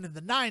cartoon in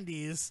the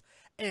 90s,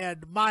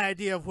 and my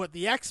idea of what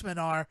the X-Men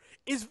are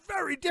is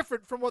very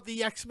different from what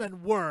the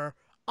X-Men were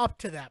up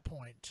to that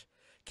point.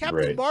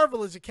 Captain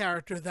Marvel is a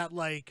character that,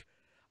 like,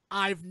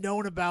 I've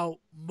known about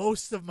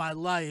most of my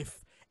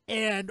life,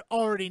 and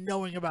already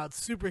knowing about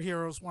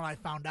superheroes when I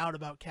found out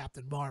about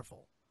Captain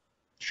Marvel.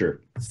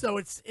 Sure. So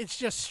it's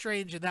just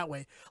strange in that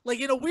way. Like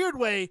in a weird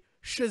way,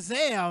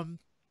 Shazam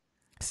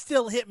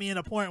still hit me in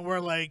a point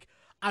where like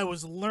I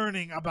was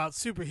learning about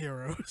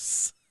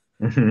superheroes.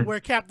 Hmm. Where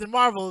Captain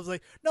Marvel is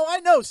like, no, I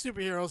know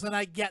superheroes and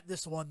I get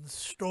this one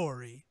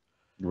story.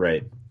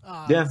 Right.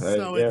 Yeah.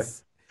 So Yeah.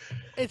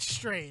 it's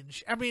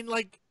strange. I mean,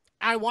 like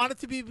I want it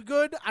to be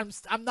good.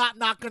 I'm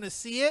not going to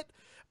see it,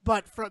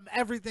 but from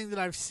everything that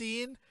I've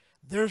seen,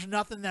 there's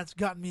nothing that's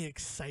gotten me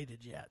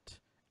excited yet,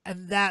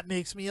 and that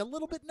makes me a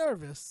little bit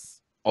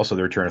nervous. Also,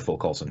 the return of Phil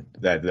Coulson.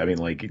 That I mean,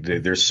 like,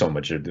 there's so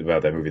much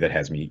about that movie that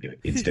has me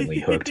instantly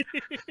hooked.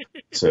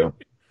 So,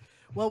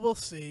 Well, we'll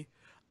see.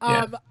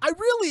 yeah.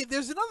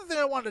 There's another thing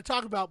I wanted to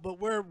talk about, but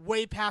we're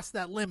way past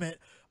that limit.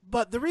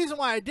 But the reason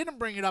why I didn't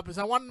bring it up is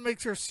I wanted to make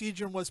sure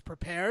Sejan was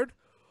prepared.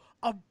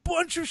 A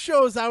bunch of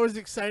shows I was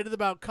excited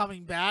about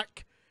coming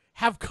back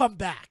have come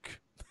back.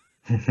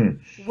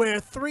 We're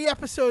 3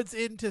 episodes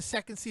into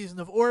second season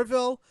of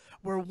Orville.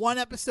 We're 1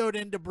 episode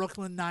into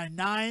Brooklyn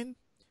Nine-Nine.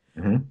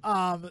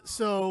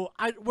 So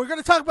we're going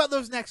to talk about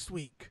those next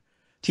week.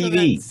 So that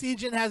TV.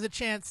 Sejan has a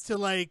chance to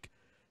like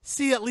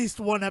see at least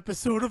 1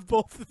 episode of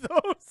both of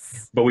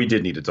those. But we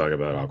did need to talk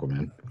about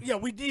Aquaman. Yeah,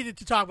 we needed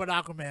to talk about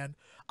Aquaman.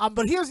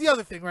 But here's the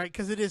other thing, right?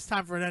 Because it is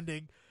time for an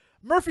ending.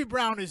 Murphy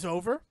Brown is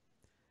over.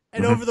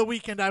 And over the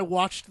weekend, I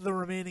watched the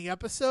remaining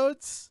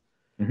episodes.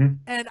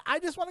 And I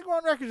just want to go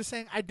on record as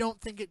saying I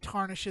don't think it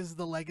tarnishes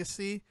the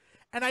legacy.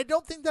 And I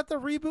don't think that the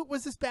reboot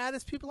was as bad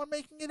as people are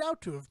making it out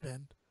to have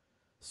been.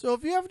 So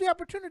if you have the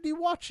opportunity,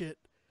 watch it.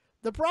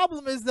 The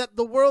problem is that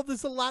the world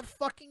is a lot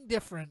fucking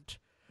different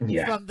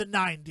from the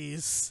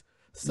 90s.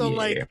 So,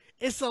 like,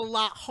 it's a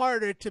lot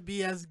harder to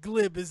be as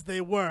glib as they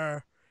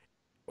were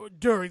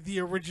during the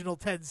original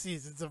 10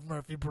 seasons of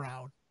Murphy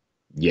Brown.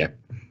 Yeah.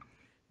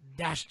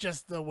 That's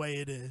just the way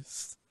it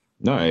is.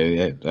 No,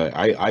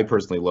 I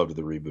personally loved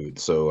the reboot,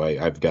 so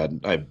I've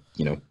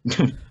you know,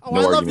 Oh, no I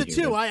loved argument it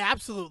here. too. I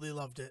absolutely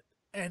loved it.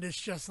 And it's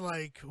just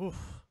like,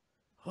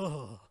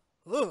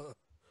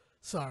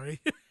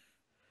 sorry.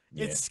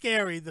 Yeah. It's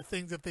scary, the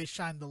things that they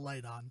shine the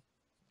light on.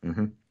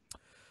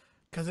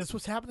 Because it's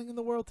what's happening in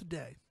the world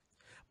today.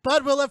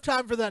 But we'll have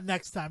time for that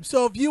next time.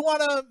 So if you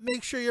want to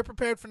make sure you're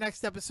prepared for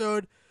next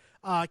episode,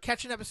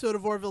 catch an episode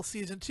of Orville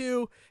Season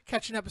 2,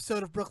 catch an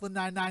episode of Brooklyn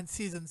Nine-Nine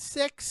Season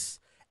 6.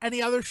 Any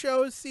other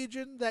shows,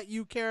 Sejan, that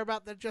you care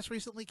about that just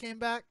recently came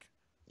back?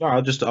 No,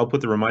 I'll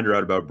put the reminder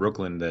out about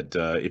Brooklyn that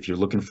if you're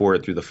looking for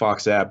it through the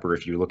Fox app or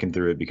if you're looking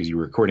through it because you're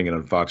recording it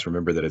on Fox,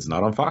 remember that it's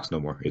not on Fox no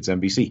more. It's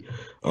NBC.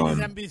 It is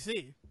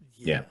NBC.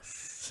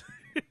 Yes.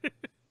 Yeah.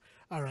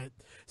 All right.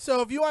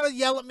 So if you want to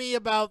yell at me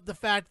about the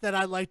fact that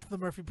I liked the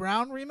Murphy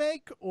Brown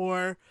remake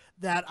or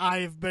that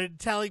I've been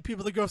telling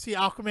people to go see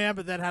Aquaman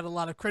but then had a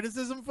lot of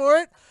criticism for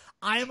it,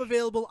 I am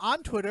available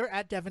on Twitter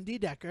at Devon D.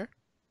 Decker.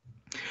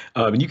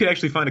 And you can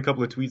actually find a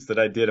couple of tweets that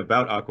I did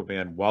about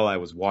Aquaman while I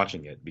was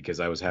watching it because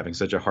I was having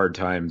such a hard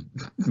time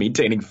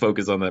maintaining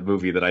focus on that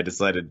movie that I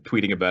decided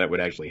tweeting about it would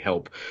actually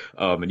help.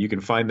 And you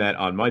can find that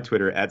on my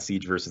Twitter at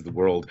Siege versus the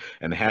World.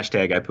 And the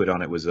hashtag I put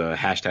on it was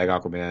hashtag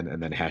Aquaman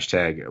and then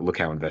hashtag look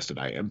how invested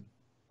I am.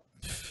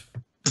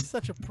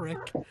 Such a prick.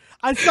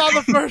 I saw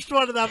the first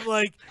one and I'm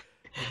like,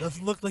 it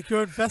doesn't look like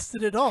you're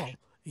invested at all.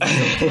 You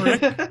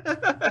prick.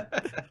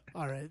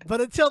 All right. But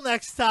until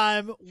next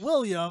time,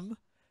 William,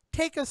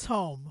 take us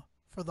home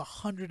for the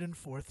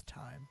 104th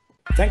time.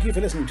 Thank you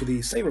for listening to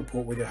the Say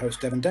Report with your host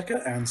Devon Decker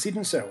and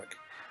Stephen Serwick.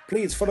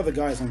 Please follow the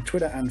guys on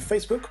Twitter and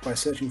Facebook by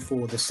searching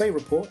for The Say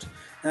Report,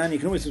 and you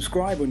can always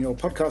subscribe on your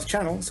podcast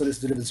channel so this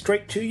is delivered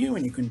straight to you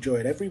and you can enjoy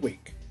it every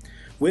week.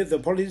 With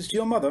apologies to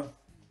your mother,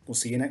 we'll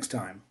see you next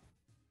time.